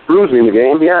really bruised me in the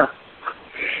game. Yeah.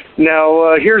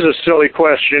 Now, here's a silly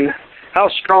question. How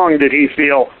strong did he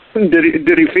feel?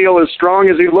 Did he feel as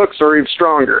strong as he looks, or even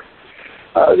stronger?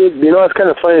 It's kind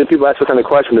of funny that people ask that kind of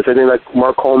question. They say things like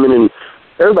Mark Coleman, and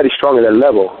everybody's strong at that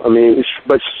level. I mean,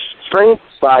 but strength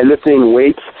by lifting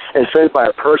weights and strength by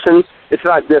a person, it's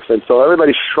not different. So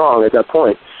everybody's strong at that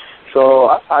point.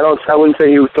 So I wouldn't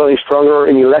say he was feeling stronger or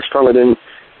any less stronger than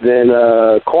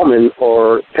Coleman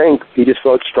or Tank. He just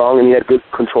felt strong, and he had good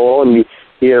control, and he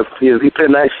played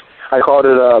a nice, I called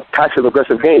it a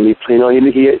passive-aggressive game.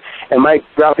 And my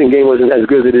grappling game wasn't as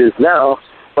good as it is now.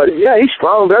 But, yeah, he's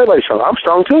strong. Everybody's strong. I'm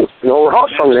strong, too. We're all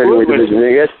strong in the heavyweight division,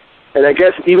 I guess. And I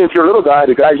guess even if you're a little guy,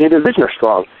 the guys in your division are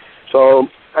strong. So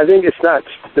I think it's not,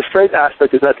 the strength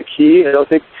aspect is not the key. I don't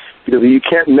think, because you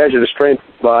can't measure the strength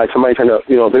by somebody trying to,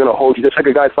 they're going to hold you. Just like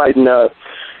a guy fighting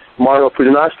Mario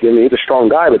Pudzianowski. I mean, he's a strong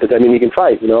guy, but that doesn't mean he can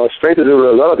fight. Strength is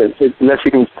irrelevant unless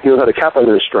he knows how to capitalize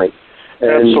on his strength.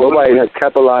 And nobody has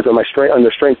capitalized on on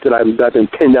the strength that I've been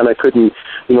pinned down. I couldn't,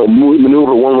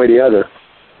 maneuver one way or the other.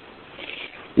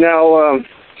 Now,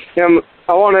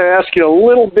 I want to ask you a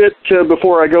little bit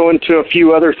before I go into a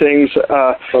few other things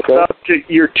about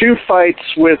your two fights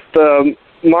with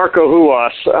Marco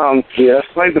Ruas. Yes.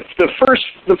 Like the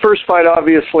first fight,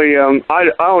 obviously,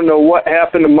 I don't know what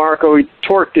happened to Marco. He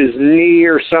torqued his knee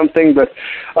or something, but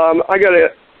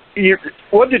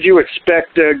what did you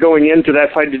expect going into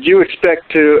that fight? Did you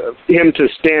expect him to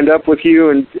stand up with you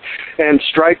and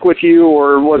strike with you,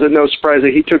 or was it no surprise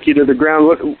that he took you to the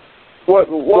ground? Well,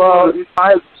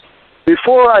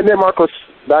 before I met Marcos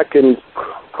back in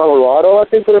Colorado, I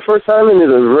think for the first time, and he's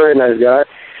a very nice guy.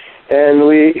 And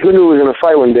who knew we were going to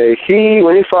fight one day?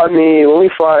 When we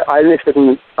fought, I didn't expect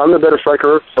him. I'm the better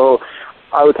striker, so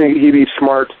I would think he'd be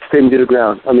smart to stay me to the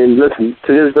ground. I mean, listen,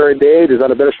 to this very day, there's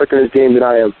not a better striker in this game than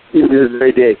I am, even to this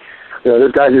very day.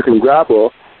 There's guys who can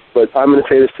grapple, but I'm going to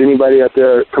say this to anybody out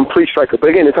there, complete striker. But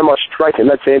again, it's talking about striking. I'm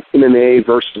not saying MMA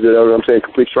versus whatever. I'm saying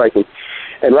complete striking.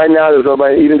 And right now, there's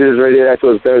nobody, even to this very day, I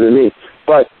feel is better than me.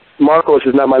 But Marcos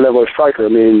is not my level of striker. I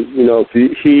mean, you know,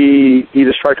 he's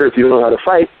a striker if you don't know how to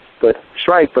fight, but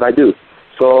I do.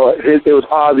 So it was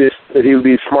obvious that he would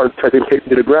be smart to take me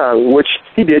to the ground, which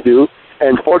he did do.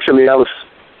 And fortunately, I was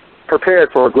prepared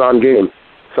for a ground game,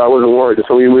 so I wasn't worried.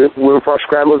 So we went for our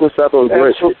scrambles and stuff. It was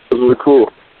great. It was really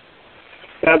cool.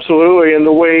 Absolutely, and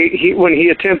the way when he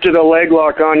attempted a leg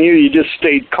lock on you, you just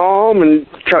stayed calm and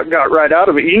got right out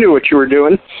of it. You knew what you were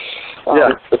doing.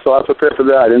 Yeah, so I was prepared for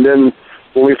that. And then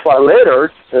when we fought later,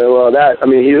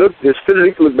 his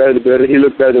physique looked better. He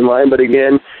looked better than mine, but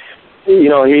again, you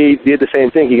know, he did the same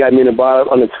thing. He got me in the bottom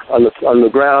on the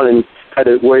ground and tried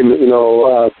to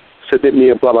submit me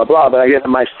and blah blah blah. But again,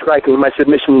 my striking, my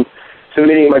submitting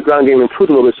my ground game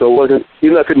improved a little bit. So it wasn't,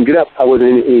 even though I couldn't get up, I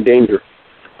wasn't in any danger.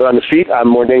 But on the feet, I'm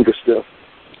more dangerous still.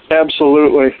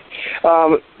 Absolutely.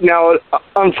 Now,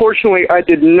 unfortunately, I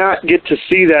did not get to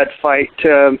see that fight.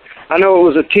 I know it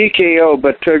was a TKO,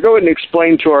 but go ahead and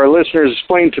explain to our listeners,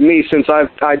 explain to me, since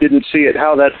I didn't see it,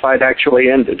 how that fight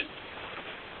actually ended.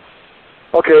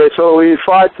 Okay, so we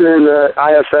fought in the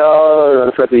IFL,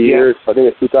 I forgot the years, I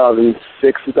think it's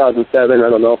 2006, 2007, I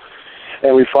don't know.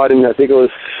 And we fought in, I think it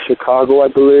was Chicago, I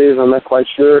believe, I'm not quite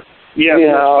sure. Yeah.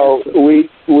 Anyhow, we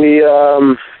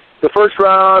the first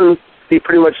round, he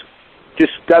pretty much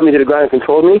just got me to the ground and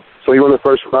controlled me, so he won the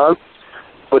first round.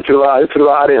 But to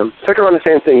him. Second round, the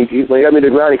same thing. When he got me to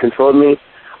the ground, he controlled me.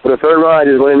 But the third round,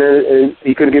 I just went in there, and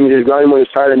he couldn't get me to the ground anymore. He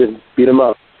was tired, and just beat him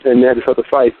up. And they had to start the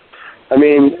fight. I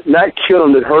mean, not kill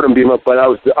him, that hurt him, beat him up, but I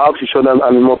was obviously showing him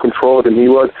I'm in more control than he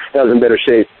was, and I was in better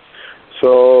shape.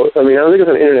 So, I mean, I don't think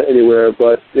it's on the internet anywhere,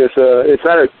 but it's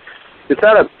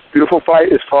not a beautiful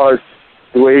fight as far as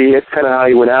the way kind of how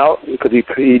he went out, because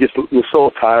he just was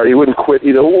so tired. He wouldn't quit.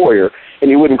 He's a warrior,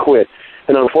 and he wouldn't quit.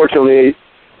 And unfortunately,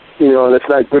 you know, that's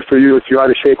not good for you if you're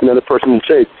out of shape and another person's in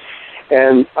shape.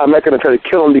 And I'm not going to try to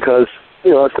kill him because,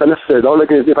 you know, it's not necessary.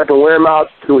 If I can wear him out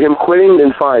through him quitting,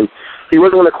 then fine. He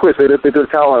wasn't going to quit. They threw a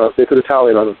towel on him. They threw a towel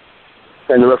in on him,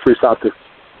 and the referee stopped it.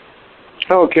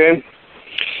 Okay.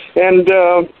 And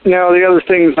now the other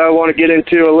things I want to get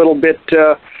into a little bit.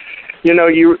 You know,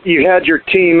 you had your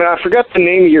team. I forgot the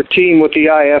name of your team with the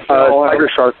IFL. Tiger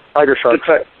Sharks.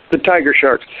 The Tiger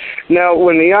Sharks. Now,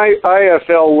 when the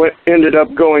IFL ended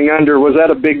up going under, was that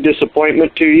a big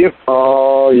disappointment to you?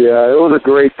 Oh, yeah. It was a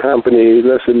great company.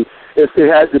 Listen, it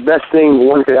had the best thing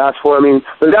one could ask for. I mean,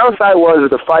 the downside was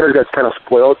that the fighters got kind of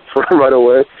spoiled for right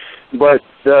away. But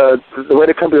the way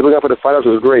the company was looking out for the fighters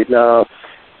was great. Now,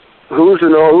 who's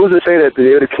to say that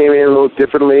they would have came in a little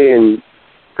differently and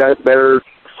got better,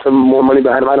 some more money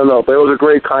behind them? I don't know. But it was a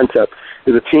great concept.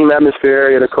 There's a team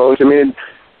atmosphere, you had a coach. I mean,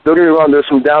 don't get me wrong, there's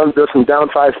some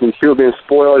downsides from people being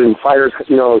spoiled and fighters,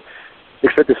 you know,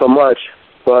 expecting so much.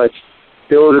 But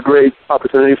it was a great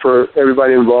opportunity for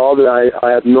everybody involved, and I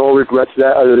have no regrets to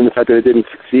that other than the fact that it didn't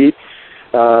succeed.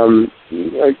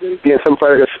 Again, some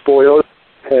fighters got spoiled,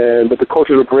 but the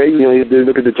coaches were great. You know, you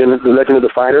look at the legend of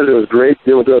the fighters. It was great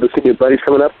dealing with the other senior buddies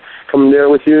coming there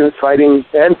with you, fighting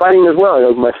as well. You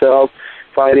know, myself,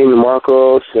 fighting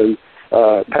Marcos and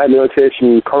Pat Miletich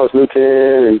and Carlos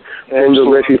Newton and Angel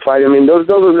Gracie fighting. I mean, those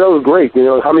were great. You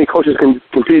know, how many coaches can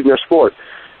compete in their sport?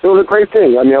 It was a great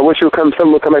thing. I mean, I wish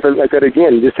someone would come back like that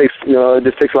again. It just takes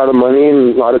a lot of money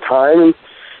and a lot of time,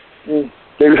 and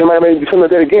maybe somebody may do something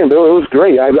like that again. But it was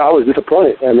great. I was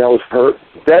disappointed. I mean, I was hurt.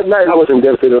 That night I wasn't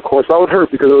devastated, of course, but I was hurt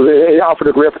because it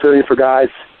offered a great opportunity for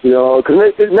guys. You know,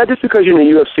 because not just because you're in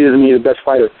the UFC doesn't mean you're the best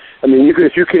fighter. I mean,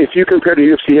 if you compare the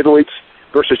UFC heavyweights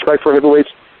versus Strikeforce heavyweights,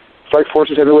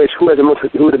 Strikeforce's heavyweights, who are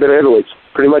the better heavyweights?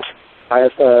 Pretty much,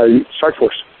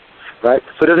 Strikeforce, right?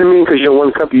 So it doesn't mean because you're in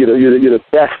one company you're the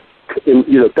best.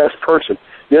 You're the best person.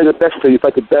 You're the best until you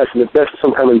fight the best, and the best is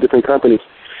sometimes in different companies.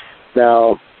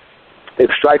 Now,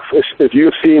 if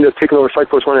UFC ends up taking over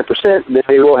Strikeforce 100%, then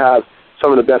they will have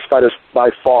some of the best fighters by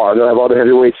far. They'll have all the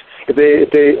heavyweights. If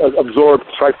they absorb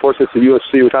Strikeforce into the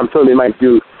UFC, which I'm telling they might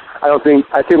do, I think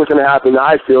what's going to happen,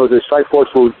 I feel, is that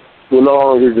Strikeforce will no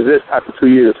longer exist after 2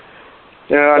 years.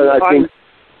 Yeah,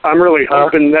 I'm really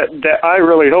hoping that I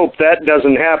really hope that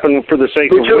doesn't happen for the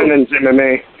sake of women's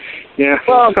MMA. Yeah.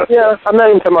 Well, yeah, I'm not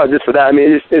even talking about just for that. I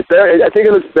mean, it's better. I think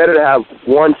it looks better to have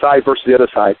one side versus the other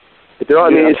side. I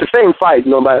mean, it's the same fight.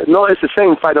 It's the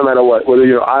same fight no matter what. Whether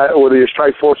you're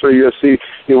Strikeforce or UFC,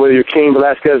 whether you're Cain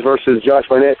Velasquez versus Josh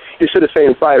Barnett, you're still the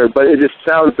same fighter. But it just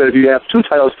sounds better if you have two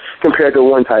titles compared to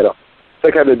one title. It's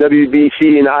like having the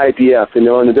WBC and the IBF, and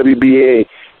the WBA.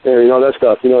 And all that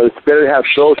stuff. It's better to have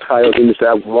those titles than just to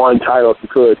have one title if you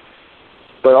could.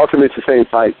 But ultimately, it's the same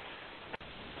fight.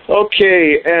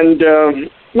 Okay, and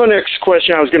My next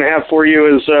question I was going to have for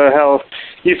you is how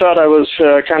you thought I was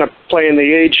kind of playing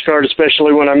the age card,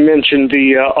 especially when I mentioned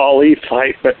the Ali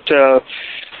fight. But do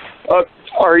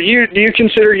you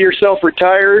consider yourself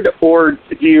retired, or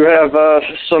do you have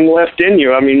some left in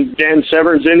you? I mean, Dan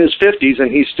Severn's in his 50s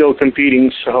and he's still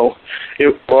competing. So,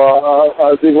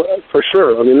 I think for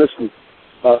sure. I mean, listen.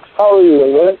 How are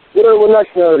you? What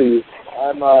nationality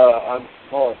are you? I'm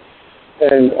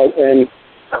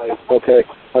okay.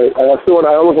 I still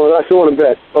want to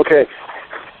bet. Okay.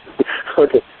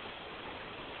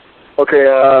 Okay.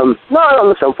 No,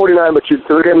 listen. I'm 49, but to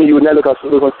look at me, you would not look as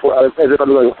if I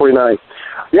look like 49.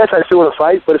 Yes, I still want to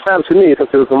fight, but it's not up to me. It's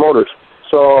up to the promoters.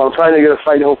 So I'm trying to get a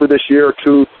fight hopefully this year or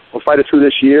two. I'll fight or two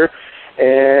this year,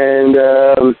 and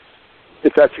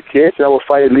if that's the case, then I will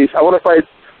fight at least. I want to fight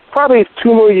probably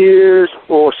 2 more years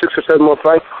or 6 or 7 more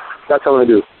fights. That's what I'm going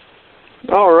to do.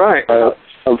 All right.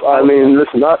 I mean,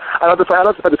 listen, I don't have to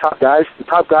fight the top guys. The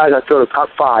top guys, I feel the top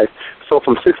 5. So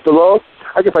from 6 below,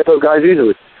 I can fight those guys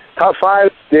easily. Top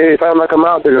 5, if I don't knock them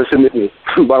out, they're going to submit me.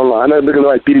 Bottom line. I know they're going to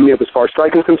like beating me up as far as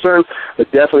striking is concerned, but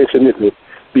definitely submit me.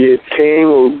 Be it King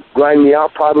will grind me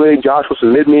out probably. Josh will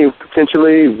submit me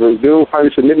potentially. Verdun will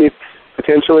probably submit me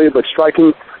potentially. But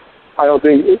striking, I'm not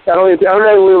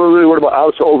really worried about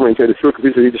outs or over and tell you the truth,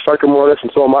 because he's a striker more or less,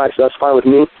 and so am I, so that's fine with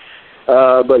me.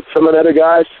 But some of the other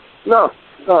guys, no,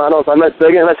 I don't. I'm not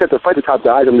saying to fight the top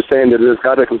guys. I'm just saying that there's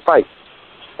guys that can fight.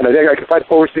 And I think I can fight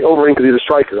Overeem because he's a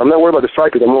striker. I'm not worried about the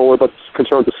strikers. I'm more worried about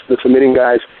concerned with the submitting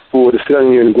guys who will just sit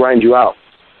on you and grind you out.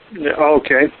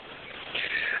 Okay.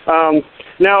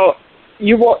 Now,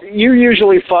 you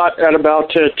usually fought at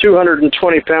about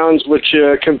 220 pounds, which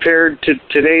compared to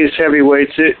today's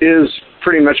heavyweights, it is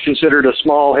pretty much considered a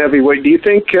small heavyweight. Do you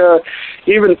think,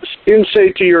 even in,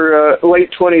 say, to your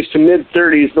late 20s to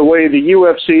mid-30s, the way the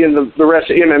UFC and the rest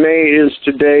of MMA is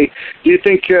today, do you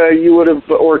think you would have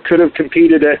or could have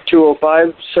competed at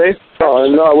 205, say?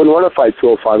 No, I wouldn't want to fight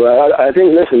 205. I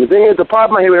think, listen, the thing is, the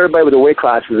problem I have with everybody with the weight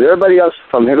classes, everybody else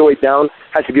from heavyweight down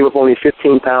has to give up only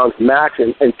 15 pounds max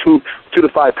and 2 to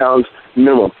 5 pounds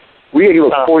minimum. We give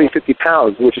up 40, 50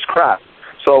 pounds, which is crap.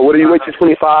 So whether you weigh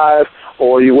 225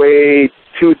 or you weigh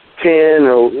 210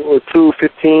 or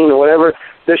 215 or whatever,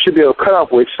 there should be a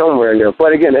cutoff weight somewhere in there.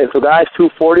 But again, if a guy's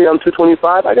 240, I'm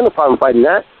 225, I got no problem fighting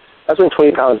that. That's only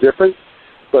 20 pounds different.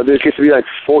 But there gets to be like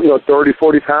 30,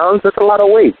 40 pounds. That's a lot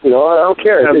of weight. I don't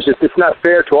care. It's not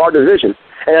fair to our division.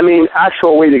 And I mean,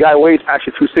 actual weight, the guy weighs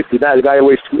actually 260. Now the guy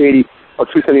weighs 280 or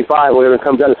 275, whatever, it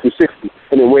comes down to 260,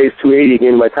 and then weighs 280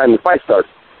 again by the time the fight starts.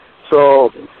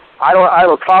 So I have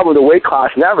a problem with the weight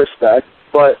class in that respect,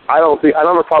 but I don't have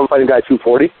a problem fighting a guy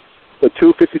 240. But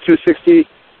 250, 260,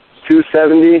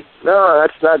 270, no,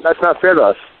 that's not fair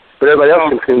to us. But everybody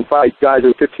else can fight guys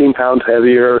who are 15 pounds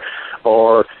heavier,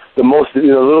 or the most, the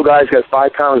little guys get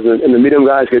 5 pounds, and the medium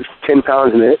guys get 10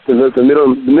 pounds, and the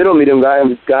middle medium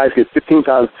guys get 15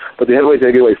 pounds, but the heavyweights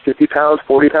they get away 50 pounds,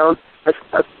 40 pounds. That's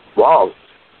wrong.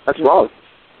 That's wrong.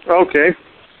 Okay.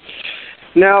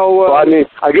 Now, well, I mean,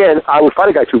 again, I would fight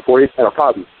a guy 240, and a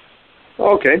problem.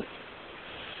 Okay.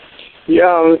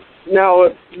 Yeah. Now,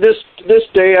 this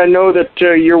day, I know that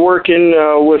you're working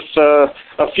with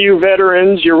a few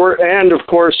veterans. And of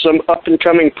course some up and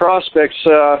coming prospects.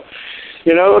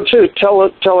 To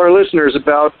tell our listeners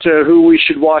about who we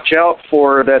should watch out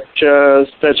for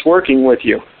that's working with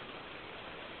you.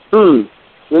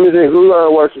 Let me think. Who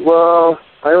works? Well,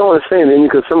 I don't want to say anything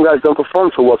because some guys don't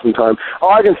perform so well sometimes.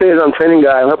 All I can say is I'm training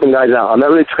guys. I'm helping guys out. I'm not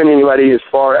really training anybody as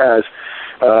far as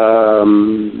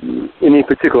any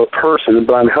particular person,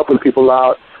 but I'm helping people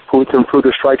out who to improve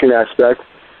their striking aspect.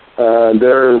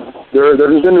 They're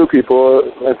new people.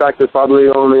 In fact, there's probably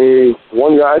only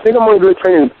one guy. I think I'm only really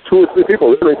training 2 or 3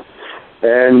 people, really.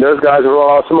 And those guys are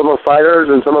all, some of them are fighters,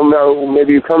 and some of them are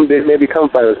maybe become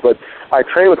fighters. But I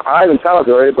trained with Ivan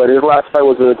Salazar, but his last fight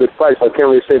wasn't a good fight, so I can't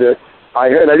really say that. I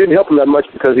didn't help him that much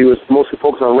because he was mostly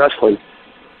focused on wrestling.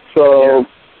 So,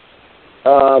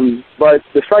 but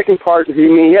the striking part,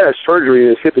 he had a surgery,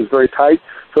 his hip is very tight,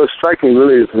 so striking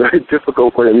really is very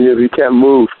difficult for him. He can't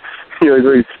move. He's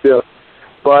very stiff.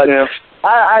 But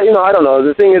I don't know.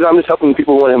 The thing is, I'm just helping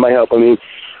people who want my help. I mean,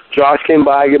 Josh came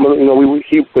by, but he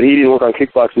didn't work on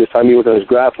kickboxing this time. He worked on his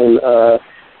grappling.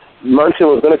 Munson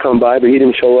was going to come by, but he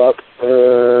didn't show up.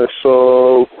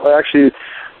 So what's his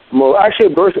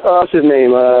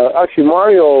name?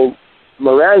 Mario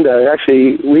Miranda.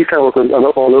 Actually, we kind of work on him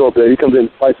a little bit. He comes in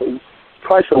twice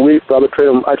a week, but I'm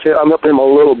helping him a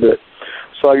little bit.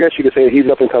 So I guess you could say he's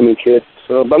an up-and-coming kid.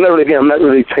 So, but I'm not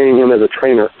really training him as a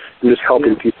trainer. I'm just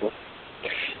helping people.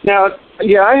 Now,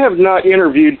 Yeah, I have not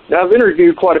interviewed. I've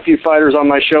interviewed quite a few fighters on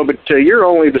my show, but you're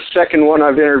only the second one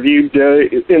I've interviewed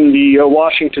in the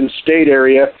Washington State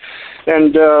area.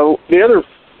 And the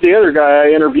other guy I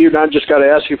interviewed, I just got to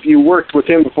ask if you worked with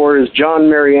him before, is John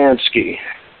Mariansky,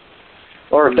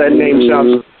 or if that name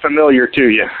sounds familiar to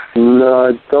you. No,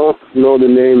 I don't know the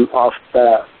name off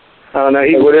that. No,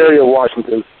 what area of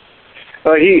Washington?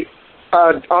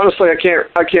 Honestly, I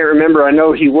can't remember. I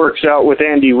know he works out with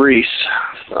Andy Reese.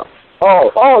 So.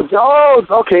 Oh,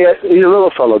 okay. He's a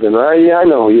little fellow then, right? Yeah, I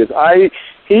know he is.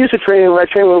 He used to train. When I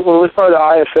trained when we was part of the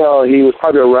IFL, he was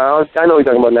probably around. I know what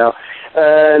you're talking about now.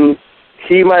 And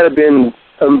he might have been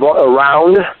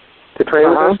around to train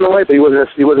with us in a way, but he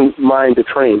wasn't mine to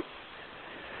train.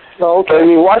 Oh, okay. I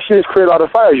mean, Washington's created a lot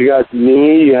of fighters. You got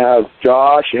me, you have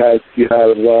Josh, you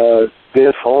have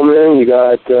Vince Holman, you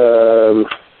got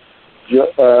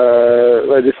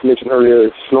I just mentioned earlier,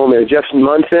 Snowman, Jeff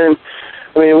Munson.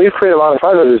 I mean, we've created a lot of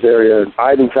fighters in this area.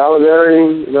 Ivan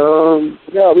Salaberry,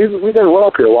 yeah, we've done well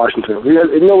up here in Washington.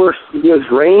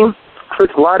 There's rain,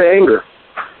 creates a lot of anger.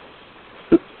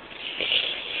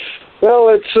 Well,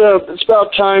 it's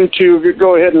about time to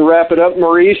go ahead and wrap it up,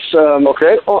 Maurice.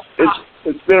 Okay.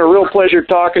 It's been a real pleasure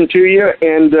talking to you,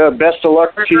 and best of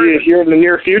luck to you here in the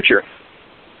near future.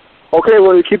 Okay,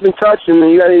 well, you keep in touch, and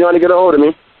you want to get a hold of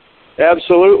me.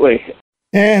 Absolutely.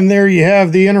 And there you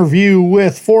have the interview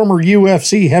with former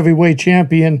UFC heavyweight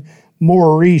champion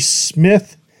Maurice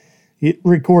Smith. It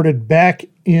recorded back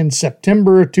in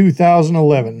September of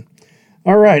 2011.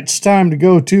 All right, it's time to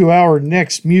go to our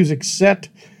next music set.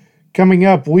 Coming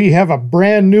up, we have a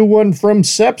brand new one from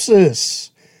Sepsis,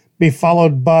 be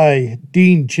followed by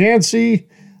Dean Chancey,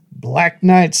 Black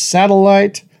Knight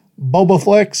Satellite,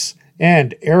 Bobaflex,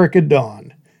 and Erica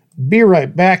Dawn. Be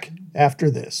right back after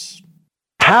this.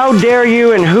 How dare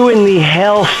you, and who in the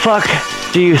hell fuck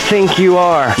do you think you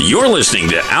are? You're listening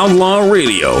to Outlaw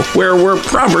Radio, where we're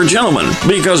proper gentlemen,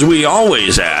 because we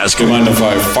always ask, "Do you mind if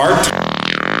I fart?"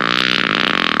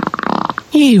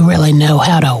 You really know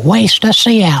how to waste a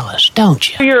Cialis, don't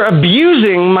you? You're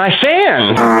abusing my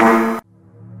fan.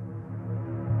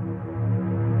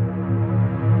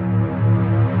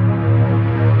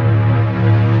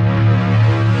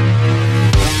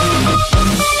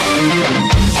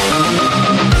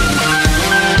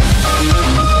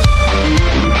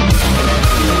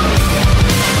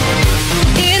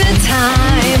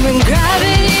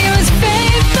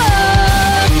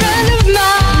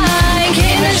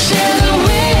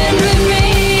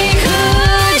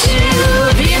 Could you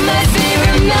be my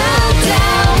favorite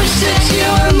meltdown?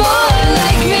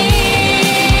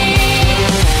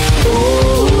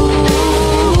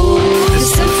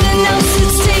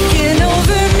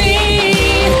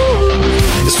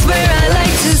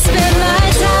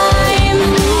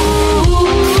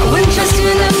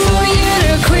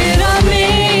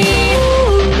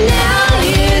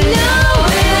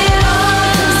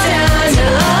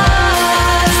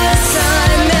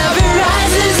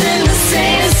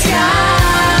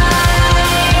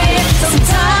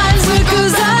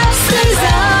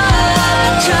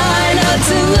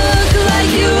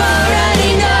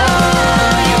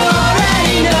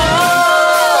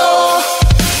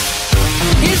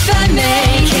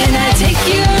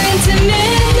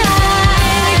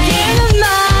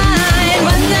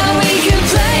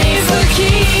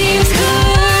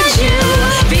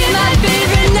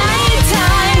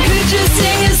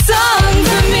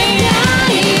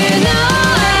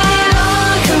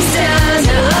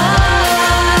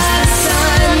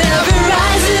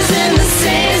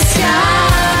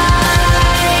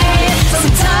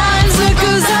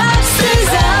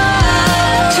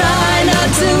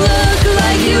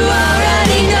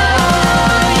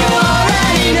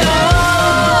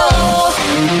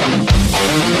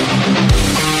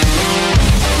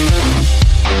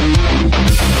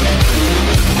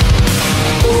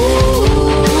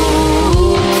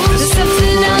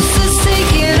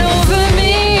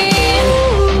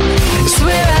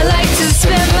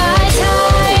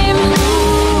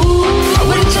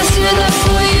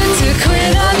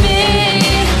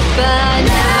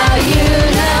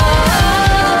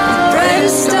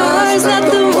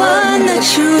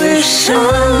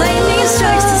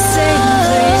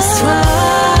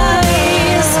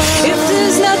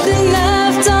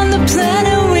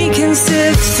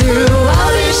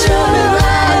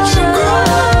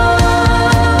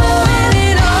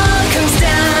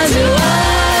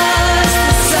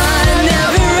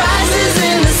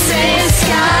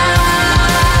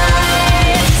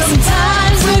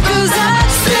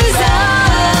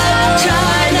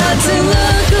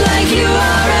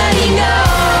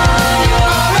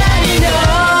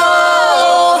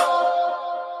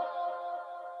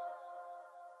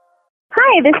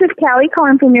 Hi, this is Kelly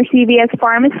calling from your CVS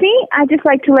pharmacy. I'd just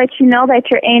like to let you know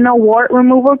that your anal wart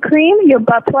removal cream, your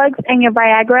butt plugs, and your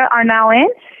Viagra are now in.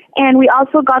 And we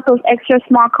also got those extra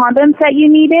small condoms that you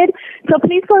needed. So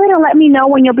please go ahead and let me know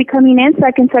when you'll be coming in so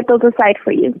I can set those aside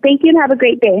for you. Thank you and have a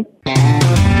great day.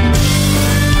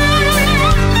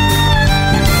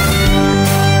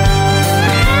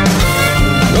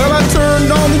 Well, I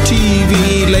turned on the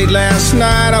TV late last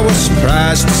night. I was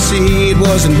surprised to see it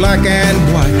wasn't black and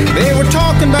white. They were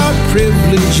talking about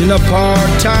privilege and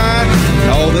apartheid, and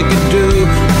all they could do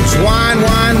was whine,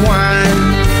 whine, whine.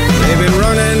 They've been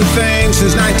running things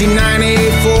since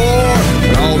 1994,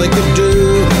 and all they could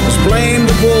do was blame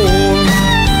the war.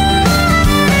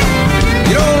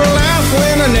 You don't laugh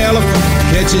when an elephant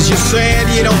catches your sand.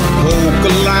 You don't poke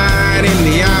a lion in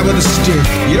the eye with a stick.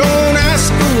 You don't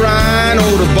ask a rhino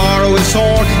to borrow his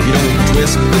horn. You don't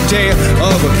twist the tail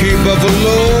of a Cape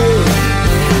Buffalo,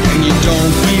 and you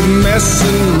don't keep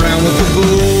messing around with the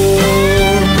bull.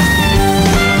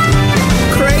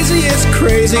 Crazy is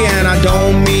crazy, and I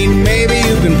don't mean maybe.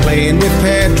 You've been playing with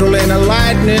petrol in a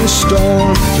lightning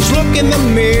storm. Just look in the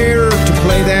mirror to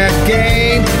play that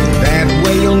game. That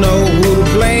way you'll know who to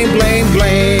blame, blame,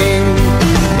 blame.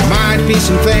 There might be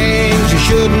some things you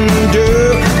shouldn't do.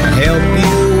 I'll help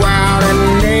you out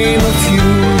and name a few.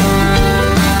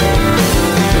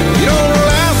 You don't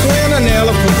laugh when an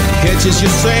elephant catches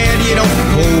your sand. You don't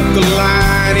poke a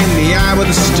lion in the eye with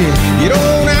a stick. You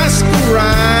don't ask a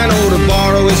rhino to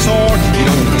borrow his horn. You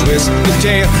don't twist the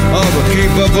tail of a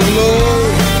Cape Buffalo,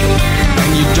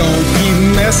 and you don't keep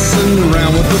messing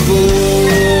around with the bull.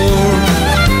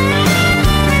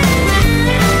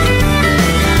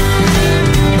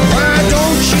 Why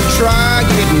don't you try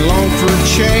getting long for a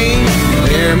change?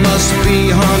 There must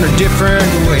be 100 different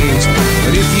ways,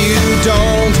 but if you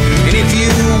don't, and if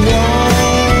you won't,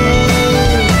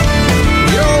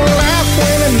 you don't laugh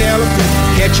when an elephant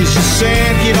catches your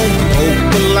sand. You don't poke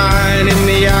the lion in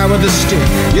the eye with a stick.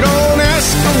 You don't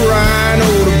ask a rhino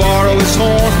to borrow his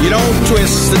horn. You don't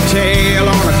twist the tail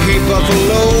on a Cape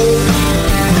Buffalo,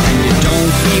 and you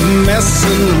don't keep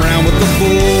messing around with the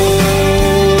bull,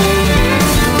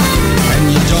 and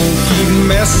you don't keep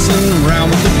messing around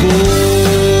with the bull.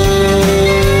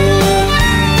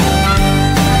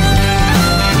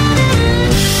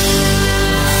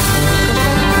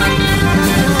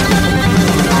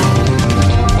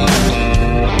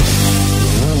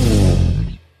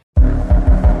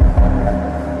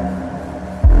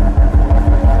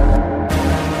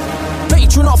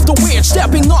 Off the weird,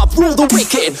 stepping up, rule the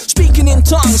wicked, speaking in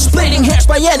tongues, splitting hairs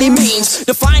by any means,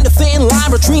 define the thin line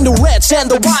between the reds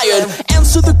and the wired,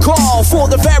 answer the call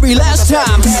for the very last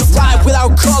time, live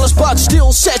without colors but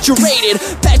still saturated,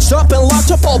 patched up and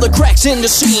locked up all the cracks in the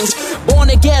seams, born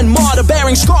again, martyr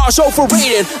bearing scars,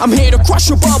 overrated. I'm here to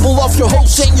crush your bubble of your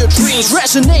hopes and your dreams,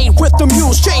 resonate with the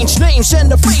muse, change names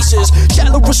and the faces,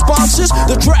 shallow responses,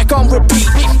 the track on repeat,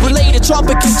 related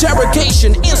topic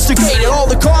interrogation, instigated,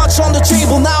 all the cards on the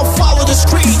table now follow the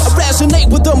street. I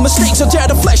resonate with the mistakes, I tear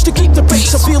the flesh to keep the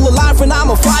pace. I feel alive when I'm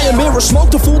on fire, mirror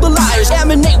smoke to fool the liars.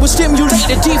 Emanate with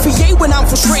stimulated, deviate when I'm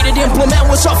frustrated, implement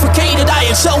when suffocated. I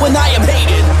excel when I am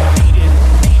hated.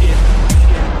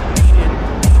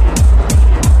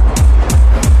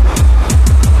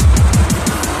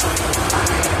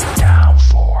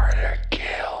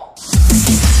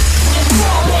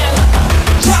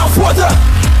 For the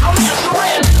I'm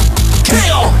answering,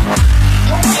 kill.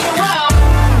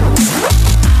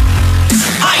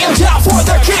 I am down for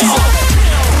the kill.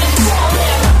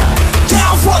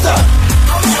 Down for the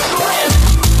I'm answering,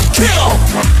 kill.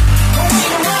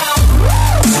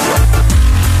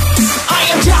 I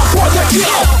am down for the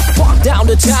kill. Walk down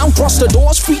the town, cross the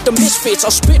doors, feed the misfits. I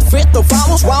spit fit the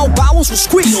vowels while vowels will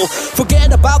squeal.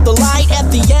 Forget about the light at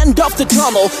the end of the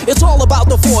tunnel. It's all about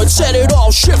the void, set it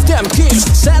all, shift them gears.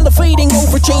 Salivating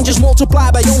over changes, multiply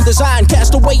by own design.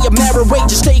 Cast away your merit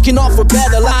wages, taking off for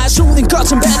better lies. Soothing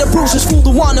cuts and better bruises, fool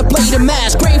the one to play the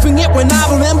mask. Craving it when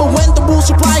I remember when the rules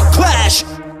supply clash.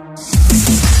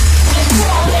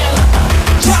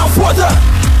 Down for the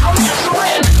I'm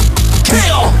answering,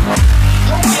 kill.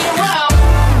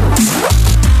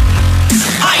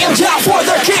 I am down for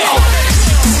the kill.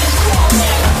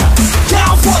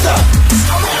 Down for the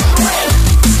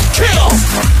kill.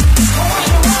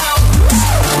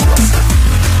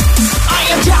 I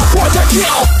am down for the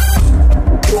kill.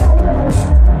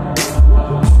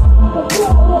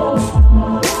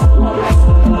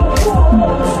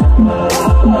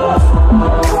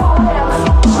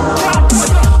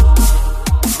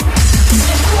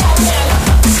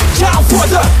 Down for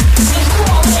the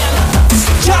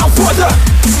down for the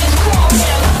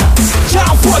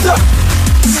down for the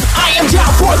I am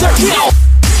down for the kill.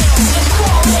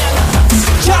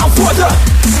 Down for the.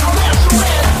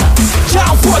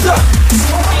 Down for the.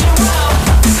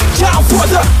 Down for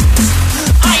the.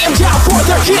 I am down for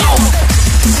the kill.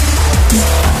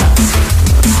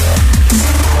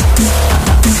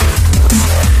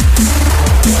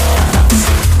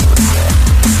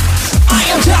 I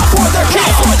am down for the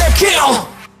kill. For the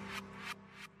kill.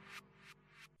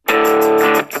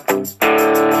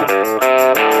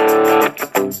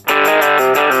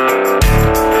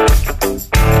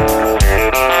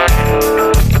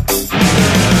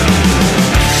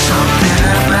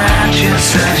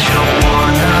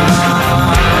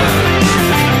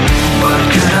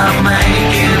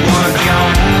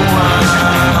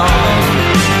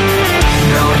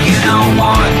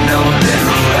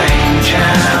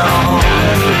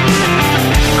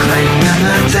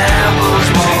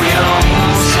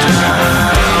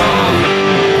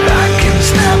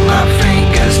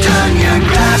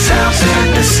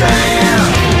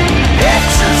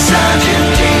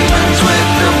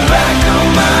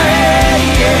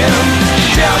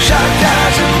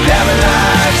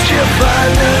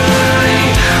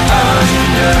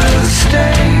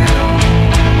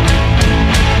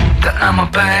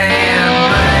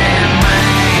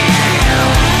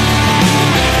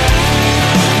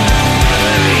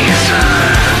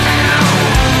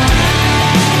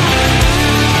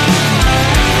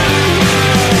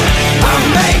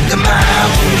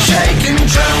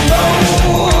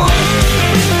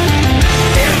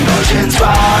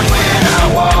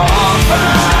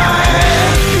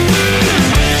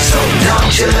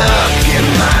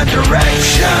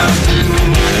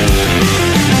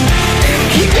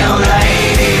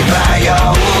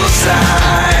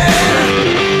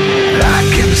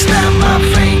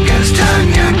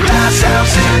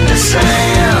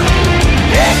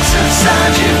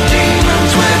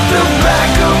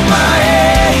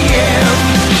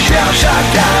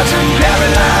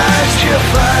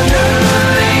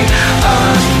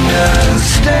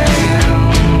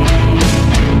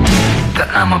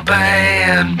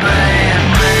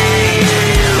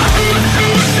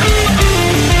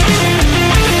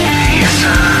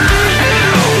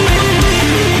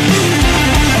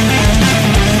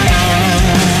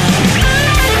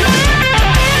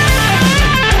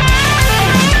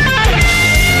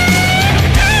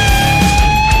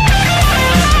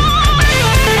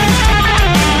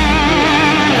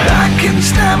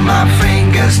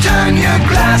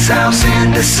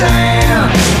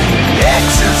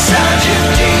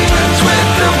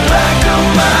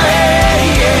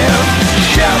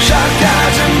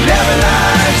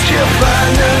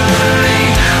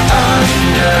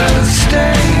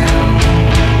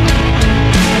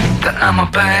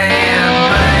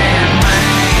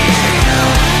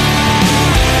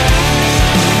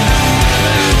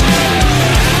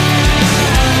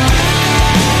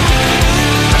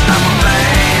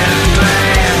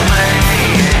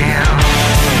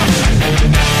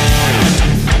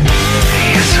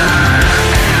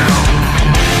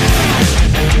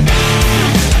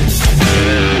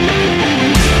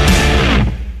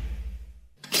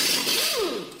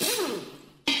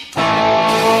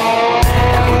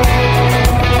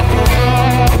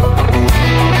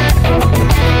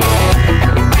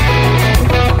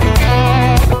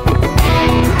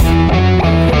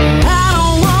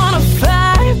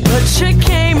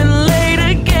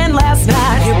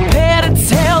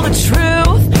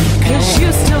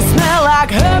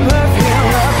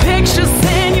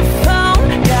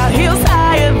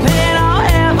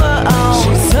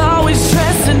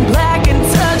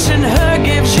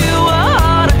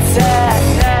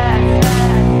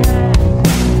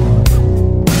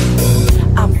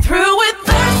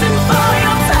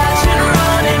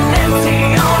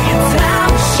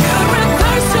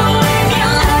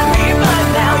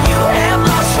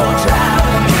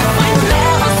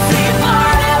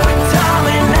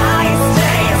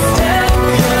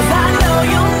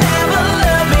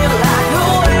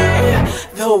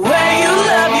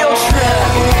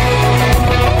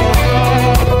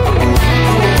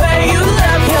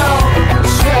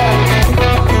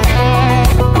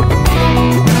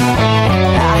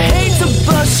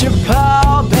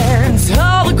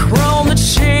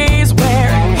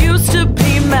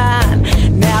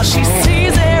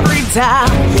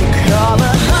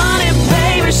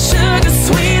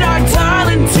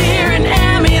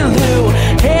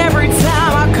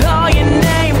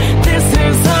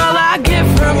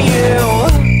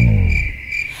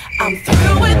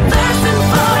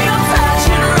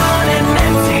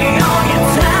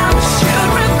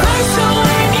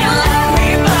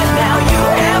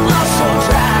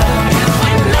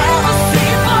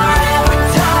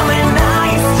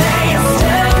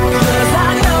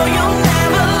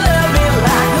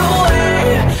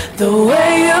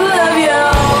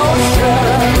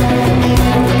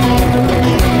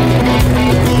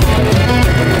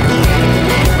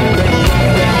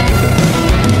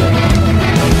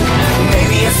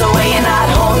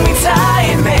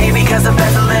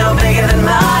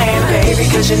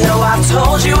 I've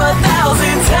told you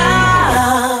 1,000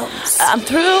 times. I'm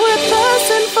through with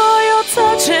thirsting for your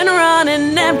touch and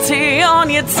running empty on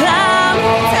your time.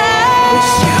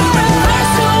 Wish you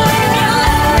reversed the way you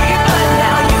left me, but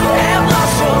now you have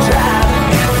lost your drive.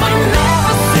 If we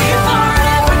never see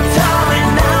forever, darling,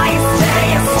 now you stay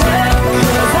a step.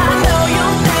 'Cause I know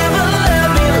you'll never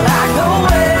love me like the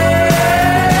way.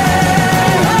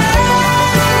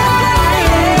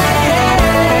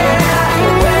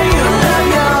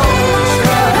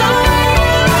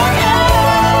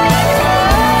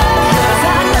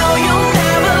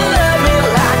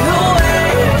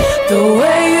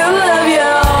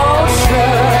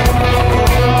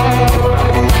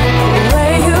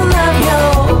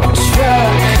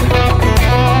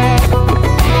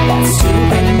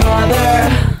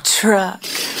 Truck.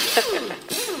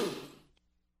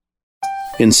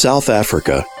 In South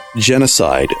Africa,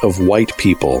 genocide of white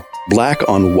people, black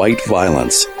on white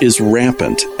violence, is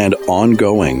rampant and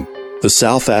ongoing. The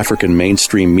South African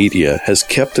mainstream media has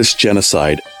kept this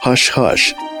genocide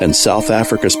hush-hush, and South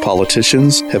Africa's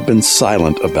politicians have been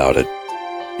silent about it.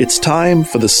 It's time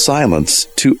for the silence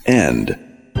to end.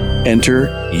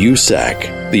 Enter USAC,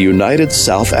 the United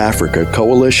South Africa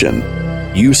Coalition.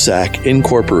 USAC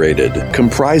Incorporated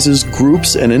comprises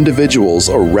groups and individuals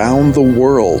around the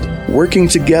world working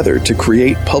together to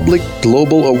create public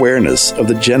global awareness of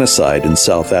the genocide in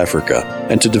South Africa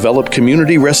and to develop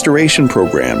community restoration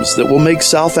programs that will make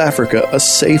South Africa a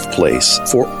safe place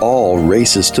for all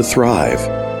races to thrive.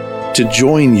 To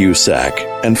join USAC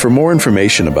and for more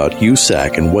information about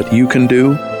USAC and what you can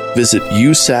do, visit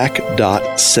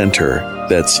usac.center.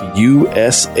 That's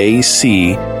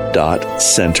USAC.center.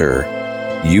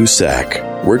 USAC,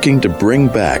 working to bring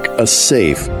back a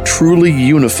safe, truly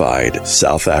unified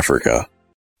South Africa.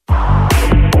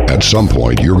 At some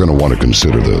point, you're going to want to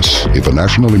consider this. If a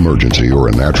national emergency or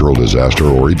a natural disaster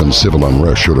or even civil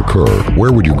unrest should occur,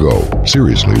 where would you go?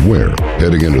 Seriously, where?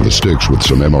 Heading into the sticks with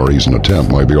some MREs in a tent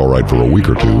might be all right for a week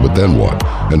or two, but then what?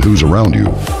 And who's around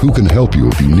you? Who can help you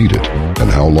if you need it?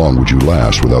 And how long would you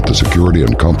last without the security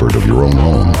and comfort of your own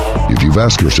home? If you've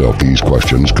asked yourself these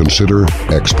questions, consider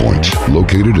X-Point,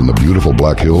 located in the beautiful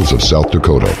Black Hills of South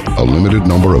Dakota. A limited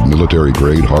number of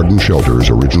military-grade hardened shelters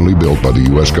originally built by the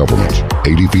U.S. government.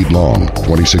 80 feet long,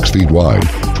 26 feet wide,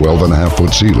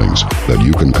 12.5-foot ceilings that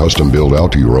you can custom build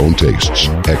out to your own tastes.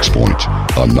 X-Point,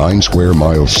 a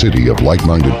 9-square-mile city of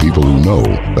like-minded people who know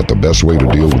that the best way to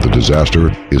deal with a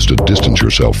disaster is to distance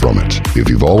yourself from it. If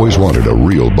you've always wanted a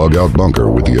real bug-out bunker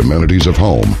with the amenities of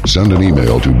home, send an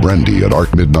email to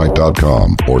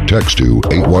brendy@arcmidnight.com or text to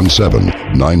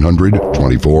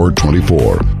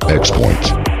 817-900-2424.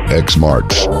 X-Point. X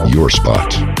marks your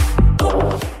spot.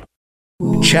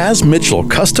 Chaz Mitchell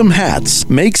Custom Hats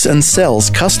makes and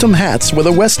sells custom hats with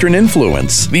a Western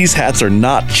influence. These hats are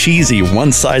not cheesy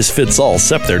one-size-fits-all,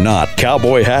 except they're not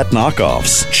cowboy hat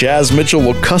knockoffs. Chaz Mitchell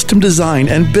will custom design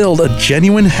and build a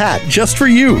genuine hat just for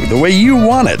you, the way you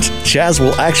want it. Chaz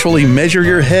will actually measure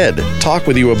your head, talk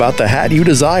with you about the hat you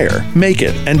desire, make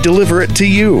it, and deliver it to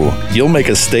you. You'll make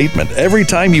a statement every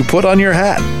time you put on your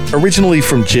hat. Originally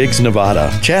from Jigs, Nevada,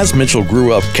 Chaz Mitchell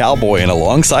grew up cowboying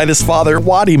alongside his father,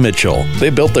 Waddy Mitchell. They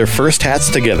built their first hats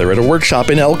together at a workshop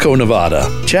in Elko, Nevada.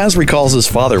 Chaz recalls his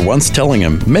father once telling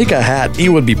him, "Make a hat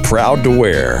you would be proud to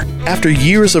wear." After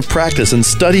years of practice and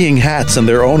studying hats and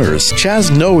their owners,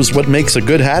 Chaz knows what makes a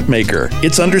good hat maker.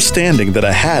 It's understanding that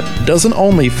a hat doesn't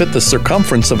only fit the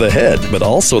circumference of the head, but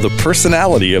also the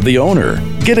personality of the owner.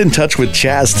 Get in touch with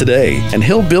Chaz today, and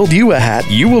he'll build you a hat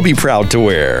you will be proud to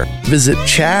wear. Visit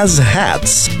Chaz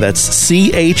Hats, that's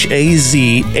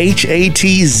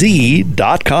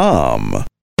CHAZHATZ.com.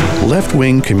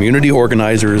 Left-wing community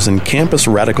organizers and campus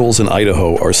radicals in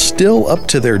Idaho are still up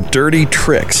to their dirty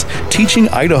tricks, teaching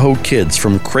Idaho kids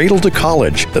from cradle to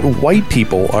college that white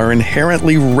people are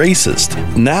inherently racist.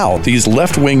 Now, these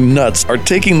left-wing nuts are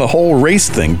taking the whole race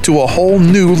thing to a whole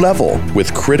new level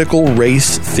with critical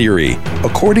race theory.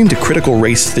 According to critical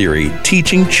race theory,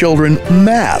 teaching children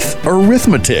math,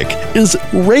 arithmetic, is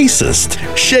racist.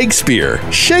 Shakespeare,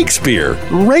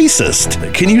 racist.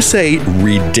 Can you say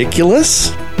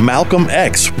ridiculous? Malcolm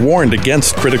X warned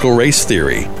against critical race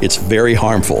theory. It's very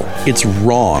harmful. It's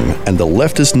wrong. And the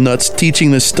leftist nuts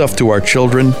teaching this stuff to our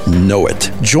children know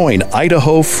it. Join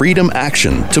Idaho Freedom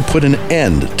Action to put an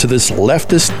end to this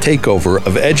leftist takeover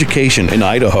of education in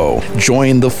Idaho.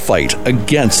 Join the fight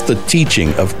against the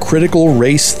teaching of critical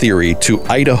race theory to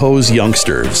Idaho's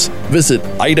youngsters. Visit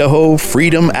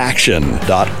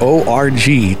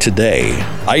IdahoFreedomAction.org today.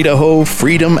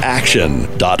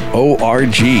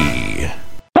 IdahoFreedomAction.org.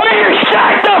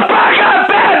 Shut the fuck up,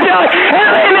 Bad Billy, and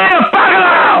leave me the fuck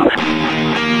alone!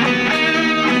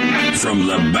 from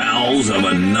the bowels of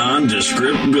a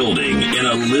nondescript building in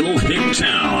a little hick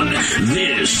town,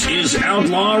 this is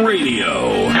Outlaw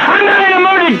Radio. I'm not in the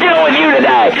mood to deal with you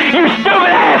today, you stupid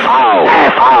asshole!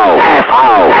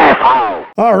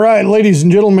 All right, ladies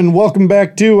and gentlemen, welcome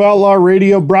back to Outlaw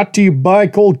Radio, brought to you by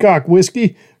Cold Cock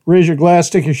Whiskey. Raise your glass,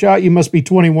 take a shot. You must be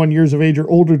 21 years of age or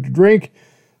older to drink.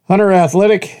 Hunter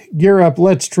Athletic, Gear Up,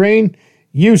 Let's Train,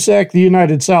 USAC, the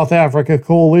United South Africa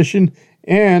Coalition,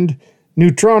 and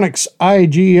Neutronics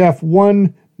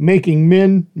IGF-1, Making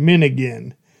Men, Men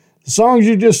Again. The songs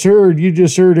you just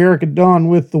heard Erica Dawn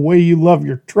with The Way You Love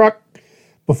Your Truck.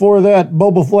 Before that,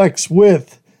 Boba Flex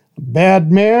with Bad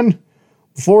Man.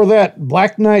 Before that,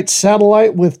 Black Knight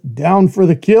Satellite with Down for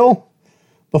the Kill.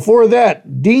 Before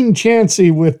that, Dean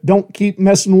Chancey with Don't Keep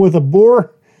Messing with a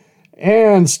Boar.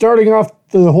 And starting off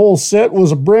the whole set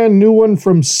was a brand new one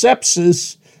from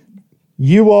Sepsis,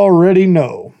 You Already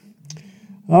Know.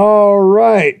 All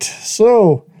right,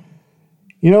 so,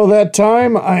 you know that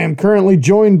time? I am currently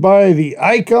joined by the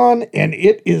Icon, and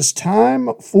it is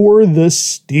time for the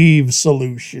Steve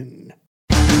Solution.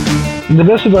 The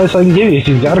best advice I can give you, if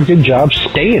you've got a good job,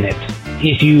 stay in it.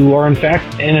 If you are, in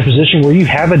fact, in a position where you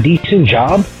have a decent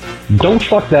job, don't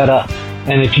fuck that up.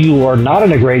 And if you are not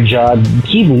in a great job,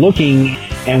 keep looking,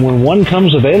 and when one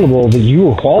comes available that you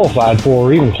are qualified for,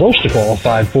 or even close to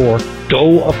qualified for,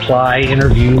 go apply,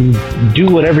 interview, do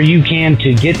whatever you can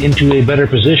to get into a better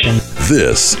position.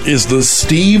 This is the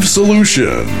Steve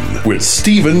Solution with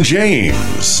Stephen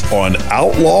James on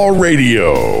Outlaw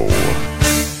Radio.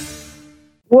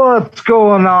 What's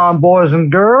going on, boys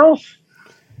and girls?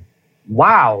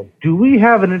 Wow, do we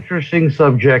have an interesting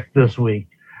subject this week?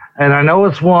 And I know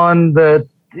it's one that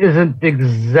isn't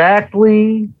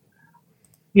exactly,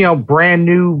 brand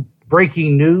new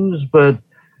breaking news, but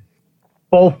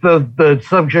both the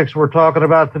subjects we're talking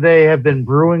about today have been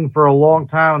brewing for a long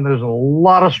time, and there's a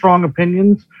lot of strong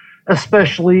opinions,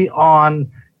 especially on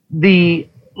the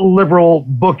liberal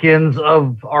bookends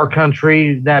of our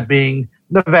country, that being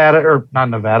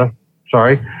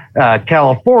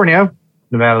California.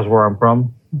 Nevada's where I'm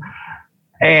from.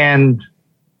 And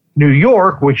New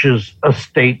York, which is a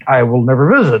state I will never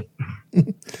visit.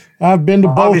 I've been to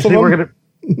both of them. We're gonna,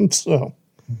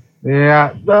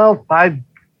 yeah, well, I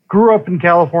grew up in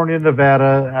California,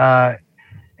 Nevada,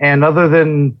 and other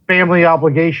than family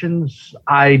obligations,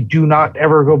 I do not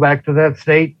ever go back to that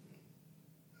state.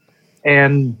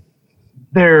 And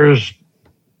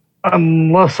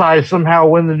unless I somehow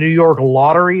win the New York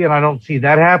lottery, and I don't see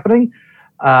that happening,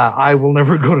 I will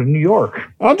never go to New York.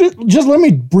 I'll just let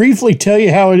me briefly tell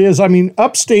you how it is. I mean,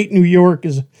 upstate New York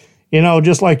is,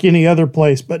 just like any other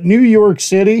place. But New York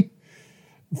City,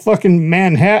 fucking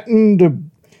Manhattan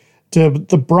to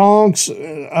the Bronx,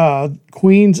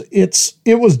 Queens,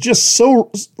 it was just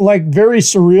so, very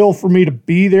surreal for me to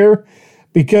be there,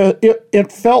 because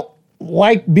it felt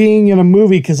like being in a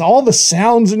movie, because all the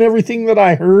sounds and everything that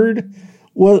I heard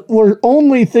were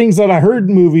only things that I heard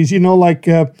in movies,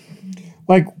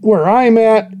 like where I'm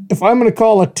at. If I'm going to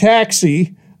call a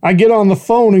taxi, I get on the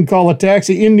phone and call a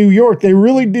taxi. In New York, they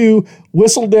really do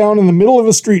whistle down in the middle of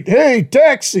a street, "Hey,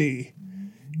 taxi,"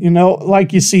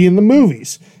 like you see in the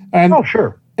movies. And, oh,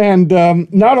 sure. And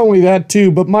not only that,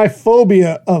 too, but my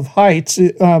phobia of heights,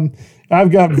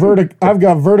 I've got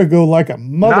vertigo like a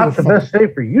motherfucker. Not the best day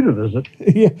for you to visit.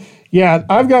 Yeah,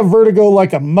 I've got vertigo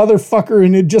like a motherfucker,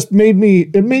 and it just made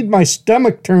my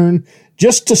stomach turn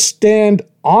just to stand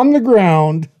on the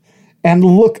ground and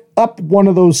look up one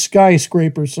of those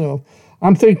skyscrapers. So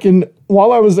I'm thinking,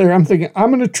 while I was there, I'm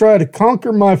going to try to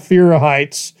conquer my fear of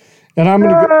heights, and I'm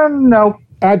going to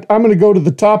I'm going to go to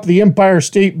the top of the Empire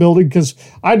State Building, because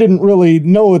I didn't really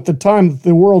know at the time that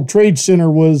the World Trade Center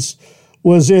was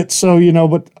it. So,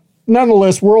 but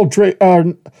nonetheless,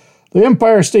 the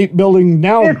Empire State Building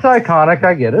now. It's iconic.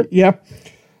 I get it. Yeah.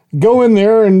 Go in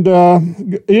there and,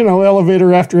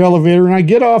 elevator after elevator. And I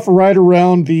get off right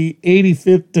around the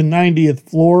 85th to 90th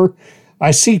floor.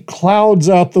 I see clouds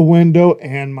out the window,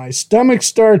 and my stomach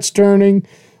starts turning.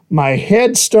 My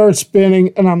head starts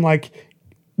spinning. And I'm like,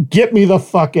 get me the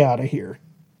fuck out of here.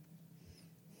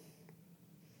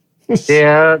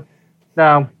 Yeah.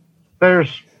 No,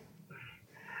 there's.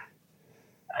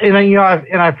 And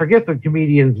I forget the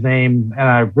comedian's name, and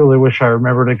I really wish I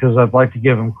remembered it, because I'd like to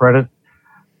give him credit.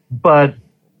 But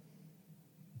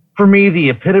for me, the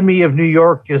epitome of New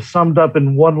York is summed up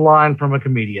in one line from a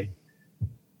comedian.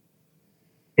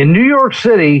 In New York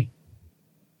City,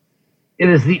 it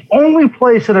is the only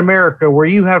place in America where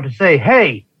you have to say,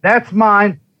 "Hey, that's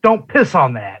mine. Don't piss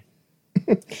on that."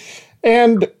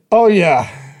 And, oh yeah.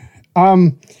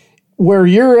 where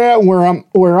you're at,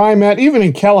 where I'm at, even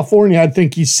in California, I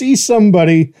think you see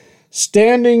somebody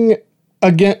standing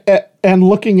again and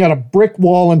looking at a brick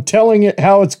wall and telling it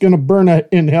how it's going to burn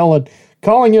in hell and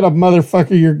calling it a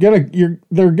motherfucker.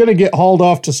 They're gonna get hauled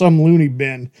off to some loony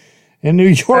bin in New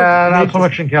York. Not so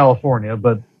much in California,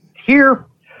 but here,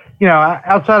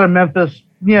 outside of Memphis,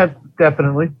 yeah,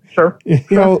 definitely, sure.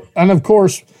 And of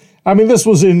course, I mean, this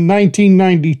was in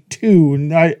 1992,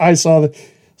 and I saw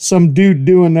some dude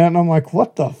doing that, and I'm like,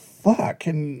 what the fuck?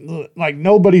 And like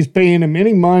nobody's paying him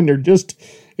any mind; they're just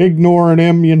ignoring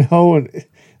him, and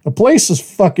the place is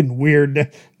fucking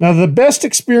weird. Now, the best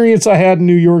experience I had in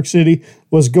New York City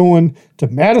was going to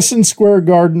Madison Square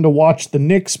Garden to watch the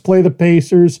Knicks play the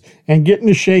Pacers and getting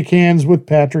to shake hands with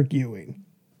Patrick Ewing.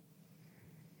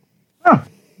 Huh.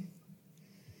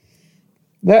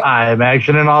 I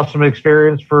imagine an awesome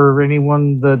experience for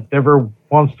anyone that ever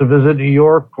wants to visit New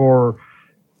York or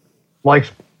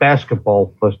likes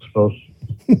basketball, I suppose.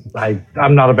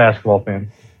 I'm not a basketball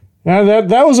fan. Now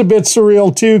that was a bit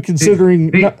surreal too,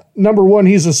 considering number one,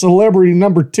 he's a celebrity.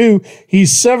 Number two,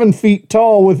 he's 7 feet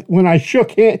tall. When I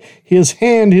shook his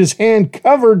hand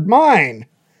covered mine.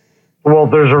 Well,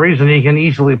 there's a reason he can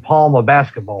easily palm a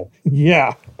basketball.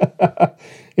 Yeah.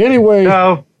 Anyway,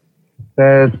 no,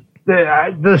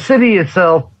 the city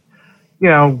itself,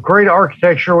 great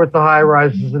architecture with the high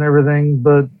rises and everything,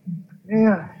 but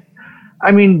yeah.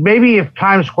 I mean, maybe if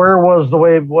Times Square was the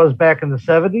way it was back in the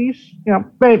 70s,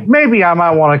 maybe I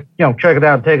might want to, check it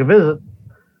out and take a visit,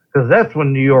 because that's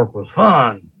when New York was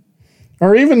fun.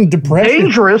 Or even Depression.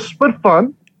 Dangerous, but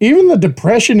fun. Even the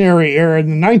Depressionary era in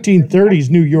the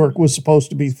 1930s, New York was supposed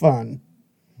to be fun.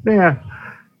 Yeah.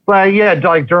 Well, yeah,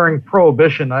 like during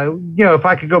Prohibition, if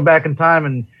I could go back in time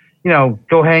and,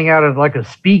 go hang out at like a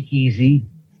speakeasy.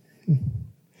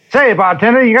 Say,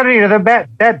 bartender, you got any of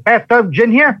that bathtub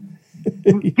gin here?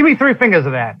 Give me 3 fingers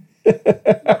of that.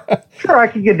 Sure, I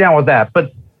can get down with that.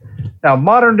 But now,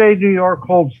 modern day New York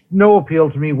holds no appeal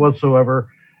to me whatsoever.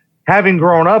 Having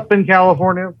grown up in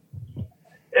California,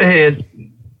 it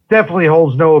definitely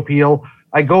holds no appeal.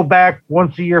 I go back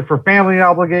once a year for family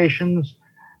obligations.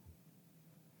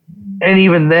 And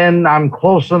even then, I'm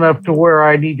close enough to where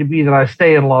I need to be that I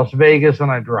stay in Las Vegas and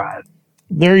I drive.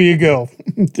 There you go.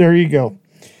 There you go.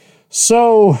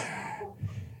 So,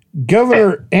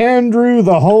 Governor Andrew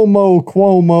the Homo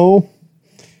Cuomo,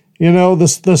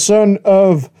 the son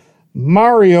of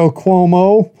Mario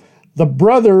Cuomo, the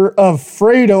brother of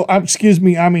Chris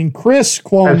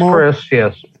Cuomo. That's Chris,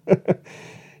 yes.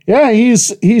 Yeah,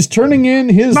 he's turning in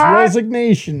his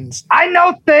resignations. I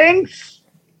know things.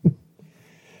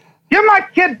 You're my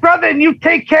kid brother and you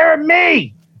take care of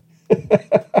me.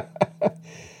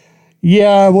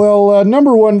 Yeah, well,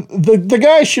 number one, the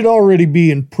guy should already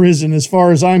be in prison as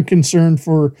far as I'm concerned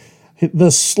for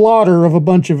the slaughter of a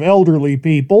bunch of elderly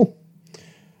people.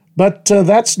 But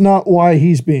that's not why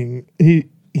he's been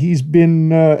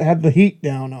had the heat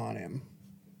down on him.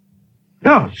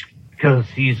 No, it's because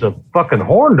he's a fucking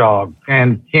horn dog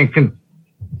and can't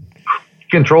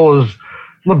control his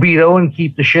libido and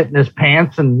keep the shit in his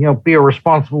pants and, be a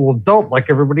responsible adult like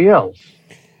everybody else.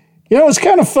 It's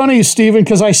kind of funny, Stephen,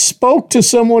 because I spoke to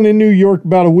someone in New York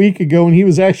about a week ago, and he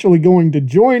was actually going to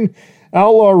join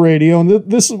Outlaw Radio, and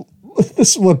this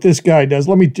is what this guy does.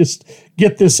 Let me just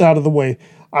get this out of the way.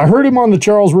 I heard him on the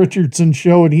Charles Richardson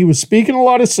show, and he was speaking a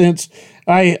lot of sense.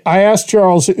 I asked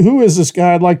Charles, who is this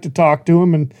guy? I'd like to talk to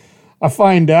him, and I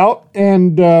find out,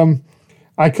 and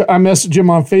I message him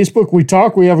on Facebook. We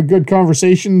talk. We have a good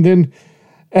conversation. Then,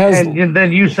 and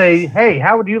then you say, "Hey,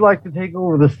 how would you like to take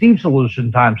over the Steve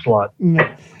Solution time slot?"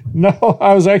 No,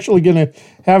 I was actually going to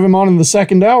have him on in the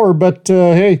second hour, but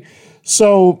hey,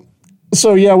 so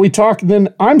yeah, we talked.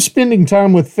 Then I'm spending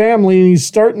time with family, and he's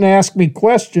starting to ask me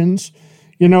questions,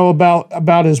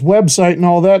 about his website and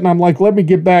all that. And I'm like, let me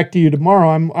get back to you tomorrow.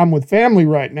 I'm with family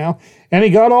right now. And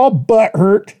he got all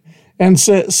butthurt and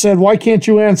said, why can't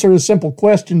you answer a simple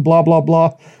question? Blah, blah,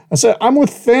 blah. I said, I'm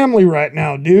with family right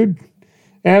now, dude.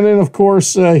 And then, of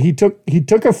course, he took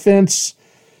offense,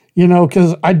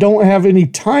 because I don't have any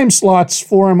time slots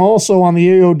for him also on the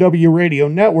AOW radio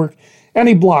network, and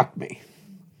he blocked me.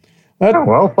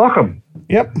 Well, fuck him.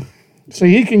 Yep. So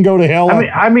he can go to hell.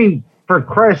 I mean, for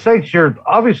Christ's sakes, you're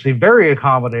obviously very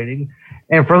accommodating.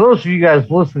 And for those of you guys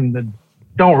listening that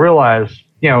don't realize,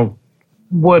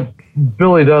 what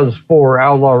Billy does for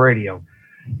Outlaw Radio,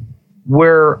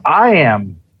 where I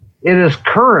am, it is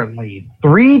currently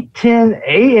 3:10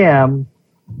 a.m.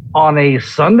 on a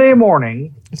Sunday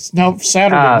morning. It's now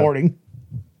Saturday morning.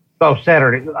 Oh,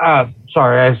 Saturday.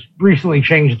 Sorry, I recently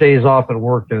changed days off at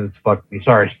work and it's fucked me.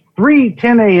 Sorry.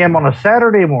 3:10 a.m. on a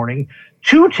Saturday morning.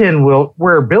 210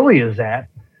 where Billy is at,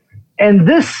 and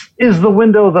this is the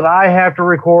window that I have to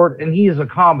record, and he is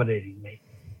accommodating me.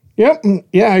 Yep.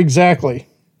 Yeah, exactly.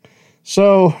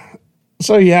 So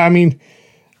yeah, I mean,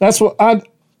 that's what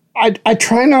I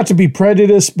try not to be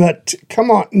prejudiced, but come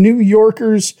on, New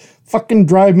Yorkers fucking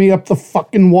drive me up the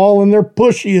fucking wall, and they're the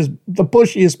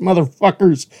pushiest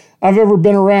motherfuckers I've ever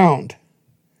been around.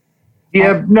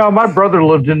 Yeah, no, my brother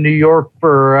lived in New York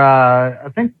for, I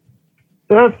think,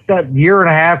 that year and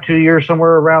a half, 2 years,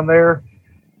 somewhere around there.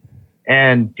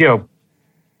 And,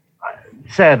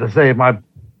 sad to say, my,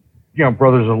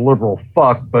 brother's a liberal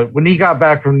fuck, but when he got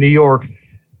back from New York,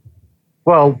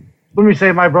 well, let me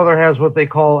say my brother has what they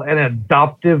call an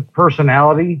adoptive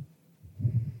personality.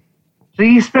 So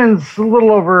he spends a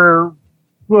little over,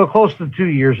 close to 2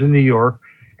 years in New York,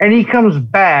 and he comes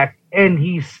back and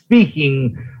he's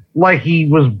speaking like he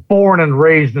was born and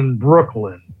raised in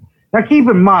Brooklyn. Now, keep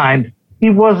in mind, he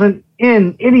wasn't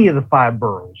in any of the 5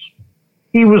 boroughs.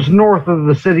 He was north of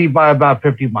the city by about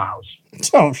 50 miles.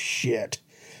 Oh, shit.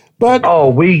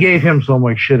 But we gave him so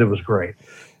much shit, it was great.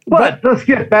 But let's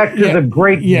get back to the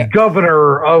great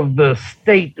governor of the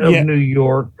state of New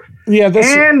York,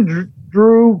 Andrew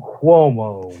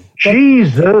Cuomo.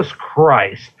 Jesus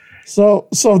Christ. So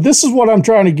this is what I'm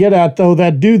trying to get at, though.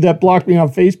 That dude that blocked me on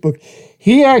Facebook,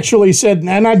 he actually said,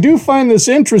 and I do find this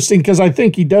interesting because I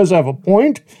think he does have a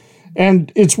point,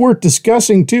 and it's worth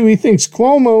discussing, too. He thinks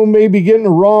Cuomo may be getting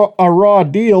a raw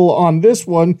deal on this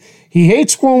one. He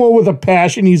hates Cuomo with a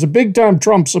passion. He's a big-time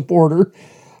Trump supporter.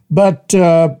 But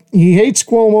he hates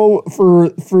Cuomo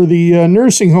for the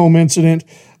nursing home incident,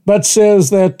 but says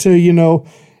that,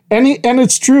 and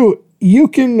it's true, you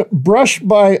can brush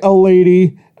by a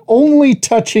lady only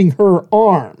touching her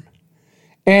arm,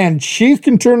 and she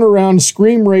can turn around and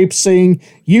scream rape saying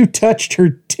you touched her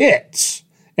tits,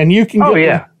 and you can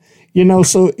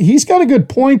so he's got a good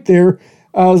point there,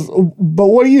 but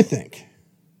what do you think?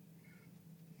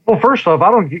 Well, first off,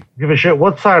 I don't give a shit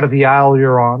what side of the aisle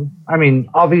you're on. I mean,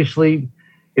 obviously,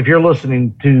 if you're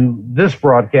listening to this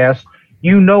broadcast,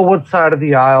 you know what side of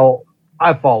the aisle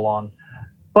I fall on.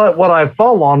 But what I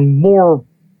fall on, more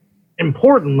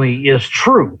importantly, is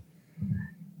truth.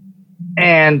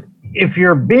 And if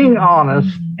you're being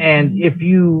honest, and if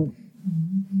you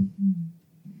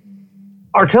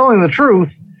are telling the truth,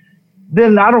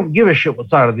 then I don't give a shit what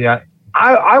side of the aisle.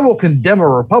 I will condemn a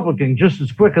Republican just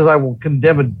as quick as I will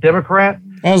condemn a Democrat.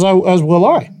 As will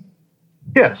I.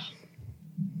 Yes.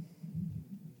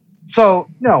 So,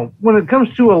 no, when it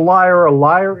comes to a liar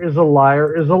is a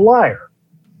liar is a liar.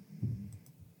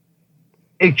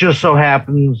 It just so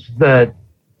happens that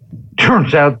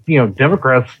turns out,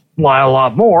 Democrats lie a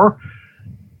lot more.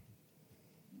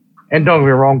 And don't get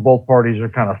me wrong, both parties are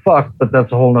kind of fucked, but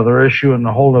that's a whole nother issue and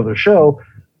a whole nother show.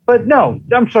 But no,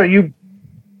 I'm sorry,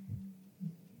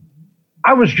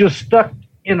 I was just stuck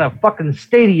in a fucking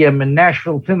stadium in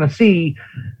Nashville, Tennessee,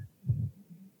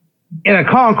 in a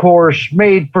concourse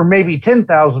made for maybe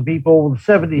 10,000 people with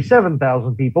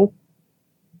 77,000 people.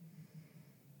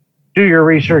 Do your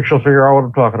research, you'll figure out what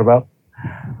I'm talking about.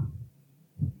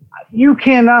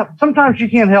 Sometimes you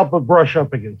can't help but brush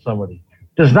up against somebody.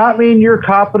 Does not mean you're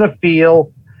copping a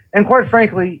feel. And quite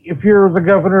frankly, if you're the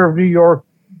governor of New York,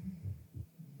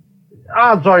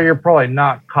 odds are you're probably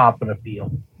not copping a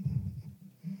feel.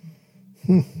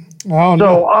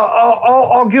 So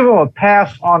I'll give him a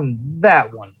pass on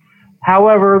that one.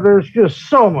 However, there's just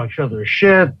so much other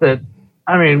shit that,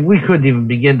 we couldn't even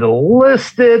begin to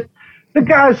list it. The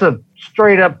guy's a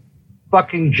straight up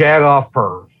fucking jag-off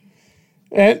perv.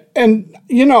 And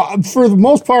for the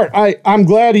most part, I'm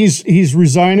glad he's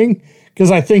resigning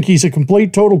because I think he's a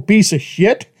complete total piece of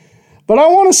shit. But I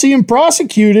want to see him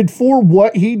prosecuted for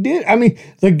what he did.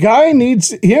 The guy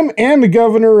needs him, and the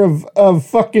governor of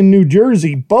fucking New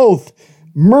Jersey both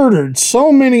murdered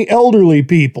so many elderly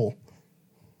people.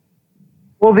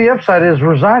 Well, the upside is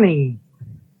resigning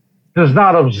does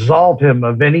not absolve him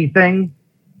of anything.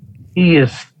 He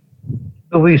is,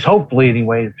 at least hopefully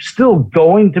anyway, still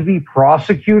going to be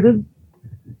prosecuted.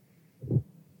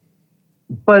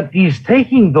 But he's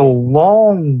taking the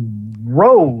long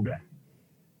road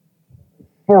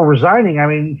for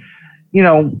resigning.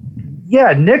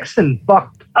 Nixon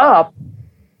fucked up,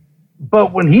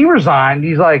 but when he resigned,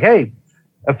 he's like, hey,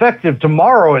 effective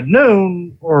tomorrow at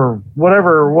noon or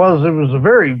whatever it was a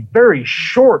very, very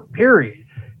short period.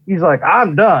 He's like,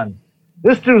 I'm done.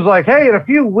 This dude's like, hey, in a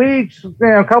few weeks,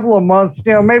 a couple of months,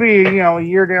 maybe, a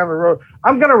year down the road,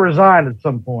 I'm going to resign at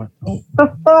some point.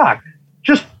 The fuck?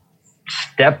 Just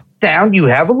step down. You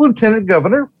have a lieutenant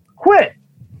governor. Quit.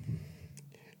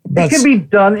 It can be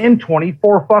done in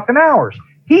 24 fucking hours.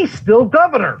 He's still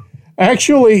governor.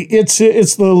 Actually, it's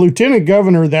the lieutenant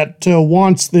governor that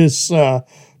wants this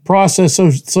process.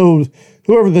 So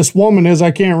whoever this woman is,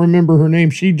 I can't remember her name.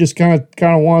 She just kind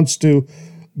of wants to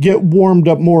get warmed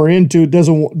up more into it.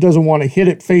 Doesn't want to hit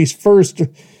it face first,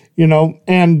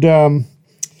 And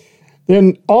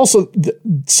then also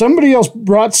somebody else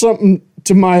brought something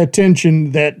to my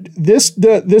attention that this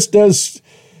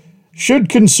should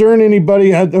concern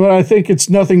anybody, but I think it's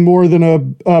nothing more than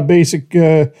a basic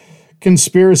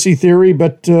conspiracy theory.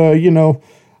 But,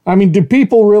 do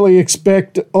people really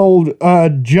expect old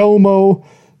Jomo,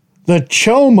 the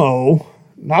Chomo,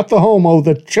 not the homo,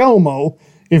 the Chomo?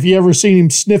 If you ever seen him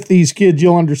sniff these kids,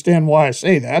 you'll understand why I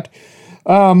say that.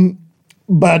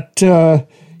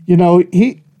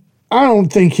 I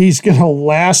don't think he's going to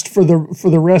last for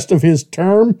the rest of his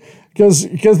term because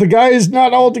the guy is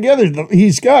not all together.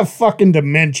 He's got fucking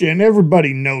dementia, and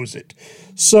everybody knows it.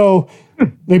 So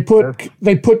they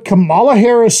put Kamala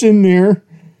Harris in there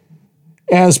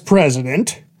as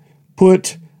president,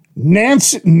 put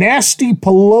Nasty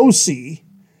Pelosi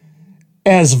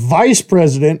as vice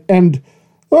president, and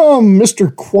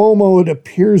Mr. Cuomo, it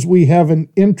appears we have an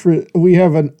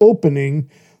opening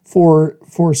for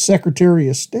Secretary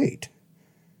of State.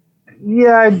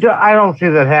 Yeah, I don't see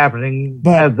that happening.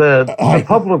 But the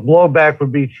public blowback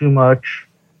would be too much.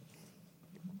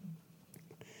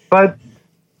 But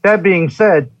that being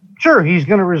said, sure, he's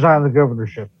going to resign the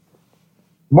governorship.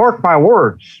 Mark my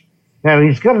words. Now,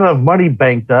 he's got enough money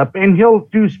banked up, and he'll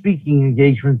do speaking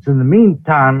engagements in the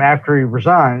meantime after he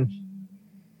resigns,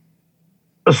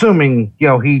 assuming,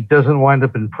 he doesn't wind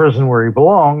up in prison where he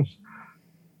belongs.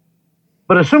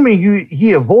 But assuming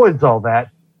he avoids all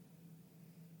that,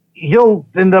 he'll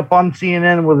end up on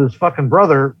CNN with his fucking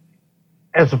brother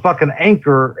as a fucking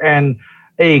anchor and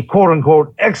a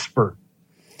quote-unquote expert.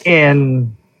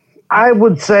 And I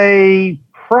would say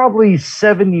probably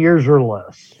 7 years or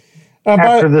less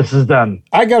after this is done.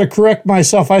 I got to correct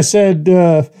myself. I said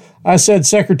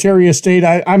Secretary of State.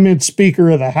 I meant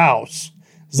Speaker of the House.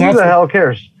 Who the hell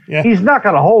cares? Yeah. He's not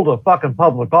going to hold a fucking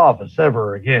public office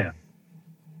ever again.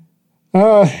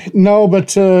 No,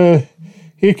 but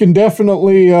he can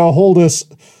definitely hold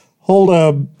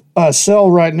a cell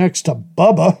right next to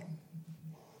Bubba.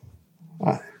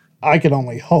 I can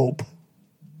only hope.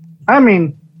 I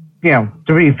mean, to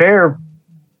be fair,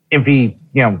 if he,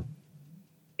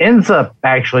 ends up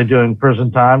actually doing prison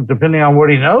time, depending on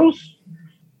what he knows,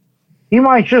 he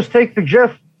might just take the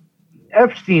Jeff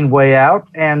Epstein way out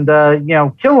and,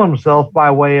 kill himself by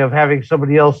way of having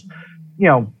somebody else,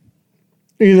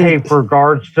 pay for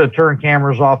guards to turn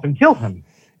cameras off and kill him.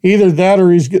 Either that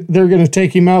or they're going to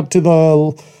take him out to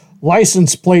the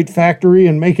license plate factory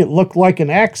and make it look like an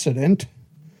accident.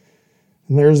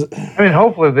 And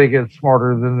hopefully they get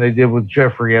smarter than they did with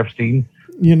Jeffrey Epstein.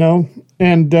 I'm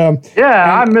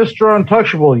Mr.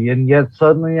 Untouchable, and yet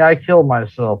suddenly I kill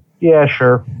myself. Yeah,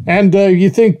 sure. And you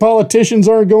think politicians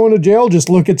aren't going to jail? Just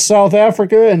look at South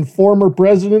Africa and former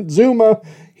President Zuma.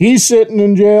 He's sitting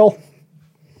in jail.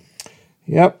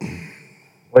 Yep.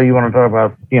 Well, you want to talk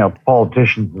about,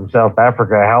 politicians in South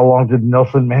Africa. How long did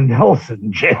Nelson Mandela sit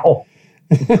in jail?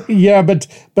 Yeah, but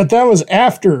that was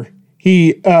after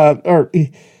he got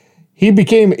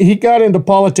into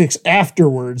politics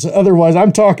afterwards. Otherwise,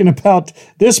 I'm talking about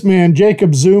this man,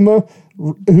 Jacob Zuma,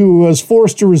 who was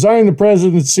forced to resign the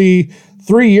presidency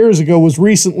 3 years ago, was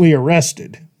recently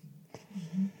arrested.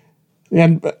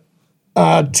 And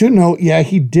to note,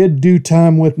 he did do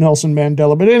time with Nelson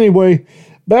Mandela. But anyway,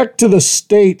 back to the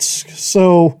states.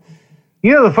 So,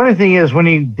 the funny thing is, when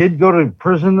he did go to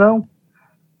prison, though,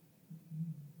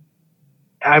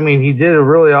 he did a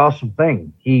really awesome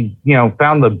thing. He,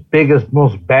 found the biggest,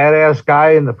 most badass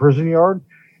guy in the prison yard,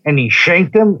 and he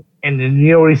shanked him. And then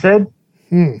you know what he said?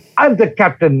 I'm the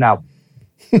captain now.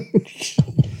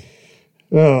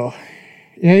 Oh,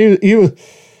 yeah, he was.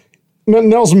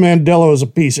 Nelson Mandela was a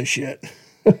piece of shit.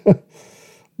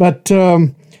 But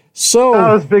so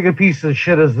not as big a piece of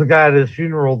shit as the guy at his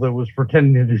funeral that was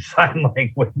pretending to do sign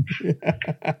language.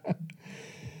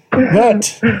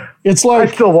 But it's like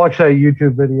I still watch that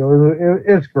YouTube video.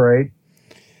 It's great.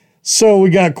 So we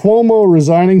got Cuomo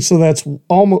resigning. So that's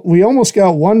we almost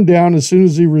got one down as soon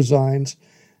as he resigns,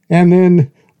 and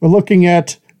then we're looking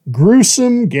at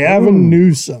gruesome Gavin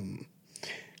Newsom,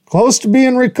 close to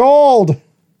being recalled.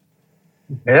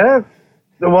 Yeah.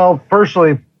 Well, first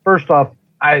off,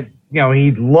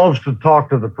 he loves to talk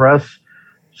to the press.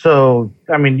 So,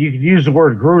 you could use the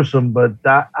word gruesome, but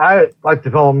I like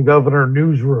to call him Governor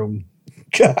Newsroom.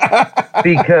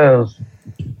 Because,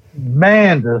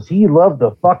 man, does he love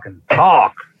to fucking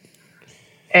talk.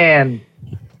 And,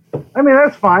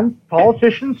 that's fine.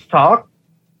 Politicians talk.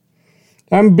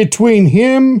 I'm between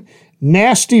him,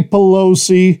 Nasty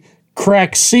Pelosi,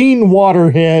 Craxine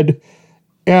Waterhead,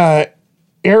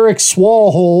 Eric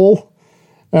Swalhole,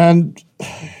 and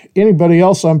anybody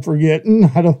else I'm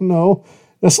forgetting. I don't know.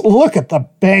 Just look at the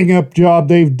bang-up job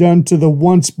they've done to the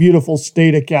once beautiful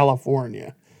state of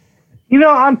California. You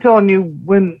know, I'm telling you,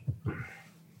 when,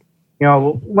 you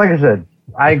know, like I said,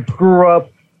 I grew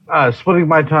up splitting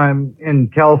my time in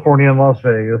California and Las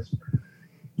Vegas.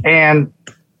 And,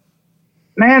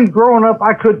 man, growing up,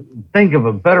 I couldn't think of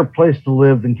a better place to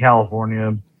live than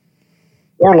California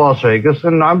or Las Vegas.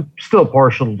 And I'm still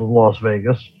partial to Las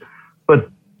Vegas. But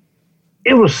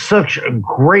it was such a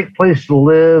great place to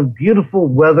live, beautiful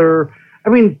weather. I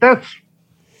mean, that's,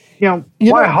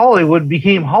 why Hollywood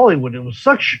became Hollywood. It was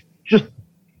such just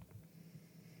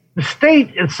the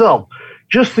state itself,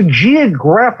 just the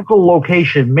geographical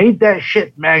location made that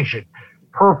shit magic.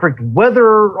 Perfect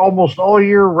weather almost all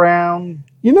year round.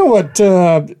 You know what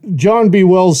John B.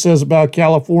 Wells says about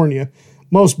California?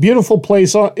 Most beautiful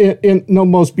place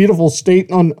most beautiful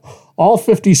state on all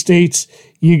 50 states.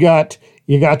 You got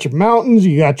your mountains,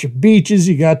 you got your beaches,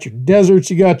 you got your deserts,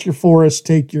 you got your forests.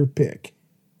 Take your pick.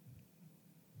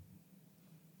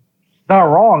 Not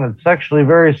wrong. It's actually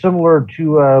very similar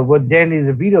to what Danny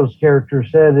DeVito's character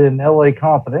said in LA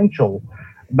Confidential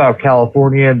about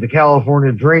California and the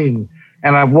California Dream.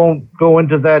 And I won't go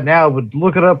into that now, but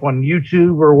look it up on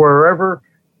YouTube or wherever.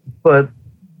 But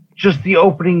just the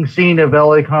opening scene of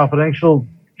LA Confidential,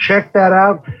 check that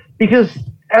out. Because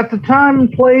at the time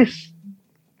and place,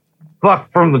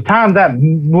 from the time that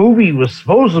movie was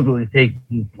supposedly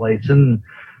taking place in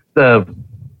the,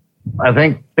 I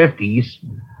think, 50s,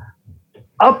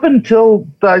 up until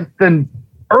the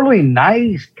early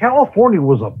 90s, California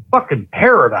was a fucking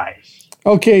paradise.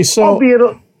 Okay, so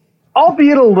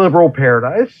albeit a liberal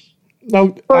paradise.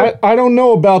 No, I don't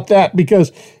know about that,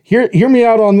 because hear me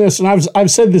out on this, and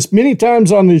I've said this many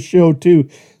times on this show too,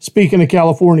 speaking of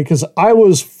California, because I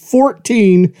was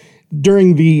 14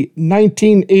 during the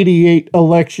 1988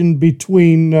 election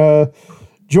between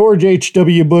George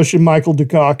H.W. Bush and Michael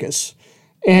Dukakis.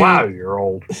 And, wow, you're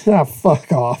old. Ah,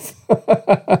 fuck off.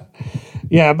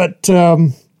 Yeah, but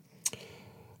I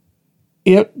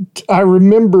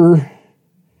remember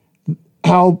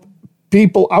how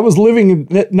people, I was living in,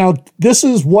 now this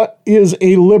is what is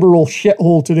a liberal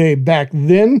shithole today. Back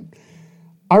then,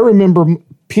 I remember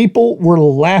people were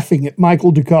laughing at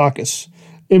Michael Dukakis.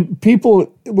 And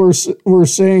people were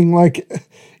saying, like,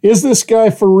 is this guy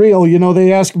for real? You know,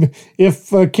 they asked him, if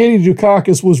Katie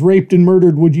Dukakis was raped and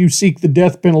murdered, would you seek the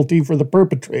death penalty for the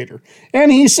perpetrator?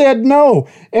 And he said no.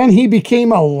 And he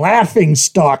became a laughing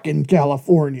stock in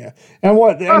California. And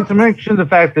Not to mention the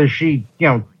fact that she,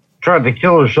 tried to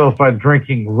kill herself by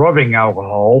drinking rubbing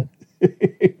alcohol.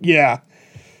 Yeah.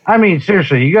 I mean,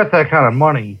 seriously, you got that kind of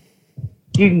money,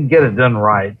 you can get it done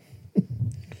right.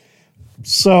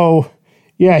 So,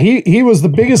 yeah, he was the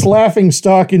biggest laughing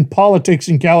stock in politics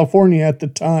in California at the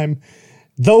time.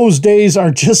 Those days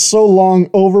are just so long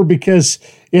over, because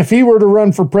if he were to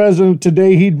run for president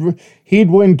today, he'd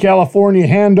win California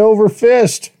hand over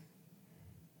fist.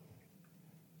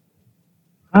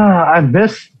 I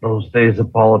miss those days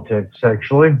of politics,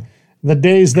 actually. The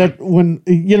days that when,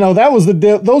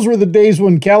 those were the days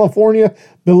when California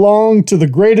belonged to the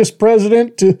greatest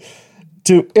president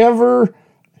to ever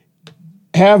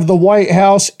have the White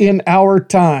House in our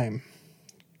time.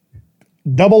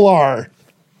 Double R.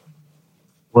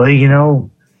 Well,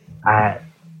 I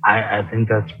think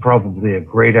that's probably a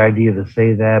great idea to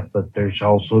say that, but there's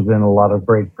also been a lot of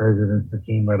great presidents that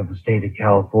came out of the state of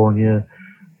California.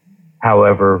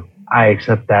 However, I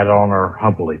accept that honor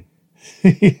humbly.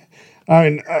 I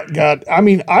mean, God,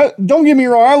 don't get me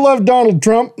wrong. I love Donald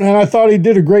Trump, and I thought he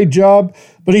did a great job,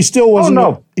 but he still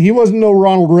wasn't. He wasn't no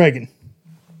Ronald Reagan.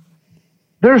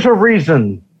 There's a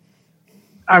reason.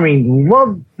 I mean,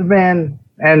 love the man,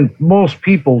 and most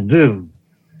people do.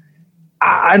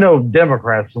 I know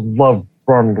Democrats love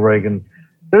Ronald Reagan.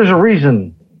 There's a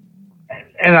reason.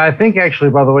 And I think,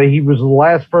 actually, by the way, he was the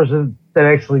last president that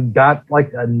actually got,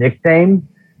 like, a nickname.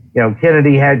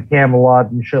 Kennedy had Camelot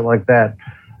and shit like that.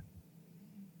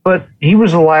 But he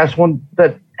was the last one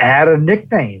that had a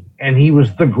nickname, and he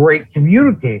was the great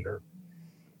communicator.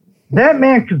 That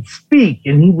man could speak,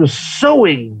 and he was so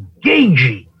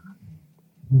engaging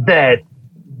that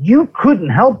you couldn't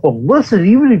help but listen,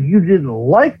 even if you didn't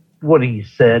like what he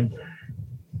said.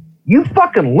 You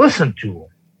fucking listened to him.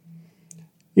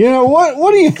 You know,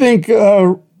 what do you think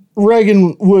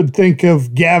Reagan would think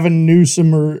of Gavin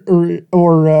Newsom or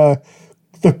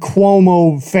the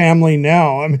Cuomo family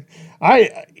now? I mean,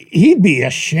 he'd be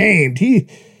ashamed.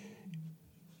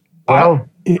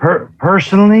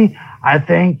 Personally, I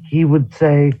think he would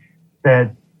say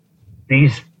that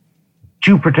these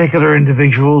two particular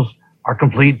individuals are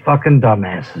complete fucking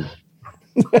dumbasses.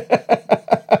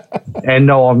 And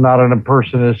no, I'm not an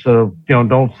impersonist, so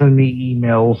don't send me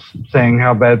emails saying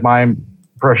how bad my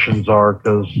impressions are,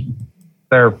 because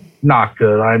they're not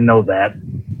good. I know that.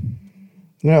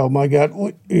 Oh my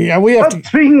God! Yeah, we have to.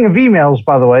 Speaking of emails,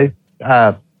 by the way,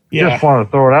 just want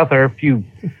to throw it out there. If you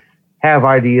have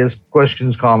ideas,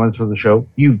 questions, comments for the show,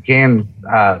 you can,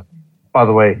 by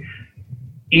the way,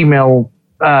 email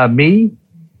me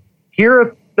here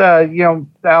at the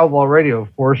Outlaw Radio,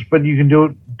 of course, but you can do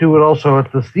it also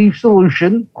at the Steve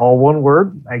Solution, all one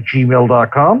word, at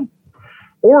gmail.com.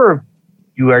 Or if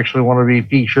you actually want to be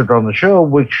featured on the show,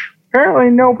 which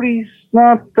apparently nobody's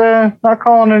not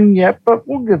calling in yet, but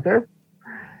we'll get there.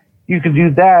 You can do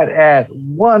that at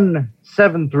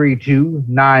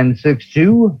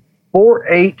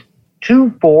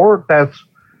 1-732-962-4824. That's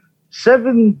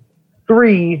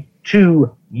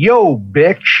 732 yo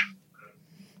bitch.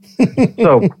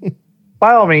 So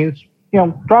by all means,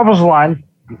 drop us a line.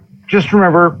 Just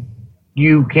remember,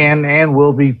 you can and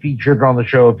will be featured on the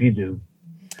show if you do.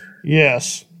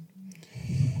 Yes.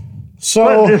 So,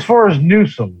 but as far as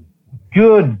Newsom,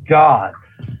 good God,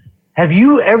 have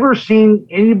you ever seen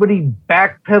anybody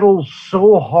backpedal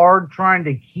so hard trying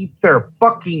to keep their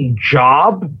fucking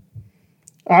job?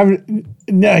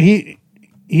 No,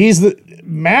 he's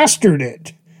mastered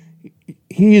it.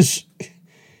 You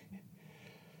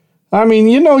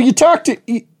talk to,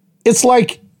 it's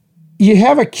like you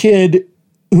have a kid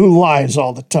who lies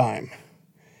all the time.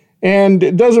 And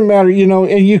it doesn't matter,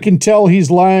 and you can tell he's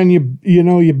lying.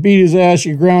 You beat his ass,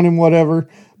 you ground him, whatever,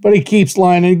 but he keeps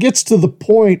lying. And it gets to the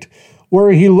point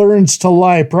where he learns to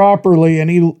lie properly,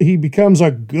 and he becomes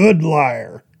a good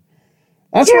liar.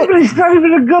 But he's not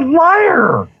even a good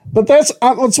liar. But that's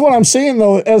what I'm saying,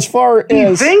 though, as far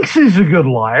as... He thinks he's a good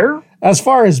liar. As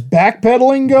far as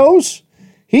backpedaling goes,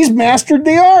 he's mastered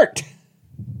the art.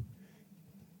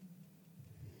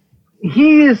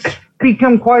 He has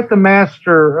become quite the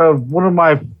master of one of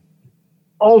my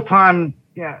all-time,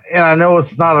 and I know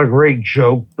it's not a great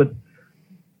joke, but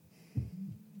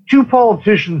two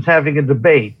politicians having a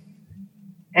debate,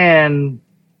 and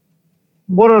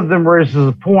one of them raises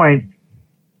a point,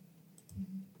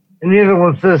 and the other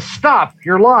one says, "Stop,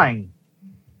 you're lying."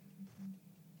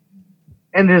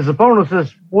 And his opponent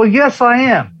says, "Well, yes, I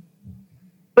am.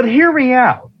 But hear me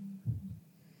out."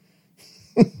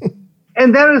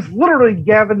 And that is literally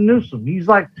Gavin Newsom. He's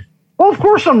like, "Well, of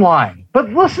course I'm lying,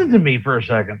 but listen to me for a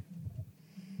second."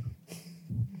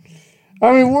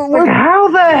 I mean, we're how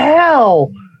the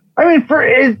hell? I mean,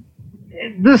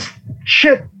 this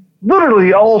shit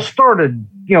literally all started,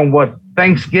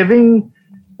 Thanksgiving,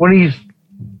 when he's,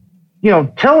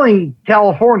 telling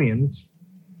Californians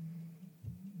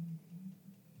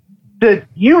that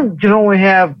you can only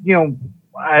have,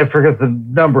 I forget the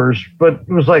numbers, but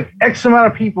it was like X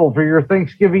amount of people for your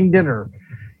Thanksgiving dinner.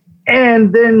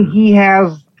 And then he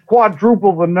has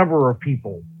quadruple the number of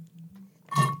people.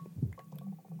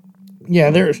 Yeah,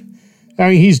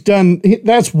 he's done,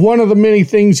 that's one of the many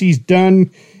things he's done.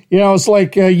 It's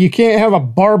like you can't have a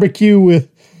barbecue with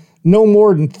no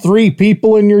more than 3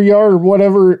 people in your yard or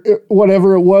whatever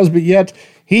it was, but yet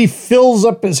he fills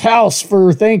up his house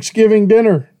for Thanksgiving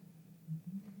dinner.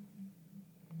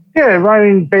 Yeah, I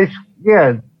mean,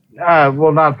 basically,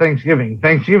 well, not Thanksgiving.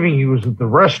 Thanksgiving, he was at the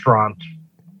restaurant.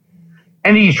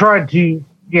 And he tried to,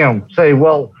 say,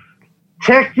 well,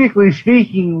 technically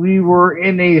speaking, we were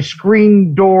in a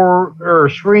screened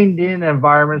in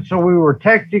environment, so we were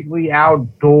technically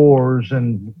outdoors.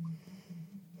 And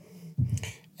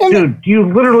dude,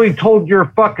 you literally told your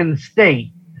fucking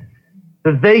state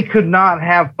that they could not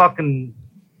have fucking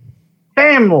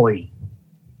family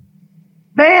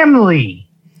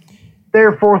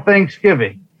there for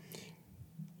Thanksgiving.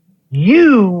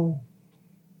 You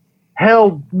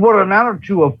held what amounted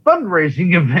to a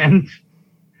fundraising event,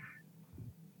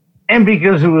 and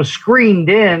because it was screened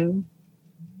in,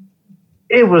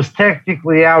 it was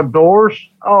technically outdoors.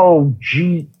 Oh,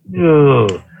 gee.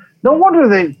 Ugh. No wonder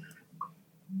the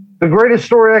greatest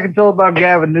story I can tell about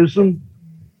Gavin Newsom,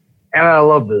 and I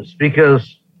love this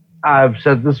because I've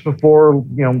said this before,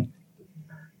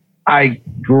 I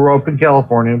grew up in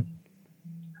California.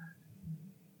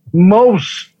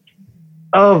 Most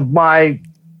of my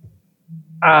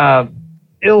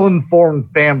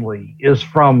ill-informed family is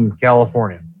from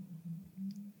California.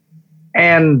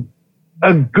 And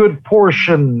a good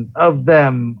portion of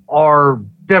them are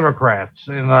Democrats,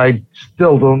 and I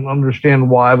still don't understand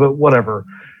why, but whatever.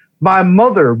 My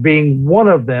mother being one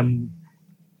of them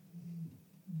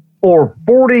for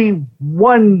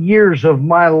 41 years of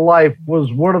my life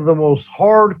was one of the most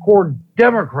hardcore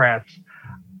Democrats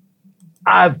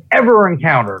I've ever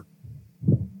encountered.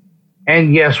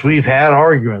 And yes, we've had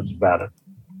arguments about it.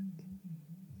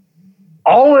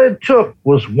 All it took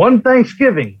was one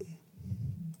Thanksgiving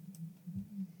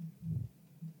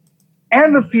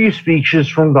and a few speeches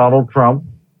from Donald Trump.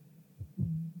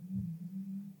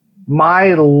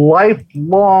 My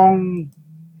lifelong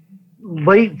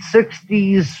late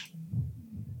 60s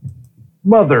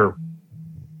mother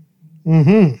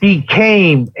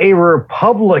became a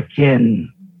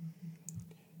Republican.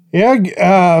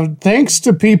 Yeah, thanks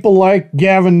to people like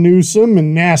Gavin Newsom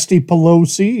and Nasty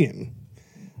Pelosi and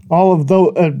all of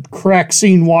the crack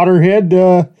scene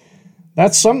Waterhead.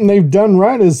 That's something they've done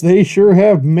right, is they sure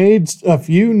have made a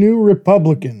few new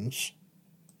Republicans.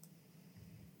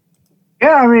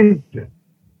 Yeah, I mean,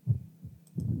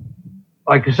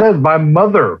 like I said, my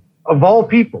mother, of all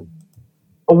people,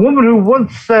 a woman who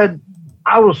once said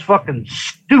I was fucking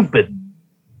stupid.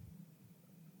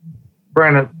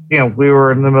 Granted, we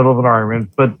were in the middle of an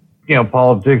argument, but,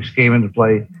 politics came into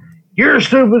play. You're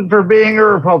stupid for being a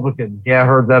Republican. Yeah, I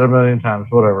heard that a million times,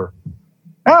 whatever.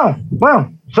 Oh,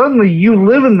 well, suddenly you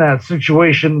live in that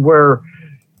situation where,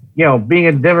 being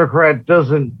a Democrat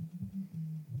doesn't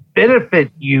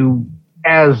benefit you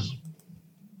as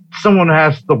someone who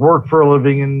has to work for a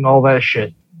living and all that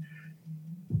shit.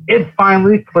 It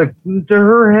finally clicked into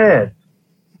her head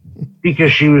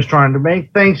because she was trying to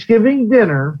make Thanksgiving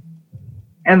dinner,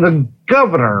 and the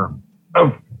governor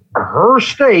of her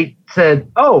state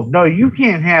said, "Oh, no, you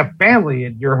can't have family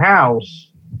at your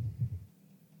house."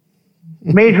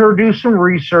 Made her do some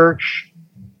research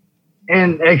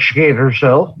and educate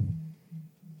herself.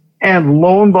 And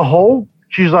lo and behold,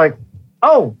 she's like,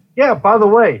 "Oh, yeah, by the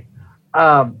way,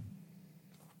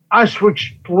 I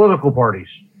switched political parties."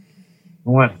 I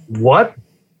went, "What?"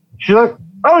 She's like,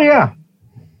 "Oh, yeah."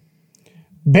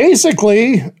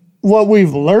 Basically, what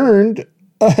we've learned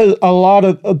a lot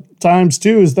of times,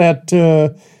 too, is that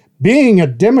being a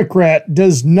Democrat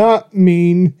does not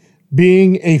mean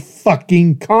being a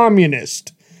fucking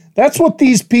communist. That's what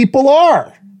these people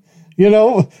are.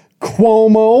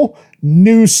 Cuomo,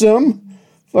 Newsom,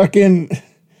 fucking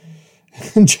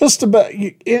just about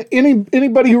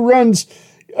anybody who runs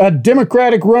a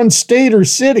Democratic-run state or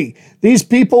city. These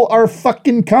people are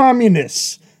fucking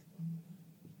communists.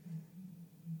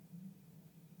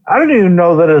 I don't even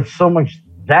know that it's so much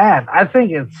that. I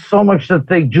think it's so much that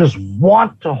they just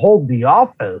want to hold the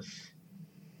office,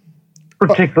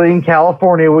 particularly in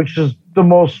California, which is the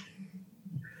most...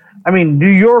 I mean, New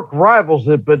York rivals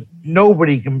it, but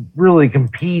nobody really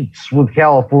competes with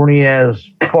California as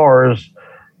far as,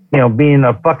 being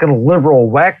a fucking liberal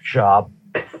whack job.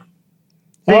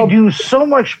 They do so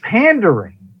much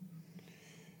pandering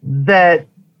that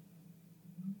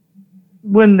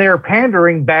when their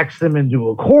pandering backs them into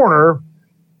a corner,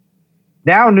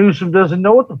 now Newsom doesn't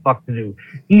know what the fuck to do.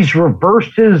 He's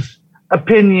reversed his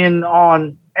opinion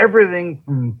on everything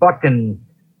from fucking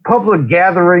public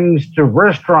gatherings to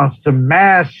restaurants to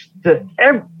masks to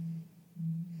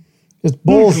It's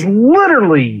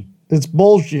bullshit. It's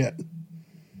bullshit.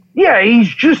 Yeah, he's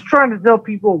just trying to tell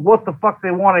people what the fuck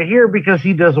they want to hear because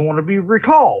he doesn't want to be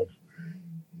recalled.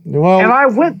 Well, and I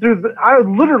went through I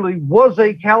literally was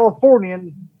a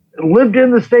Californian, lived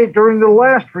in the state during the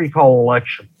last recall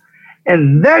election.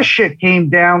 And that shit came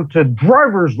down to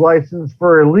driver's license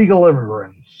for illegal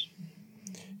immigrants.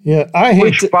 Yeah, I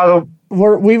hate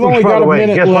we've only got a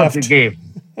minute left. Guess what, Gabe?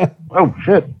 Oh,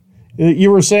 shit.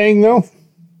 You were saying, though?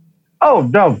 Oh,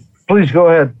 no. Please go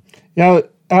ahead. Yeah,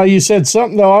 you said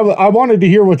something, though. I wanted to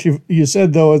hear what you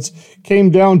said, though. It came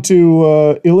down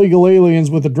to illegal aliens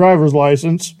with a driver's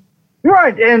license.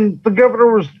 Right, and the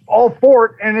governor was all for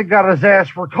it, and it got his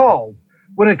ass recalled.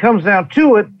 When it comes down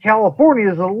to it,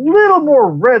 California is a little more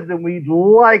red than we'd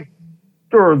like,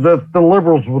 or the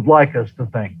liberals would like us to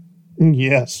think.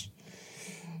 Yes.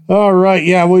 All right.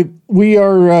 Yeah, we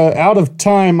are out of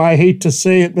time. I hate to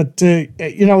say it, but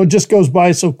it just goes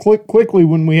by so quickly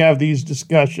when we have these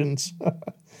discussions.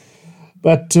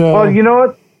 But well, you know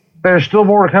what? There's still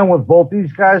more to come with both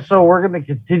these guys, so we're going to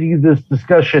continue this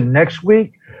discussion next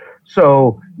week.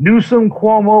 So Newsom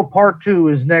Cuomo Part 2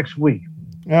 is next week.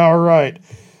 All right.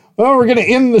 Well, we're going to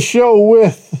end the show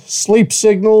with Sleep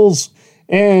Signals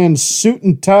and Suit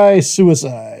and Tie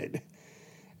Suicide.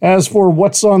 As for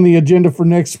what's on the agenda for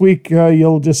next week,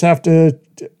 you'll just have to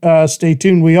stay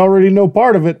tuned. We already know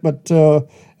part of it, but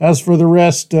as for the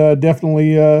rest,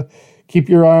 definitely keep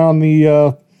your eye on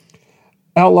the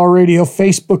Outlaw Radio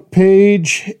Facebook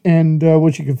page and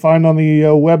which you can find on the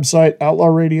website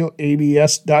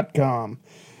outlawradioabs.com.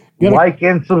 like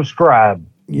and subscribe.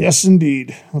 Yes,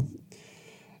 indeed.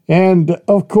 And,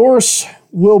 of course,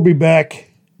 we'll be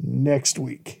back next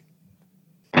week.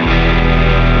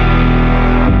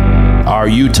 Are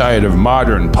you tired of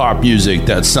modern pop music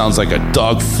that sounds like a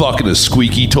dog fucking a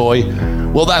squeaky toy?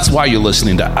 Well, that's why you're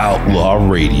listening to Outlaw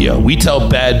Radio. We tell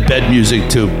bad bed music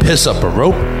to piss up a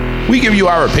rope. We give you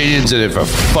our opinions, and if a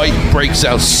fight breaks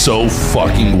out, so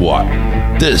fucking what?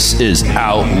 This is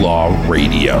Outlaw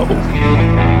Radio.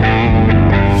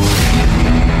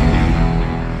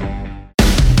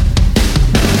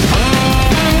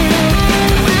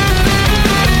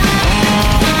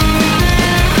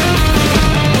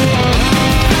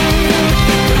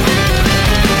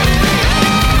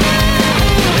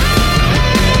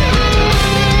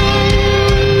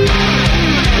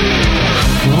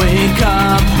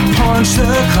 Punch the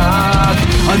clock,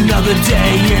 another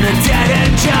day in a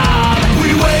dead-end job.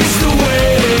 We waste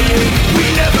away, we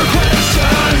never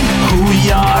question who we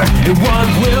are and what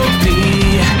we'll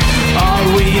be. Are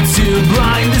we too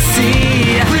blind to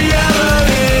see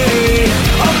reality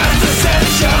of mass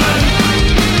ascension?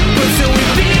 But till we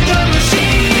beat the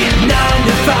machine, 9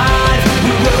 to 5,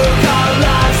 we work our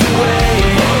lives away.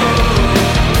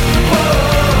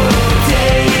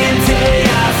 Day in, day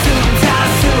out, suit and tie,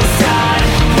 suicide.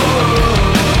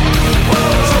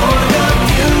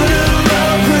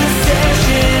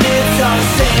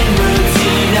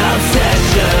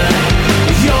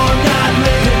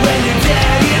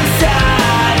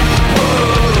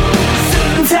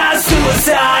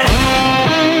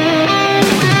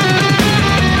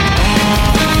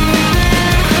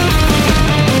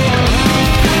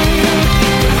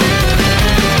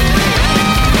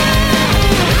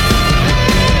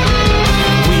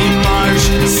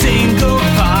 Single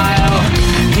file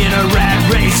in a rat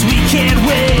race we can't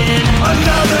win.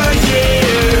 Another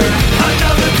year,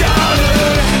 another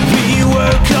dollar. We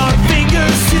work our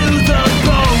fingers to the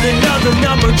bone. Another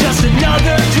number, just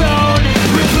another drone.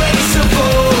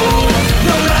 Replaceable,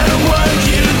 no matter what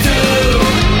you do.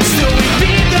 Still we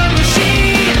beat the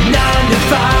machine. 9 to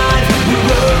 5, we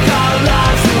work our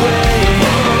lives away.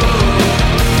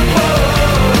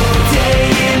 Day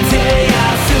in, day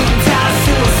out, suit and tie,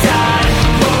 suicide.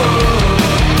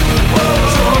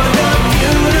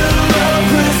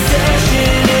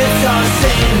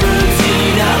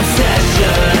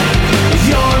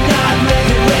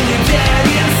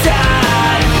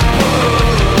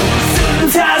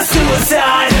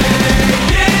 Suicide.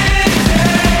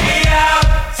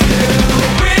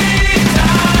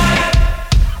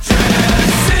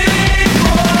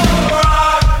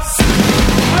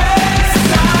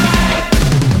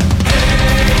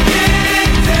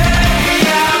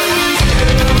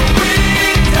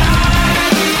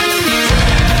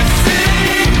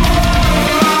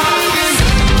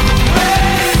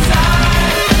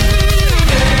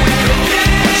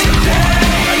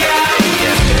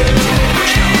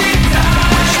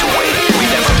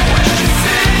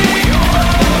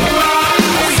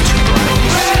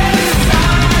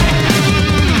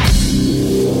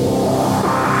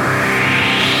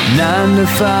 Nine to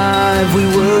 5, we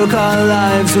work our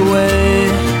lives away.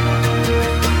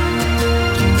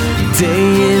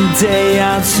 Day in, day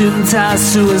out, suit and tie,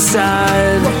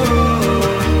 suicide.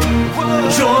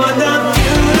 Join the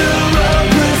funeral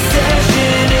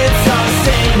procession. It's our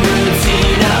same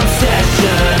routine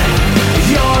obsession.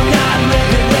 You're not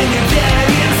living when you're dead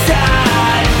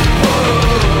inside.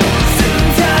 Suit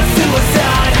and tie,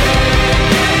 suicide.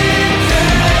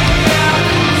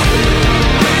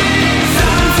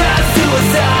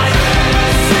 Suicide.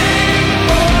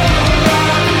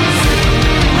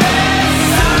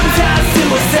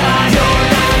 Suicide. You're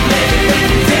not living when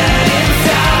you're dead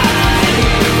inside.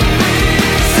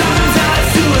 Suicide.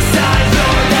 Suicide.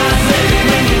 You're not living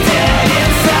when you're dead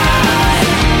inside.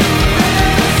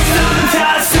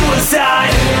 Suicide.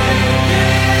 Suicide.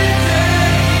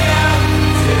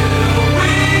 Till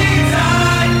we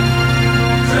die,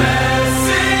 dressing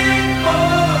for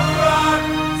our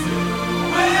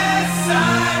suicide.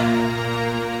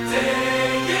 Day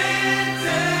in,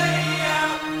 day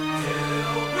out,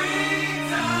 till we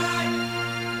die,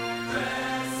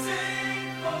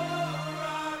 dressing for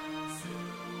our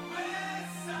suicide.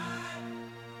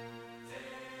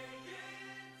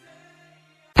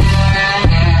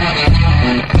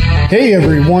 Hey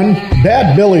everyone,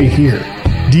 Bad Billy here.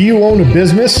 Do you own a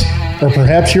business? Or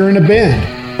perhaps you're in a band?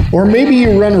 Or maybe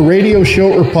you run a radio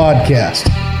show or podcast?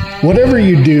 Whatever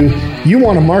you do, you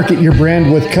want to market your brand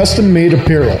with custom-made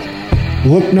apparel.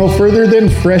 Look no further than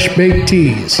Fresh Baked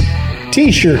Tees.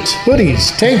 T-shirts,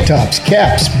 hoodies, tank tops,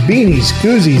 caps, beanies,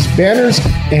 koozies, banners,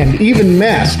 and even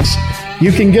masks.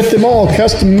 You can get them all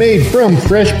custom made from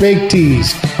Fresh Baked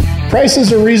Tees.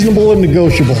 Prices are reasonable and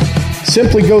negotiable.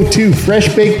 Simply go to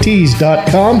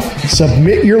freshbakedtees.com,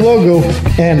 submit your logo,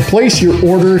 and place your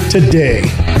order today.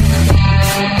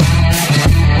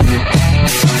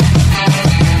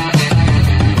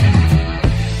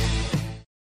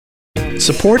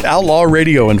 Support Outlaw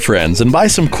Radio and Friends and buy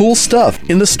some cool stuff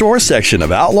in the store section of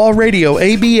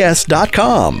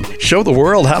outlawradioabs.com. Show the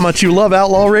world how much you love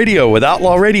Outlaw Radio with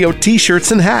Outlaw Radio t-shirts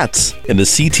and hats. In the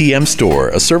CTM store,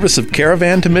 a service of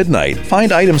Caravan to Midnight,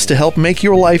 find items to help make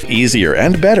your life easier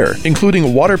and better,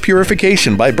 including water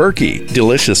purification by Berkey,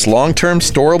 delicious long-term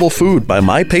storable food by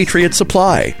My Patriot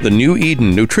Supply, the New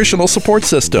Eden Nutritional Support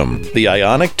System, the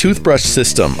Ionic Toothbrush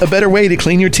System, a better way to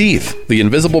clean your teeth, the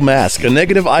Invisible Mask, a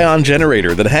negative ion generator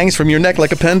that hangs from your neck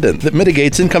like a pendant that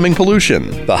mitigates incoming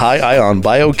pollution, the high-ion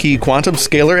BioKey Quantum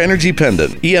Scalar Energy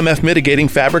Pendant, EMF mitigating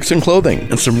fabrics and clothing,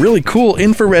 and some really cool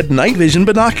infrared night vision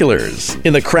binoculars.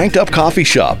 In the Cranked Up Coffee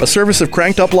Shop, a service of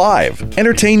Cranked Up Live.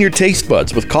 Entertain your taste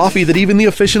buds with coffee that even the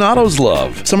aficionados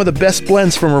love. Some of the best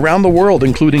blends from around the world,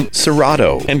 including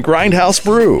Serato and Grindhouse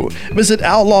Brew. Visit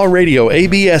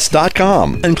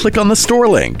outlawradioabs.com and click on the store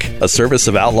link. A service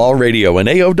of Outlaw Radio and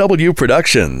AOW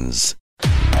Productions.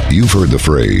 You've heard the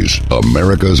phrase,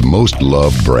 America's most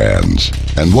loved brands.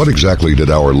 And what exactly did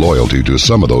our loyalty to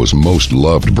some of those most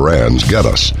loved brands get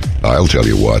us? I'll tell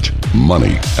you what,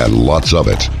 money, and lots of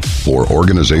it. For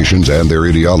organizations and their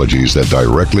ideologies that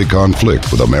directly conflict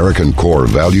with American core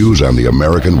values and the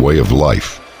American way of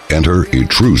life. Enter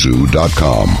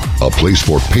Itruzu.com, a place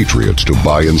for patriots to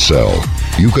buy and sell.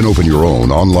 You can open your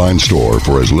own online store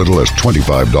for as little as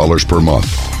 $25 per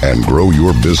month and grow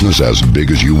your business as big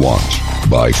as you want.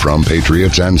 Buy from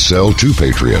patriots and sell to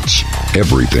patriots.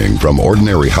 Everything from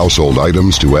ordinary household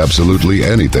items to absolutely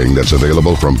anything that's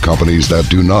available from companies that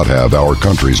do not have our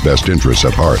country's best interests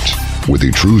at heart. With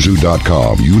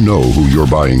Itruzu.com, you know who you're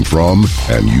buying from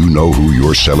and you know who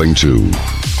you're selling to.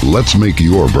 Let's make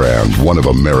your brand one of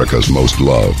America's most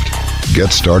loved.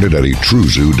 Get started at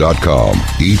Itruzu.com.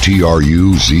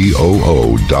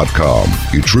 Etruzoo.com.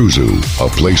 Itruzu, a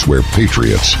place where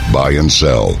patriots buy and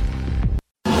sell.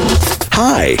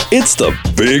 Hi, it's the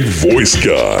Big Voice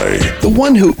Guy, the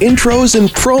one who intros and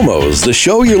promos the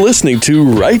show you're listening to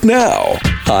right now.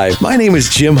 Hi, my name is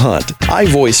Jim Hunt. I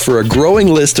voice for a growing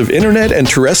list of internet and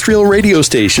terrestrial radio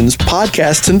stations,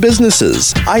 podcasts, and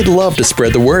businesses. I'd love to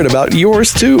spread the word about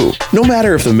yours too, no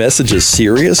matter if the message is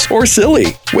serious or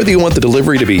silly. Whether you want the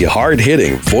delivery to be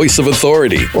hard-hitting, voice of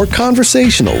authority, or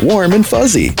conversational, warm and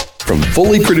fuzzy. From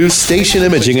fully produced station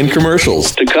imaging and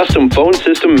commercials to custom phone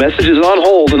system messages on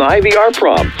hold and IVR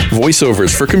prompt,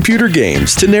 voiceovers for computer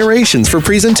games to narrations for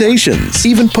presentations,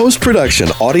 even post-production,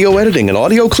 audio editing, and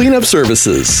audio cleanup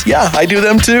services. Yeah, I do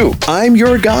them too. I'm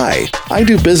your guy. I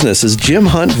do business as Jim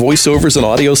Hunt Voiceovers and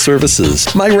Audio Services.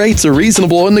 My rates are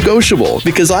reasonable and negotiable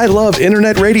because I love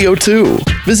internet radio too.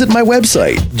 Visit my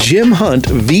website,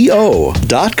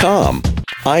 jimhuntvo.com.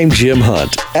 I'm Jim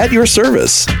Hunt, at your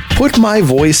service. Put my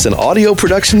voice and audio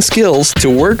production skills to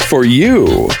work for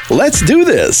you. Let's do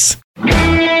this. You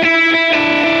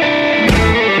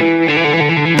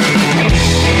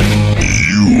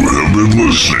have been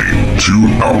listening to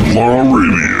Outlaw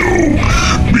Radio.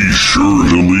 Be sure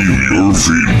to leave your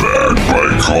feedback by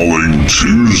calling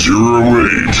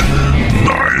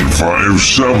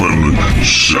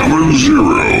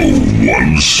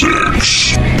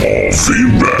 208-957-7016. All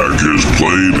feedback is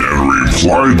played and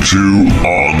replied to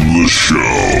on the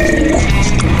show.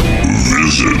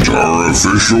 Visit our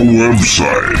official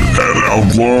website at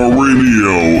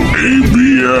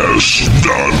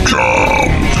outlawradioabs.com.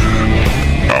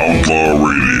 Outlaw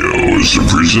Radio is a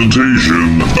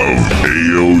presentation of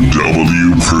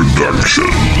AOW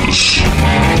Productions.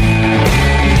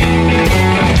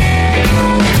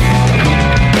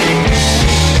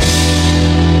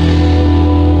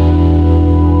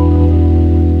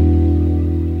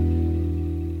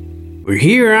 Well,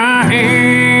 here I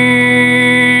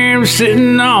am,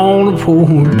 sitting on the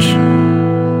porch,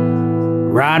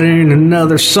 writing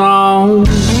another song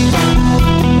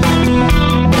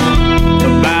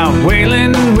about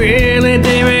Waylon Willie,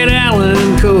 David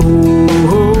Allen Coe.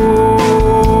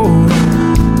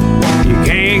 You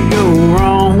can't go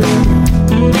wrong.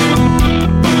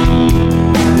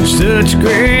 Such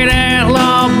great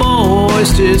outlaw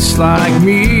boys just like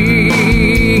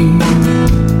me.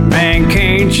 Man,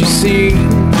 can't you see?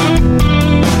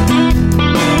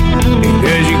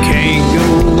 Because you can't go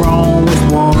wrong with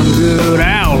one good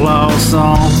outlaw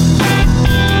song.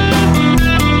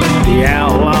 The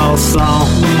outlaw song.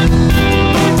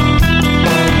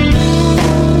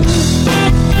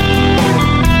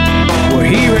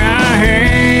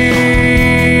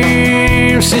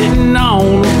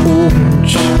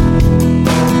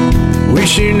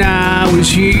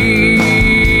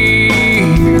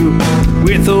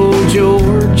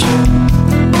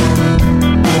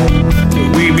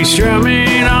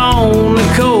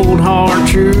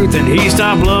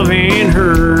 stop loving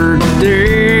her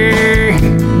today.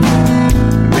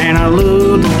 Man, I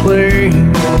love to play,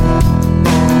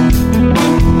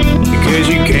 because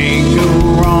you can't go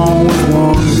wrong with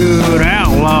one good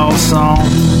outlaw song.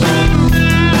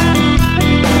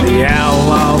 The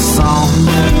outlaw song.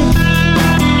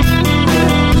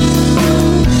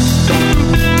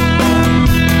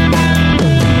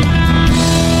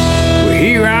 Well,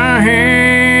 here I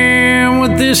am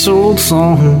with this old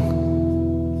song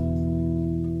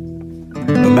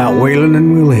about Waylon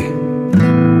and Willie,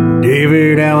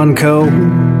 David Allan Coe,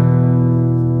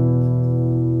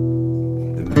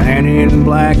 the Man in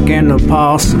Black and the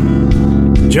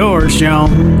Possum, George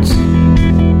Jones. You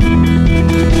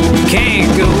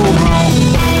can't go wrong.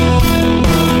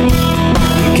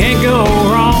 You can't go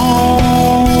wrong